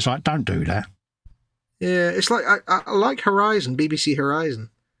almost. It's like, don't do that. Yeah, it's like, I like Horizon, BBC Horizon.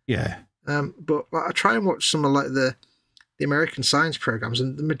 Yeah. But like, I try and watch some of like the American science programs,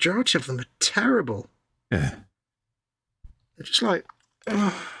 and the majority of them are terrible. Yeah. They're just like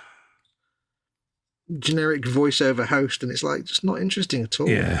generic voiceover host, and it's like just not interesting at all.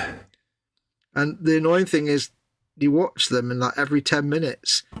 Yeah. And the annoying thing is, you watch them, and like every 10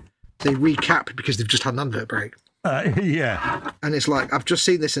 minutes, they recap because they've just had an advert break. Yeah. And it's like, I've just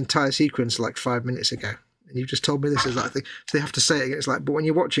seen this entire sequence like 5 minutes ago, and you've just told me this is that thing. So they have to say it again. It's like, but when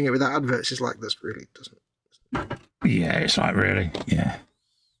you're watching it without adverts, it's like, this really doesn't. Yeah, it's like, really, yeah.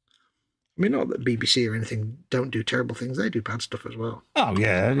 I mean, not that BBC or anything don't do terrible things. They do bad stuff as well. Oh,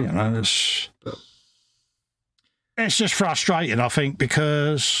 yeah, you know, it's just frustrating, I think,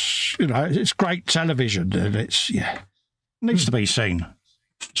 because, you know, it's great television and it needs to be seen.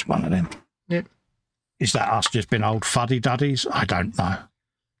 It's one of them. Yeah. Is that us just being old fuddy-duddies? I don't know.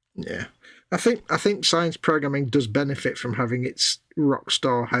 Yeah. I think science programming does benefit from having its rock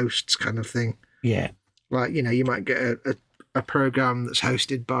star hosts kind of thing. Yeah. Like, you know, you might get a program that's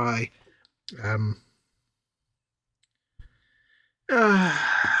hosted by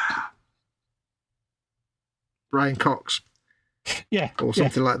Brian Cox. Yeah. Or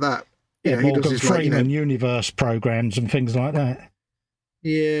something like that. Yeah, he Morgan does his, Freeman like, universe programs and things like that.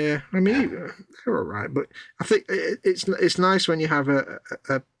 Yeah, I mean, they're all right, but I think it's nice when you have a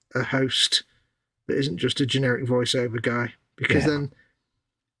host that isn't just a generic voiceover guy, because then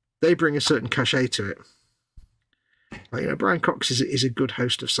they bring a certain cachet to it. Like, you know, Brian Cox is a good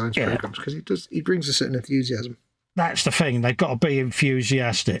host of science programs because he brings a certain enthusiasm. That's the thing. They've got to be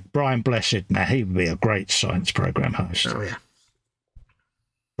enthusiastic. Brian Blessed, now he would be a great science program host. Oh yeah,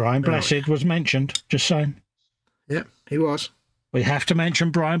 Brian Blessed was mentioned. Just saying. Yeah, he was. We have to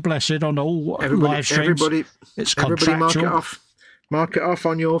mention Brian Blessed on all live streams. It's contractual. Mark it off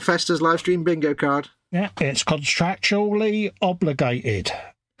on your Festa's live stream bingo card. Yeah, it's contractually obligated.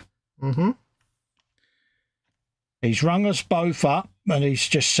 Mm-hmm. He's rung us both up and he's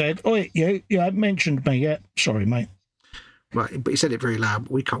just said, "Oh, you haven't mentioned me yet. Sorry, mate." Right, but he said it very loud.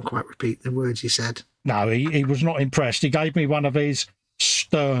 But we can't quite repeat the words he said. No, he was not impressed. He gave me one of his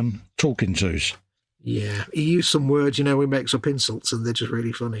stern talking tos. Yeah, he used some words, you know, he makes up insults and they're just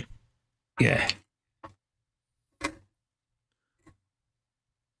really funny. Yeah.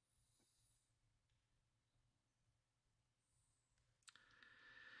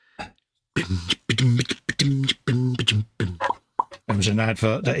 There was an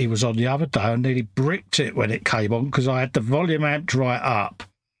advert that he was on the other day. I nearly bricked it when it came on because I had the volume amped right up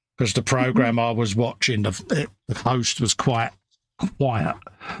because the program I was watching, the host was quite quiet.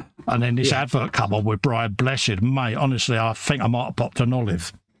 And then this advert come on with Brian Blessed. Mate, honestly, I think I might have popped an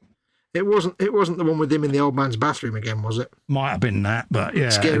olive. It wasn't the one with him in the old man's bathroom again, was it? Might have been that, but yeah.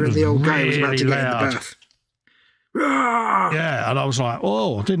 Scaring the old guy who was about to get in the bath. Yeah, and I was like,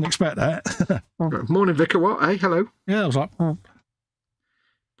 oh, I didn't expect that. Morning, Vicar, what? Hey, hello. Yeah, I was like, oh.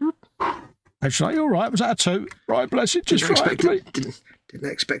 And she's like, you all right? Was that a toot? Right, bless it. Just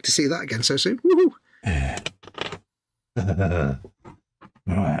didn't expect to see that again so soon. Woo-hoo. Yeah.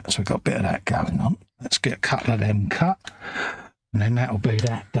 Right, so we've got a bit of that going on. Let's get a couple of them cut. And then that'll be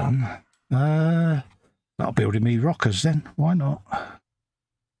that done. That'll build me rockers then. Why not?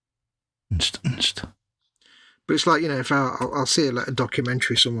 But But it's like, you know, if I'll see a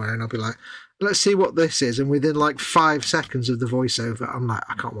documentary somewhere and I'll be like, let's see what this is. And within like 5 seconds of the voiceover, I'm like,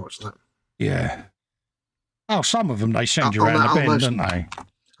 I can't watch that. Yeah. Oh, some of them, they send you around the bend, don't they?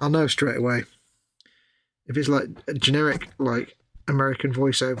 I'll know straight away. If it's like a generic, like, American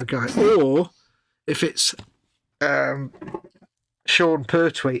voiceover guy. Or if it's Sean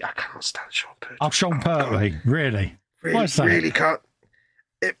Pertwee. I can't stand Sean Pertwee. Oh, Sean Pertwee, really? Why is that? Really can't.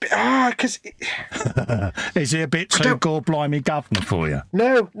 Because is he a bit too gore blimey governor for you?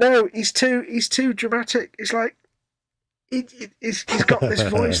 No, he's too dramatic. It's like he's got this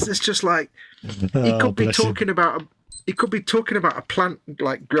voice that's just like he could be talking about a plant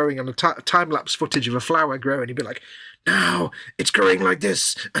like growing on a time lapse footage of a flower growing. He'd be like, now it's growing like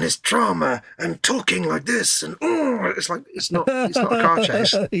this, and it's drama, and talking like this, and it's like it's not a car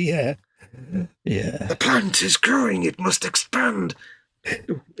chase. Yeah. The plant is growing; it must expand.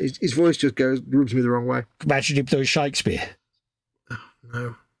 His voice just rubs me the wrong way. Imagine him doing Shakespeare. Oh,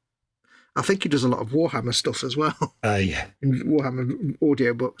 no. I think he does a lot of Warhammer stuff as well. Yeah. In Warhammer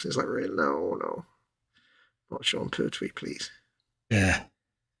audiobooks. It's like, really, no. Not Sean Pertwee, please. Yeah.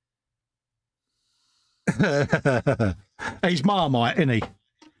 He's Marmite, isn't he?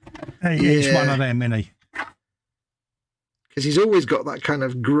 He's one of them, isn't he? Because he's always got that kind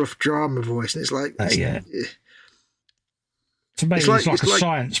of gruff drama voice, and it's like... To me, he's like a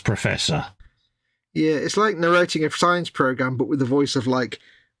science professor. Yeah, it's like narrating a science program, but with the voice of like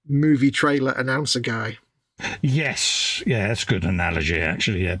movie trailer announcer guy. Yes, yeah, that's a good analogy.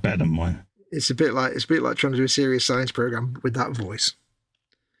 Actually, yeah, better than mine. It's a bit like trying to do a serious science program with that voice.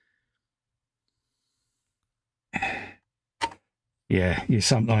 Yeah,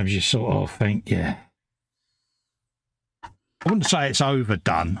 sometimes you sort of think, yeah. I wouldn't say it's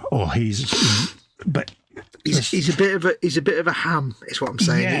overdone, or but. He's a bit of a ham. Is what I'm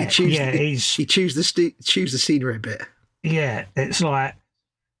saying. Yeah, he chews the scenery a bit. Yeah, it's like,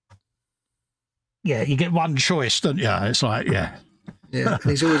 yeah, you get one choice, don't you? It's like, yeah, and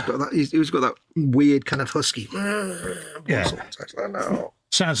he's always got that. He's always got that weird kind of husky. Yeah, no.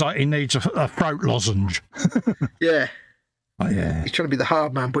 Sounds like he needs a throat lozenge. Yeah. Oh, yeah. He's trying to be the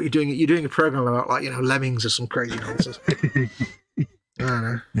hard man, but you're doing a program about like lemmings or some crazy nonsense. I don't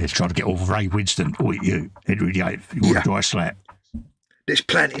know. He's trying to get all Ray Winston to eat you. Henry VIII. You want a dry slap. This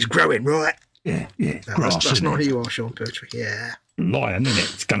plant is growing, right? Yeah. No, grass, that's not who you are, Sean Pertwee. Yeah. Lion, isn't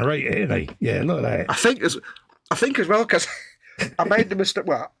it? It's going to eat it, isn't he? Yeah, look at that. I think as well, because I made the mistake.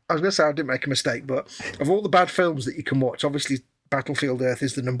 Well, I was going to say I didn't make a mistake, but of all the bad films that you can watch, obviously Battlefield Earth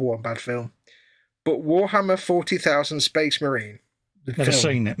is the #1 bad film. But Warhammer 40,000 Space Marine. Never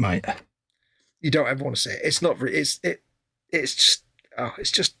seen it, mate. You don't ever want to see it. It's not.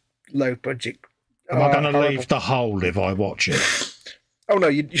 It's just low budget. Am I going to leave the hole if I watch it? Oh no,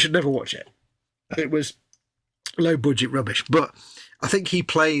 you should never watch it. It was low budget rubbish. But I think he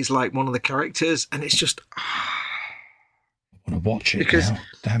plays like one of the characters, and it's just. I want to watch it because, now.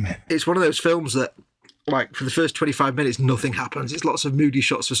 Damn it! It's one of those films that, like, for the first 25 minutes, nothing happens. It's lots of moody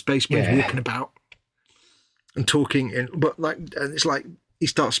shots of space marines walking about and talking, but and it's like he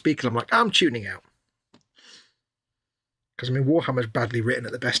starts speaking. I'm like, I'm tuning out. Because, I mean, Warhammer's badly written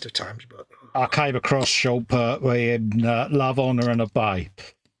at the best of times, but... I came across Sean Pertwee in Love, Honour and Obey,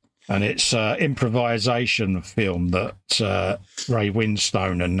 and it's an improvisation film that Ray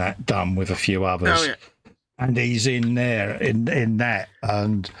Winstone and that done with a few others. Oh, yeah. And he's in there, in that,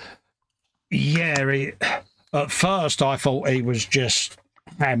 and, yeah, at first I thought he was just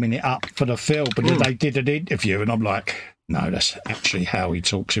hamming it up for the film, but then they did an interview, and I'm like... No, that's actually how he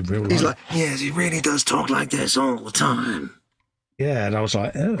talks in real life. He's like, yes, he really does talk like this all the time. Yeah, and I was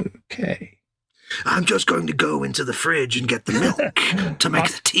like, okay. I'm just going to go into the fridge and get the milk to make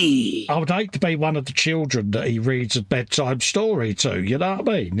the tea. I would hate to be one of the children that he reads a bedtime story to, you know what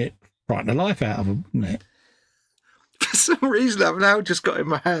I mean? It frightened the life out of them, wouldn't it? For some reason, I've now just got in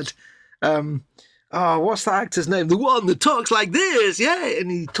my head, what's that actor's name? The one that talks like this, yeah,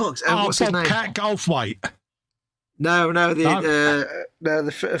 and he talks. What's his name? Cat Goldthwait. No, the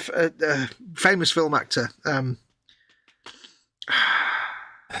famous film actor.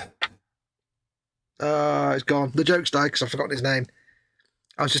 It's gone. The joke's died because I've forgotten his name.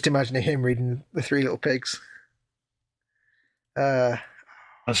 I was just imagining him reading The Three Little Pigs.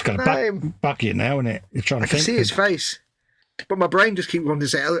 That's going to bug you now, isn't it? You're trying to think. I can see his face, but my brain just keeps wanting to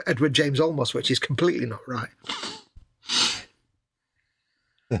say Edward James Olmos, which is completely not right.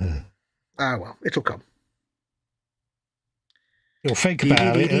 Well, it'll come. You'll think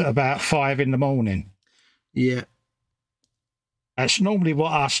about it at about 5 in the morning. Yeah. That's normally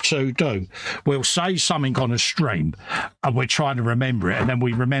what us two do. We'll say something on a stream and we're trying to remember it, and then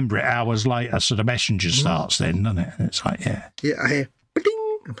we remember it hours later, so the messenger starts then, doesn't it? It's like, yeah. Yeah, I hear,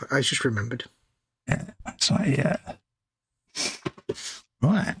 ding, I just remembered. Yeah, it's like, yeah.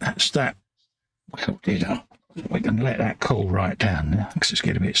 Right, that's that. Well, we're going to let that cool right down now, because it's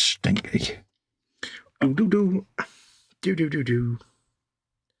getting a bit stinky. Do.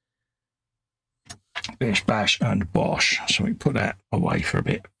 Bish, bash, and bosh. So we put that away for a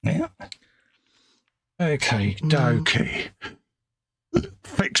bit now. Okay, dokey.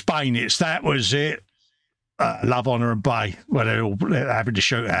 Fix bayonets, that was it. Love, Honour and Bay, where they're all having to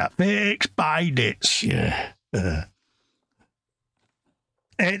shoot out. Fix bayonets, yeah.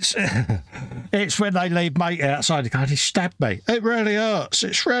 It's when they leave mate outside, they go, he stabbed me. It really hurts.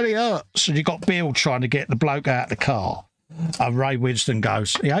 It really hurts. And you got Bill trying to get the bloke out of the car. And Ray Winston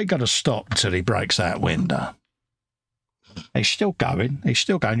goes, he ain't going to stop until he breaks that window. He's still going. He's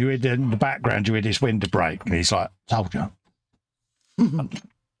still going. You're in the background, you're in his window break. And he's like, told you.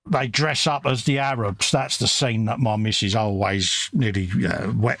 They dress up as the Arabs. That's the scene that my missus always nearly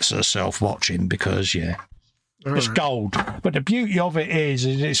wets herself watching because, yeah. It's gold. But the beauty of it is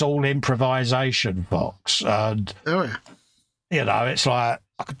it's all improvisation, Fox. And, you know, it's like,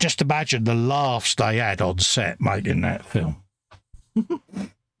 I could just imagine the laughs they had on set making that film.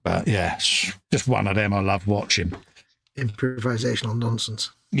 But, yeah, it's just one of them I love watching. Improvisational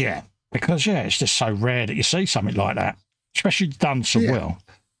nonsense. Yeah, because, yeah, it's just so rare that you see something like that, especially done so well.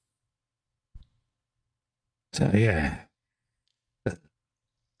 So, yeah.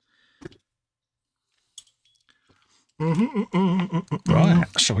 Right.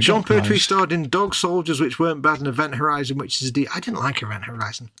 So Sean Pertwee starred in Dog Soldiers, which weren't bad, and Event Horizon, which is I didn't like Event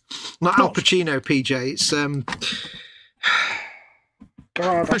Horizon. Not Al Pacino, PJ. It's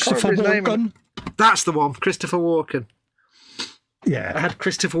God, Christopher Walken. That's the one, Christopher Walken. Yeah, I had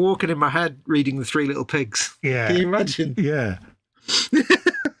Christopher Walken in my head reading The Three Little Pigs. Yeah, can you imagine? Yeah.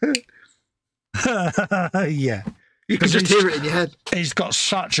 Yeah. You can just hear it in your head. He's got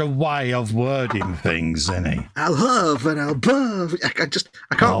such a way of wording things, isn't he? I'll huff and I'll buff. I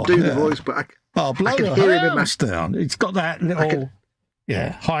can't do the voice, but I can hear him in my down. He's got that little,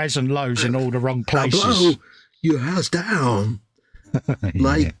 highs and lows in all the wrong places. I'll blow your house down.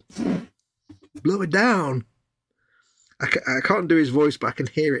 Like, blow it down. I can't do his voice, but I can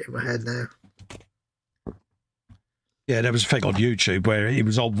hear it in my head now. Yeah, there was a thing on YouTube where he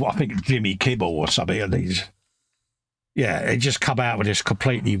was on, I think, Jimmy Kimmel or something, and he's... Yeah, it just come out with this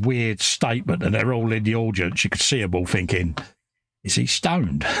completely weird statement, and they're all in the audience. You could see them all thinking, is he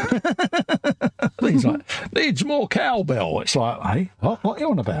stoned? He's like, needs more cowbell. It's like, hey, what are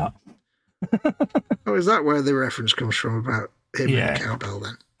you on about? Oh, is that where the reference comes from about him and cowbell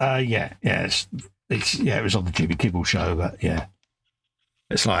then? Yeah. It was on the Jimmy Kimmel show, but yeah.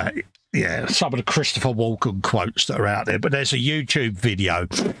 It's like, yeah, some of the Christopher Walken quotes that are out there, but there's a YouTube video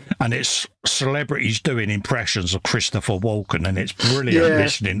and it's celebrities doing impressions of Christopher Walken, and it's brilliant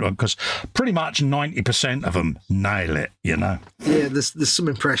listening to them because pretty much 90% of them nail it, you know. Yeah, there's some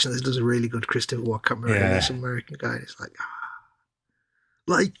impression that does a really good Christopher Walken, this American guy. It's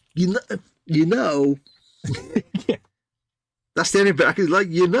like, you know. Yeah. That's the only bit I can, like,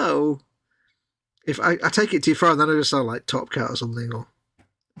 you know. If I take it too far, then I just sound like Top Cat or something, or...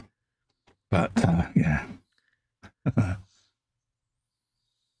 But yeah,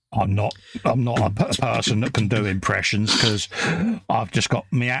 I'm not a person that can do impressions because I've just got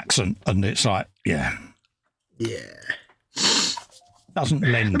my accent, and it's like, doesn't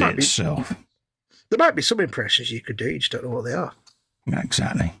lend itself. There might be some impressions you could do, you just don't know what they are.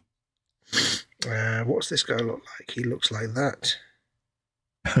 Exactly. What's this guy look like? He looks like that.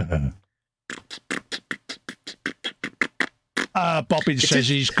 Bobbin says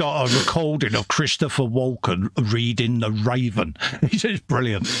he's got a recording of Christopher Walken reading The Raven. He says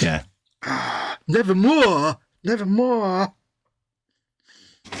brilliant, yeah. Nevermore.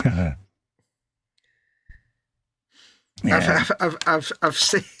 I've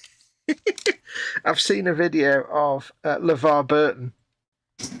seen I've seen a video of LeVar Burton.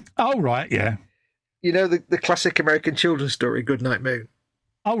 Oh right, yeah. You know the classic American children's story, Goodnight Moon.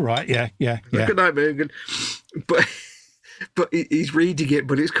 Oh right, yeah. Goodnight Moon, but he's reading it,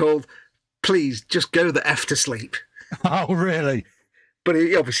 but it's called "Please Just Go the F to Sleep." Oh really? But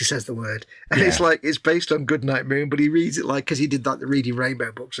he obviously says the word, and it's like it's based on Goodnight Moon, but he reads it like because he did like the Reading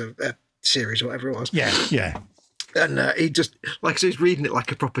Rainbow books of series or whatever it was. Yeah. And he just so he's reading it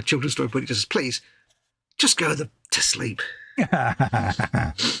like a proper children's story, but he just says, "Please, just go to sleep."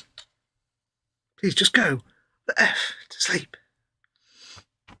 Please just go the F to sleep.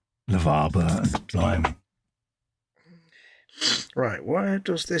 LeVar Burton, blimey. Right, where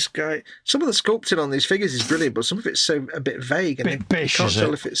does this guy... Some of the sculpting on these figures is brilliant, but some of it's so a bit vague. And Bit bish, I can't is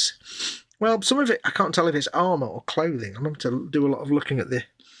tell it? if it's... Well, some of it, I can't tell if it's armour or clothing. I'm having to do a lot of looking at the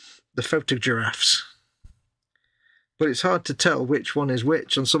photo giraffes. But it's hard to tell which one is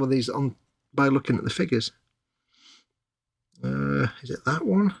which on some of these by looking at the figures. Is it that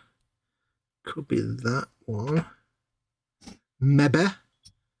one? Could be that one. Maybe.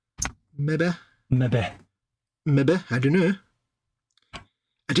 I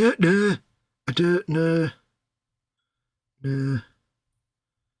don't know. No.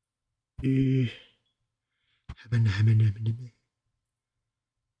 It's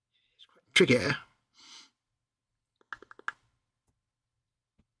quite tricky.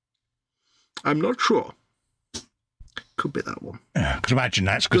 I'm not sure. Could be that one. Yeah, because imagine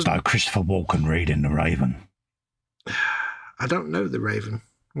that's because Christopher Walken reading The Raven. I don't know The Raven.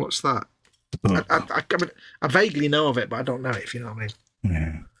 What's that? But, I mean, I vaguely know of it, but I don't know it, if you know what I mean.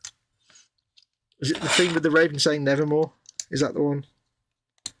 yeah. Is it the thing with the Raven saying nevermore? Is that the one?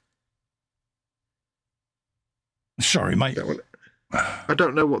 Sorry, mate. I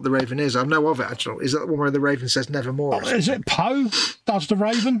don't know what the Raven is. I know of it, actually. Is that the one where the Raven says nevermore? Oh, is it Poe does The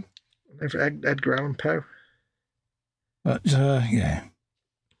Raven? Edgar Allan Poe. But, yeah.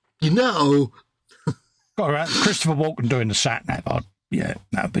 You know. Got around Christopher Walken doing the sat-nav. Yeah,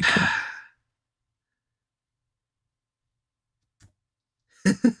 that would be cool.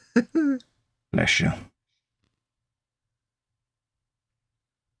 Bless you.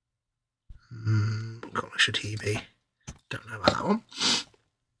 What colour should he be? Don't know about that one.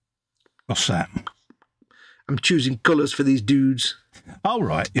 What's that? I'm choosing colours for these dudes. Oh,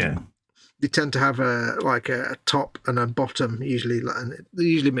 right, yeah. They tend to have a top and a bottom usually, and they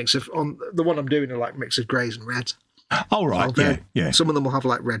usually mix of on the one I'm doing are like mix of greys and reds. Oh, right, yeah. Some of them will have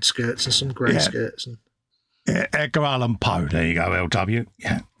like red skirts and some grey skirts. And yeah, Edgar Allan Poe. There you go, LW.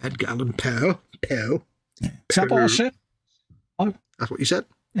 Yeah, Edgar Allan Poe. Yeah. Is that what I said? Oh, that's what you said.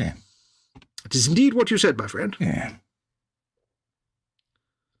 Yeah, it is indeed what you said, my friend. Yeah.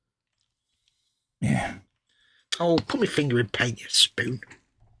 Oh, put my finger in paint, you spoon.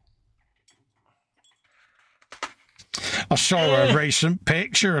 I saw a recent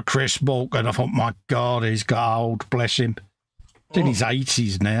picture of Chris Walken. I thought, my God, he's got old, bless him. He's in his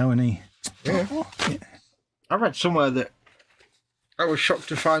 80s now, isn't he? Yeah. I read somewhere that I was shocked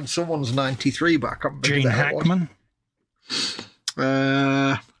to find someone's 93, but I can't remember Gene Hackman?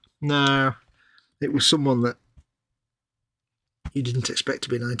 No. It was someone that you didn't expect to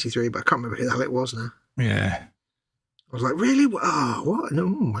be 93, but I can't remember who the hell it was now. Yeah. I was like, really? Oh, what? No,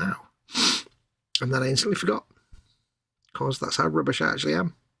 wow. And then I instantly forgot. Because that's how rubbish I actually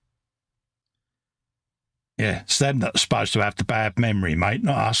am. Yeah, it's them that's supposed to have the bad memory, mate,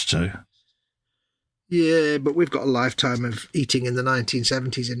 not us two. Yeah, but we've got a lifetime of eating in the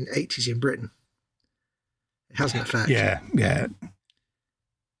 1970s and 80s in Britain. It has an effect. Yeah.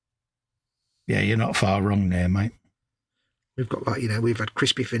 Yeah, you're not far wrong there, mate. We've got we've had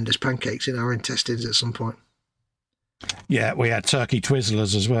crispy fingers pancakes in our intestines at some point. Yeah, we had turkey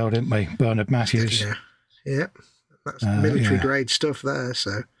Twizzlers as well, didn't we? Bernard Matthews. Yeah. That's military grade stuff there,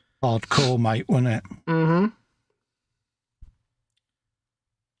 so. Hardcore, mate, wasn't it? Mm-hmm.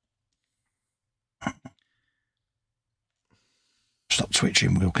 Stop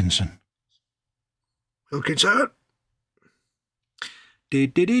twitching, Wilkinson. Wilkinson!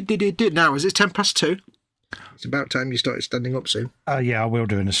 Now, is it 2:10? It's about time you started standing up soon. Yeah, I will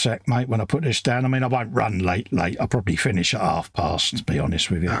do in a sec, mate, when I put this down. I mean, I won't run late. I'll probably finish at past, to be honest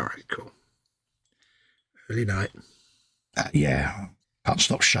with you. All right, cool. Early night. Yeah, can't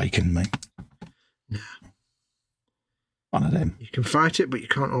stop shaking, mate. No. One of them. You can fight it, but you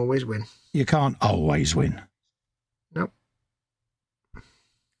can't always win. You can't always win. Nope.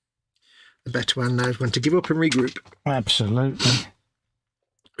 The better one knows when to give up and regroup. Absolutely.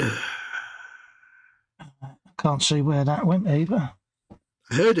 I can't see where that went either.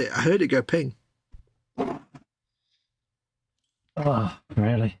 I heard it go ping. Oh,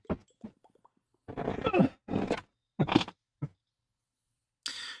 really?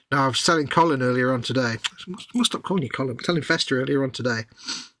 Now, I was telling Colin earlier on today. I must stop calling you Colin. I was telling Festa earlier on today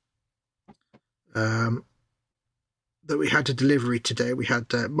that we had a delivery today. We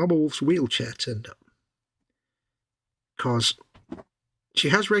had Mama Wolf's wheelchair turned up because she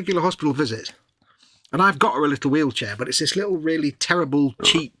has regular hospital visits. And I've got her a little wheelchair, but it's this little really terrible,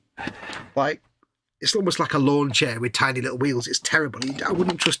 cheap, it's almost like a lawn chair with tiny little wheels. It's terrible. I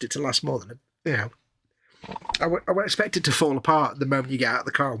wouldn't trust it to last more than, I would expect it to fall apart the moment you get out of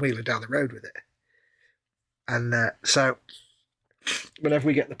the car and wheel it down the road with it. And so whenever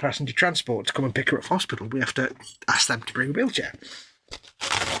we get the passenger transport to come and pick her up from hospital, we have to ask them to bring a wheelchair.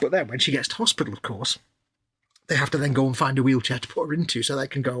 But then when she gets to hospital, of course, they have to then go and find a wheelchair to put her into so they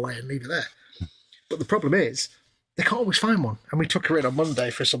can go away and leave her there. But the problem is, they can't always find one. And we took her in on Monday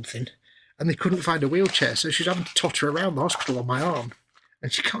for something, and they couldn't find a wheelchair, so she's having to totter around the hospital on my arm.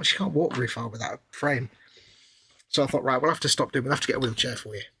 And she can't walk very far without a frame. So I thought, right, we'll have to stop doing. We'll have to get a wheelchair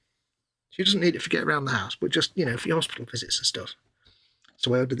for you. She doesn't need it to get around the house, but just, for your hospital visits and stuff.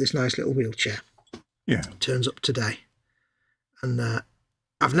 So I ordered this nice little wheelchair. Yeah. Turns up today. And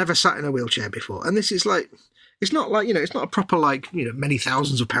I've never sat in a wheelchair before. And this is like, it's not like, it's not a proper, like, many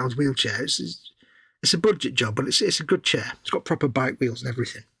thousands of pounds wheelchair. It's a budget job, but it's a good chair. It's got proper bike wheels and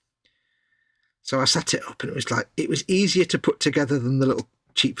everything. So I set it up, and it was easier to put together than the little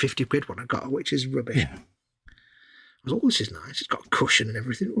cheap 50 quid one I got, which is rubbish. Yeah. I was, this is nice. It's got a cushion and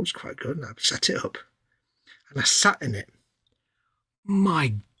everything. It was quite good. And I set it up, and I sat in it.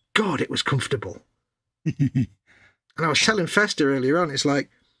 My God, it was comfortable. And I was telling Festa earlier on, it's like,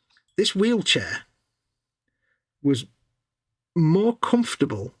 this wheelchair was more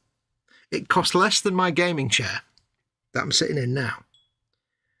comfortable. It cost less than my gaming chair that I'm sitting in now.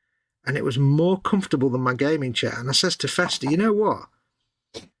 And it was more comfortable than my gaming chair. And I says to Festa, you know what?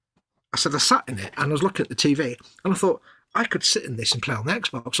 I said, I sat in it and I was looking at the TV and I thought, I could sit in this and play on the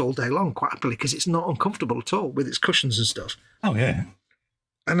Xbox all day long quite happily because it's not uncomfortable at all with its cushions and stuff. Oh, yeah.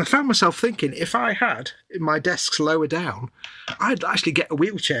 And I found myself thinking, if I had my desks lower down, I'd actually get a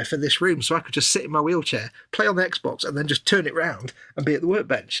wheelchair for this room so I could just sit in my wheelchair, play on the Xbox, and then just turn it round and be at the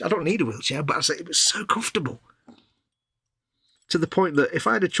workbench. I don't need a wheelchair, but I say it was so comfortable. To the point that if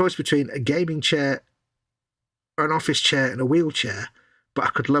I had a choice between a gaming chair or an office chair and a wheelchair, but I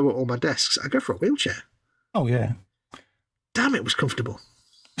could lower all my desks, I'd go for a wheelchair. Oh, yeah. Damn, it was comfortable.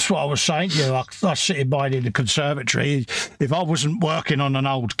 That's what I was saying to you. I was sitting by in the conservatory. If I wasn't working on an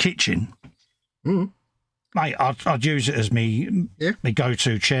old kitchen, mate, I'd use it as me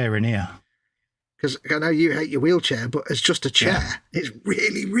go-to chair in here. Because I know you hate your wheelchair, but as just a chair, it's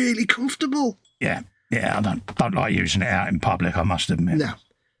really, really comfortable. Yeah. Yeah, I don't like using it out in public, I must admit. No,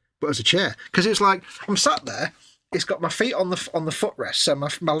 but as a chair. Because it's like, I'm sat there, it's got my feet on the footrest, so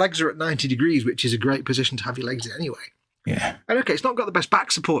my legs are at 90 degrees, which is a great position to have your legs in anyway. Yeah. And okay, it's not got the best back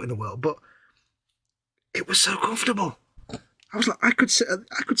support in the world, but it was so comfortable. I was like, I could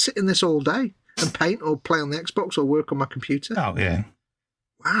sit in this all day and paint or play on the Xbox or work on my computer. Oh, yeah.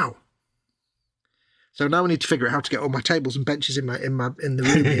 Wow. So now I need to figure out how to get all my tables and benches in the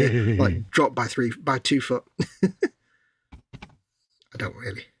room here, like dropped by 2 foot. I don't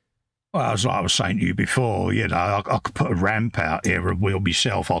really. Well, as I was saying to you before, I could put a ramp out here and wheel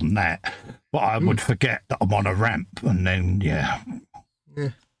myself on that, but I would forget that I'm on a ramp, and then yeah.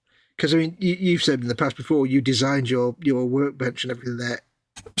 Because I mean, you've said in the past before you designed your workbench and everything there.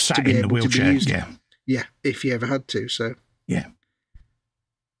 Sat in the wheelchair, yeah, if you ever had to. So yeah.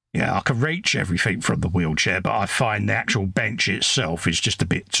 Yeah, I can reach everything from the wheelchair, but I find the actual bench itself is just a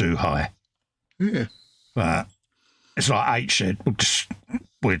bit too high. Yeah. But it's like H said,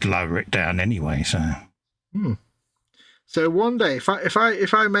 we'd lower it down anyway, so. So one day,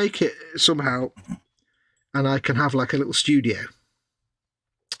 if I make it somehow, and I can have like a little studio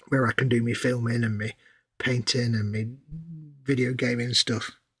where I can do me filming and me painting and me video gaming and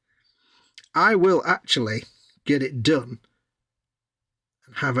stuff, I will actually get it done.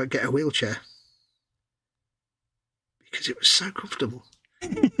 Get a wheelchair because it was so comfortable.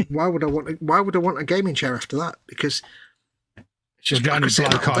 Why would I want a gaming chair after that? Because it's just the only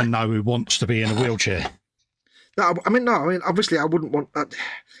bloke I know who wants to be in a wheelchair. No, I mean obviously I wouldn't want that.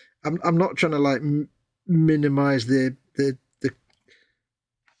 I'm not trying to like minimise the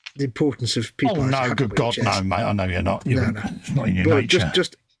importance of people. Oh no, good God, no, mate! I know you're not. No. It's not in your nature.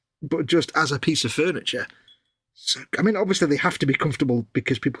 But just as a piece of furniture. So, I mean, obviously they have to be comfortable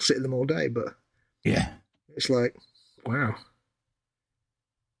because people sit in them all day, but yeah, it's like, wow.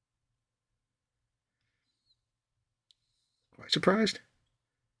 Quite surprised.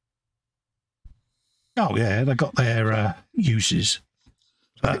 Oh yeah, they got their uses.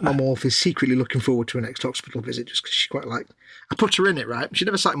 I think my wife is secretly looking forward to her next hospital visit just because she quite liked. I put her in it, right? She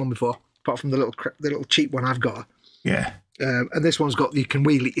never sat in one before, apart from the little cheap one I've got. Yeah. And this one's got, you can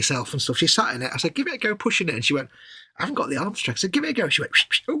wheel it yourself and stuff. She sat in it. I said, give it a go, pushing it. And she went, I haven't got the arm strength. I said, give it a go. She went,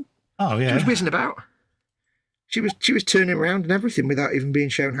 oh yeah. She was whizzing about. She was turning around and everything without even being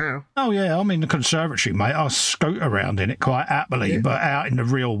shown how. Oh yeah, I'm in the conservatory, mate. I scoot around in it quite happily, but out in the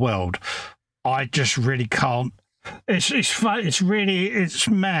real world, I just really can't. It's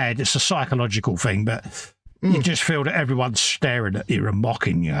mad. It's a psychological thing, but you just feel that everyone's staring at you and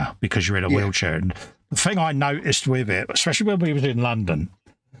mocking you because you're in a wheelchair, and The thing I noticed with it, especially when we was in London,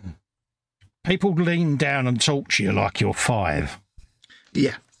 people lean down and talk to you like you're 5.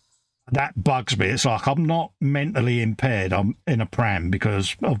 Yeah. That bugs me. It's like, I'm not mentally impaired. I'm in a pram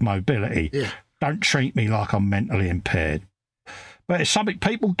because of mobility. Yeah. Don't treat me like I'm mentally impaired. But it's something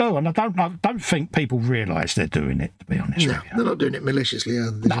people do, and I don't think people realise they're doing it, to be honest with you. They're not doing it maliciously,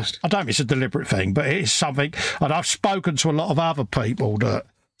 are they? No, I don't think it's a deliberate thing, but it is something. And I've spoken to a lot of other people that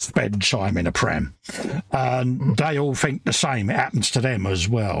spend time in a pram, and they all think the same. It happens to them as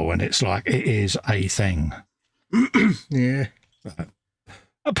well, and it's like, it is a thing. Yeah.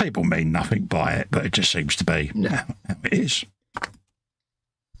 And people mean nothing by it, but it just seems to be how it is.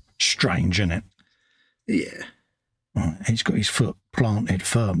 Strange, isn't it? Yeah. Right, he's got his foot planted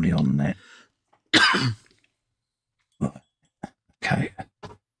firmly on that. Okay.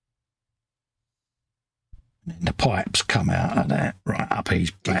 And then the pipes come out of that, right up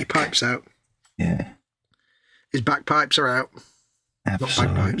his back. Get your pipes out. Yeah. His back pipes are out.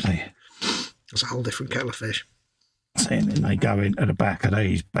 Absolutely. That's a whole different kettle of fish. And then they go into the back of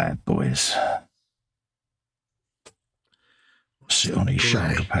these bad boys. Sit on his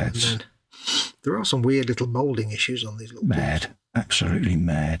shoulder pads. There are some weird little moulding issues on these little Mad. balls. Absolutely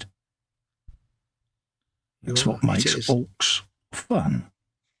mad. That's what makes orcs fun.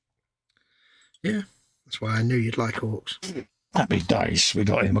 Yeah. That's why I knew you'd like orcs. Happy days. We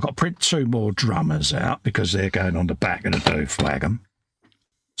got him. I've got to print 2 more drummers out because they're going on the back of the doof wagon.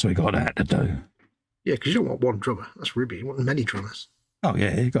 So we got that to do. Yeah, because you don't want one drummer. That's ribby. You want many drummers. Oh,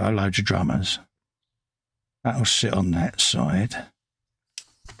 yeah, you got a load of drummers. That'll sit on that side.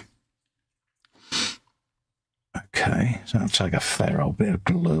 Okay, so I'll take a fair old bit of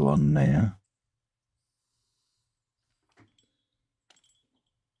glue on there.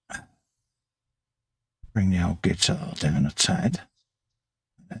 Bring the old guitar down a tad.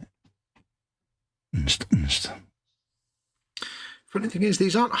 Funny thing is,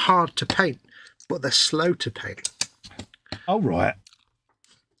 these aren't hard to paint, but they're slow to paint. Oh, right.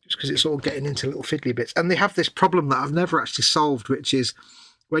 Just because it's all getting into little fiddly bits. And they have this problem that I've never actually solved, which is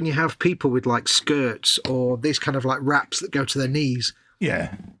when you have people with like skirts or these kind of like wraps that go to their knees.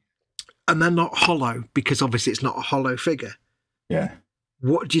 Yeah. And they're not hollow because obviously it's not a hollow figure. Yeah.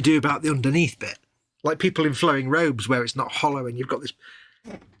 What do you do about the underneath bit? Like people in flowing robes where it's not hollow and you've got this,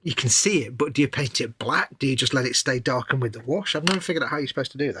 you can see it, but do you paint it black? Do you just let it stay darkened with the wash? I've never figured out how you're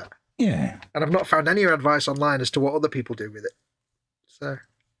supposed to do that. Yeah. And I've not found any advice online as to what other people do with it. So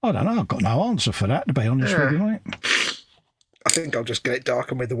I don't know. I've got no answer for that, to be honest with you, mate. I think I'll just get it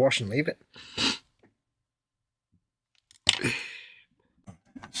darkened with the wash and leave it.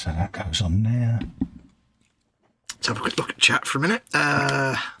 So that goes on there. Let's have a quick look at chat for a minute.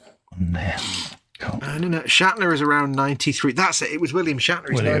 On there. Cool. No. Shatner is around 93. That's it. It was William Shatner.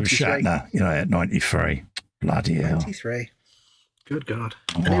 He's William 93. Shatner, you know, at 93. Bloody hell. 93. Good God.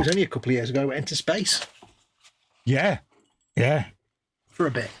 Oh, and it was only a couple of years ago, went into space. Yeah. Yeah. For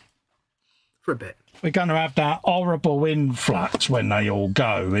a bit. We're going to have that horrible influx when they all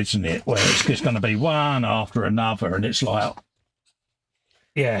go, isn't it? Where it's just going to be one after another, and it's like,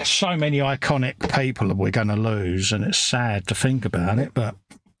 yeah, so many iconic people that we're going to lose, and it's sad to think about it, but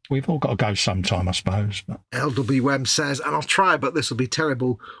we've all got to go sometime, I suppose. But LWM says, and I'll try, but this will be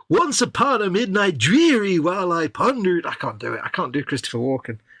terrible. Once upon a midnight dreary while I pondered. I can't do it. I can't do Christopher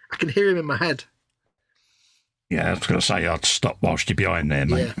Walken. I can hear him in my head. Yeah, I was going to say I'd stop whilst you're behind there,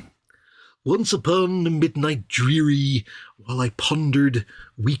 mate. Yeah. Once upon a midnight dreary, while I pondered,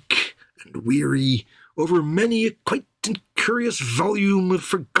 weak and weary, over many a quite and curious volume of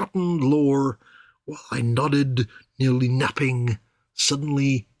forgotten lore, while I nodded, nearly napping,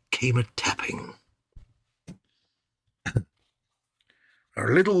 suddenly came a tapping.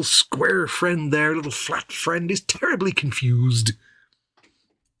 Our little square friend there, little flat friend, is terribly confused.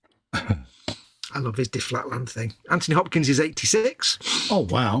 I love his Flatland thing. Anthony Hopkins is 86. Oh,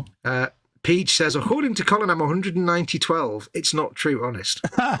 wow. Peach says, according to Colin, I'm 190/12. It's not true, honest.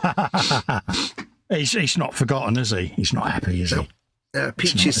 He's not forgotten, is he? He's not happy, is he?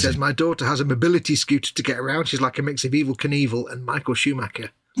 Peaches says, my daughter has a mobility scooter to get around. She's like a mix of Evel Knievel and Michael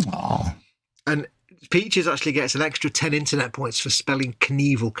Schumacher. Oh. And Peaches actually gets an extra 10 internet points for spelling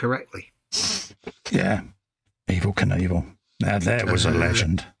Knievel correctly. Yeah. Evel Knievel. Now, there was a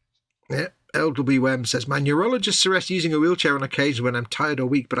legend. Yeah. LWM says, my neurologist suggests using a wheelchair on occasion when I'm tired or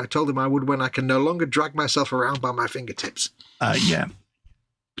weak, but I told him I would when I can no longer drag myself around by my fingertips. Yeah.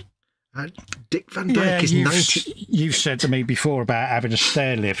 Dick Van Dyke is 90. You've said to me before about having a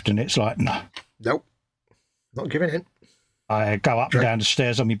stair lift, and it's like, no. Nope. Not giving in. I go up and down the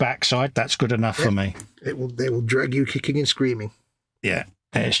stairs on my backside. That's good enough for me. They will drag you kicking and screaming. Yeah.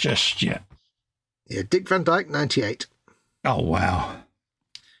 It's just, yeah. Yeah, Dick Van Dyke, 98. Oh, wow.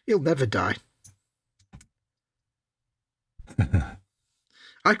 He'll never die.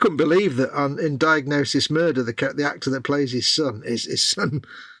 I couldn't believe that in Diagnosis Murder, the actor that plays his son is his son.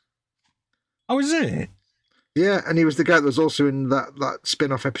 Oh, is it? Yeah, and he was the guy that was also in that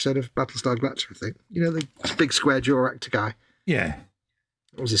spin-off episode of Battlestar Galactica, I think. You know, the big square jaw actor guy? Yeah.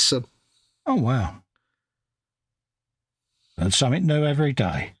 That was his son. Oh, wow. Learn something new every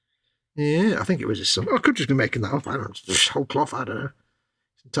day. Yeah, I think it was his son. I could just be making that up. I don't know. Just whole cloth, I don't know.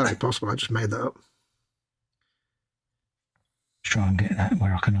 It's entirely possible. I just made that up. Let's try and get that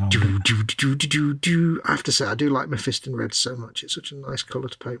where I can hold it. I have to say, I do like Mephiston Red so much. It's such a nice colour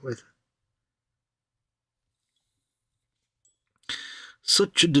to paint with.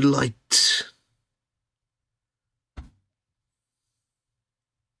 Such a delight.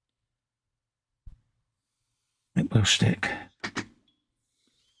 It will stick.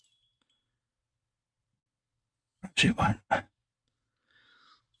 Perhaps it won't.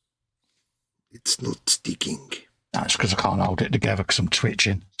 It's not sticking. That's because I can't hold it together because I'm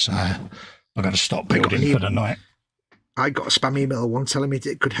twitching. So I've got to stop building for the night. I got a spam email once telling me that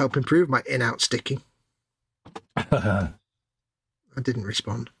it could help improve my in-out sticking. I didn't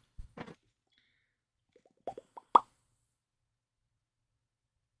respond.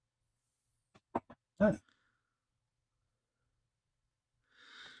 Oh.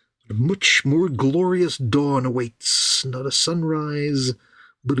 A much more glorious dawn awaits. Not a sunrise,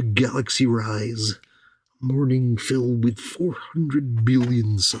 but a galaxy rise. Morning filled with 400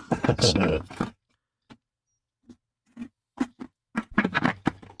 billion suns.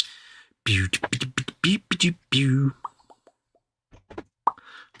 Pew. I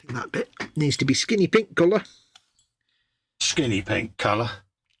think that bit needs to be skinny pink colour. Skinny pink colour.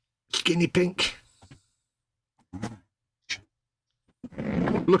 Skinny pink.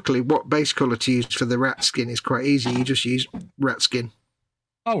 Luckily, what base colour to use for the rat skin is quite easy. You just use rat skin.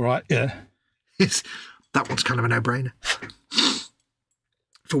 Oh, right, yeah. That one's kind of a no-brainer.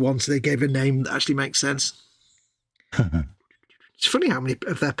 For once, they gave a name that actually makes sense. It's funny how many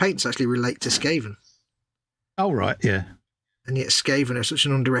of their paints actually relate to Skaven. Oh, right, yeah. And yet Skaven are such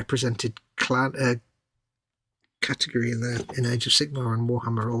an underrepresented category in Age of Sigmar and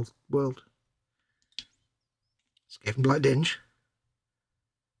Warhammer Old World. Skaven Blight Dinge.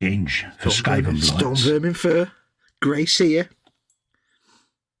 Dinge for Skaven Blights. Storm Vermin Fur. Grey Seer.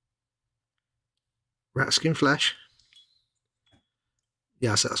 Rat Skin Flesh.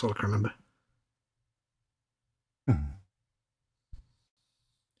 Yeah, so that's all I can remember.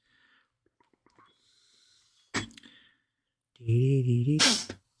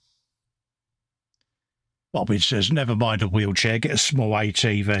 Bobby says, never mind a wheelchair, get a small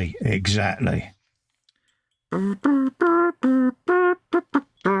ATV. Exactly. God,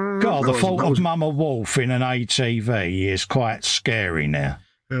 the thought of Mama Wolf in an ATV is quite scary now.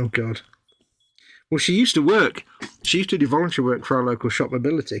 Oh, God. Well, she used to work. She used to do voluntary work for our local shop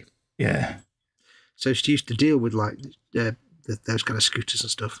mobility. Yeah. So she used to deal with, like, those kind of scooters and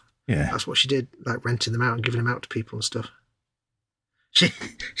stuff. Yeah. That's what she did, like renting them out and giving them out to people and stuff.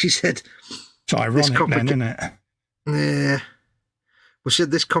 She said... It's ironic then, isn't it? Yeah. Well, she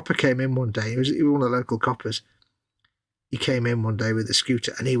said this copper came in one day. He was one of the local coppers. He came in one day with a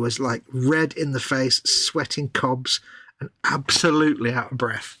scooter and he was, like, red in the face, sweating cobs and absolutely out of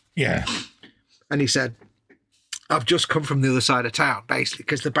breath. Yeah. And he said, I've just come from the other side of town, basically,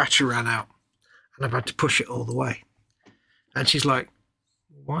 because the battery ran out and I've had to push it all the way. And she's like,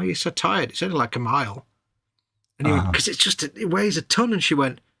 why are you so tired? It's only like a mile. And he went, because it weighs a ton. And she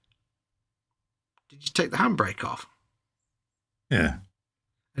went, did you take the handbrake off? Yeah.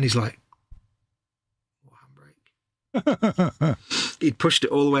 And he's like, what handbrake? He'd pushed it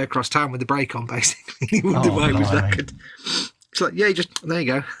all the way across town with the brake on, basically. He wondered why he was knackered. It's like, yeah, there you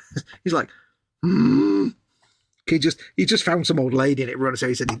go. He's like, He just found some old lady in it running, so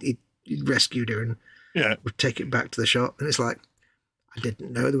he said he'd rescued her and would take it back to the shop. And it's like, I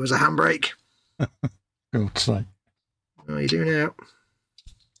didn't know there was a handbrake. God's sake. What are you doing now?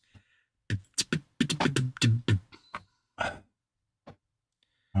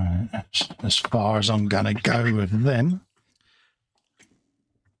 Right, that's as far as I'm going to go with them.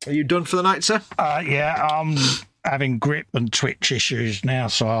 Are you done for the night, sir? Yeah, I'm having grip and twitch issues now,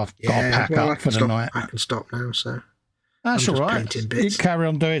 so I've got to pack up for the night. I can stop now, so... That's all right. You carry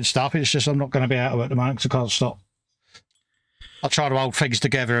on doing stuff. It's just I'm not going to be out of it at the moment because I can't stop. I try to hold things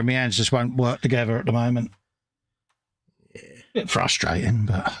together and my hands just won't work together at the moment. Yeah. Bit frustrating,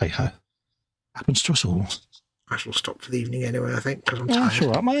 but hey-ho. Happens to us all. I shall stop for the evening anyway, I think, because I'm tired. That's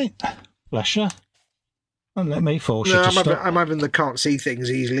all right, mate. Bless you. Don't let me force No, you to stop. I'm having the can't see things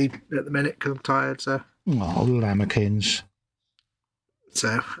easily at the minute because I'm tired. So, Oh, lamekins.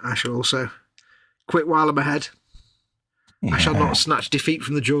 so I shall also quit while I'm ahead. Yeah. I shall not snatch defeat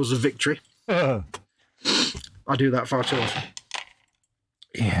from the jaws of victory. I do that far too often.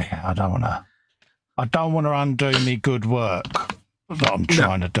 Yeah, I don't want to undo me good work that I'm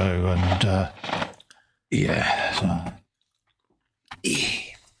trying to do, and yeah. So.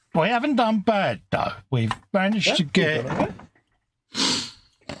 We haven't done bad though. We've managed to get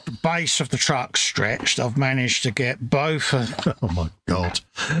the base of the truck stretched. I've managed to get both. Oh my god,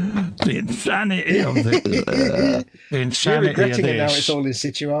 the insanity of the insanity You're regretting of it now. this. It's all in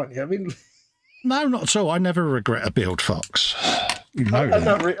situ, aren't you? I mean, No, not at all. I never regret a build, Fox. You know I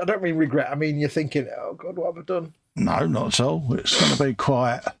that. don't mean regret. I mean, you're thinking, oh God, what have I done? No, not at all. It's going to be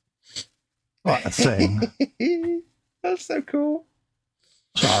quite a thing. That's so cool.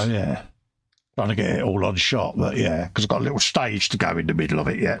 So, yeah, trying to get it all on shot. But, yeah, because I've got a little stage to go in the middle of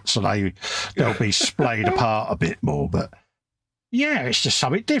it yet. So they'll be splayed apart a bit more. But, yeah, it's just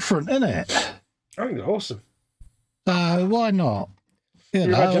something different, isn't it? I think it's awesome. So why not? Your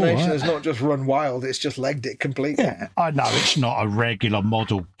imagination has not just run wild, it's just legged it completely. Yeah, I know it's not a regular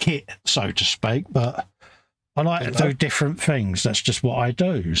model kit, so to speak, but I like to do different things. That's just what I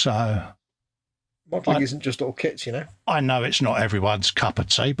do. So modelling isn't just all kits, you know. I know it's not everyone's cup of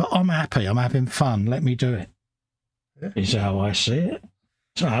tea, but I'm happy. I'm having fun. Let me do it. Yeah. Is how I see it.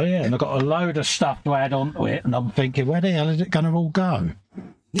 So, yeah, and I've got a load of stuff to add on to it, and I'm thinking, where the hell is it going to all go?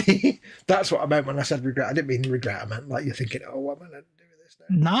 That's what I meant when I said regret. I didn't mean regret. I meant like you're thinking, oh, what am I going to do with this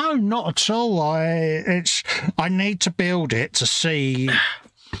now? No, not at all. I need to build it to see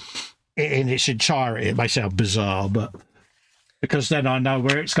it in its entirety. It may sound bizarre, but because then I know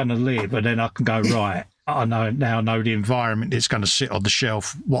where it's going to live, and then I can go, right, I know the environment it's going to sit on the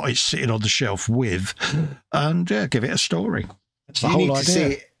shelf, what it's sitting on the shelf with, and yeah, give it a story. That's the whole idea. To see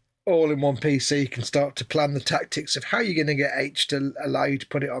it all in one piece so you can start to plan the tactics of how you're going to get H to allow you to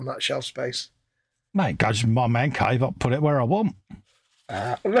put it on that shelf space. Mate, goes in my man cave, I'll put it where I want.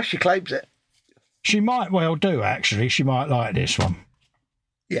 Unless she claims it. She might well do, actually. She might like this one.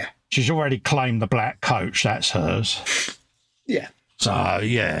 Yeah. She's already claimed the black coach. That's hers. Yeah. So,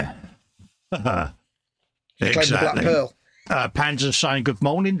 yeah. She claimed the black pearl. Pan's saying good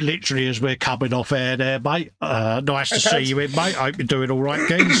morning, literally as we're coming off air there, mate. Nice to see you in, mate. Hope you're doing all right,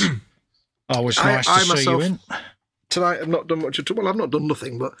 Gens. Always nice to see you in. Tonight I've not done much at all. Well, I've not done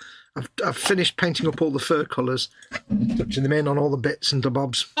nothing, but I've finished painting up all the fur colours, touching them in on all the bits and the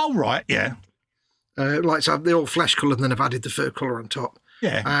bobs. Oh, right, yeah. So they're all flesh coloured, and then I've added the fur colour on top.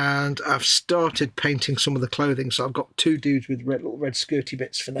 Yeah. And I've started painting some of the clothing, so I've got two dudes with little red skirty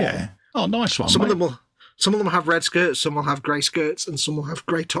bits for now. Yeah. Oh, nice one, Some of them have red skirts, some will have grey skirts, and some will have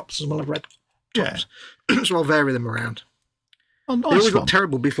grey tops, some will have red tops. Yeah. So I'll vary them around. Oh, nice. They always look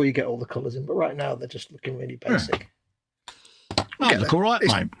terrible before you get all the colours in, but right now they're just looking really basic. Yeah. Oh, look all right,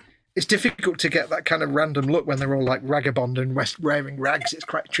 mate. It's difficult to get that kind of random look when they're all like ragabond and wearing rags. It's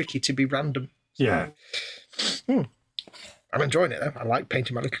quite tricky to be random. Yeah. I'm enjoying it, though. I like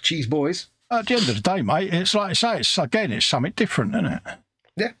painting my little cheese boys. At the end of the day, mate, it's like I say, it's something different, isn't it?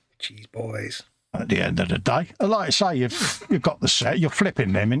 Yeah, cheese boys. At the end of the day, like I say, you've got the set. You're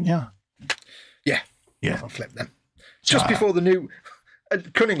flipping them, ain't you? Yeah. Yeah. I'll flip them. Just before the new...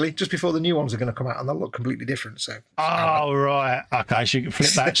 cunningly, just before the new ones are going to come out, and they'll look completely different. So, right, okay, so you can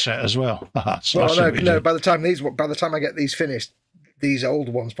flip that set as well. No. By the time I get these finished, these old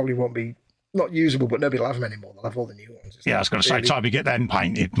ones probably won't be not usable, but nobody will have them anymore. They'll have all the new ones. Yeah, I was going to say, time you get them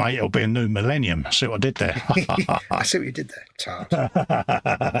painted, mate, it'll be a new millennium. See what I did there? I see what you did there,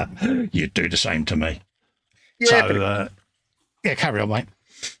 Tart. You'd do the same to me. Yeah, so, carry on, mate.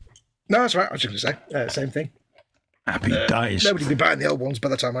 No, that's right. I was just going to say, same thing. Happy days. Nobody will be buying the old ones by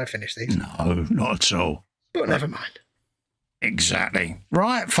the time I finish these. No, not at all. But never mind. Exactly.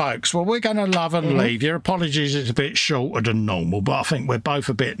 Right, folks. Well, we're going to love and leave you. Apologies, it's a bit shorter than normal, but I think we're both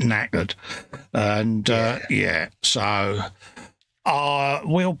a bit knackered. And, so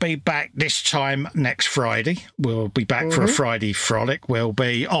we'll be back this time next Friday. We'll be back for a Friday frolic. We'll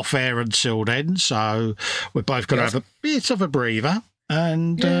be off air until then, so we're both going to have a bit of a breather.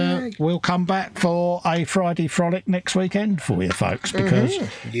 And we'll come back for a Friday frolic next weekend for you, folks, because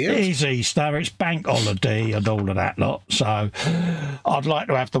it is Easter, it's bank holiday and all of that lot. So I'd like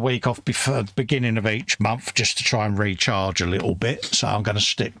to have the week off before the beginning of each month just to try and recharge a little bit. So I'm going to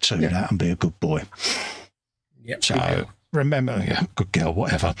stick to that and be a good boy. Yep. So remember, good girl,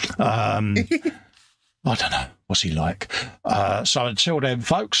 whatever. I don't know. What's he like? So until then,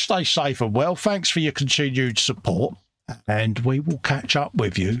 folks, stay safe and well. Thanks for your continued support. And we will catch up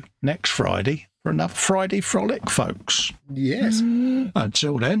with you next Friday for another Friday frolic, folks. Yes.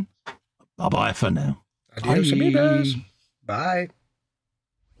 Until then, bye-bye for now. Adios, amigos. Bye.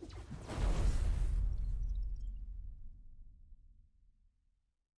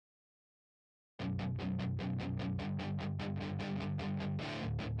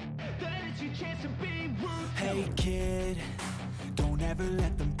 Hey kid, don't ever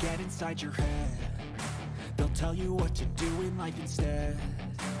let them get inside your head. They'll tell you what to do in life instead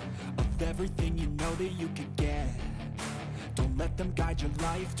of everything you know that you could get. Don't let them guide your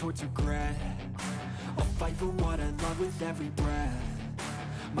life towards regret. I'll fight for what I love with every breath.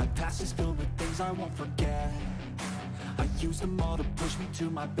 My past is filled with things I won't forget. I use them all to push me to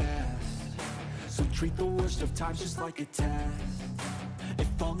my best. So treat the worst of times just like a test. If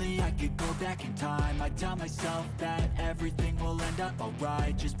only I could go back in time, I'd tell myself that everything will end up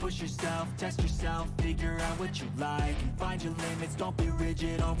alright. Just push yourself, test yourself, figure out what you like, and find your limits, don't be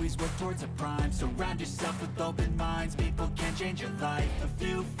rigid, always work towards a prime. Surround yourself with open minds, people can change your life. A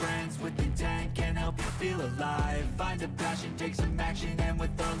few friends with intent can help you feel alive. Find a passion, take some action, and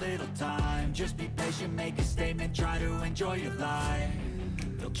with a little time, just be patient, make a statement, try to enjoy your life.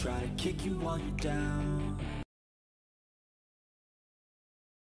 They'll try to kick you while you're down,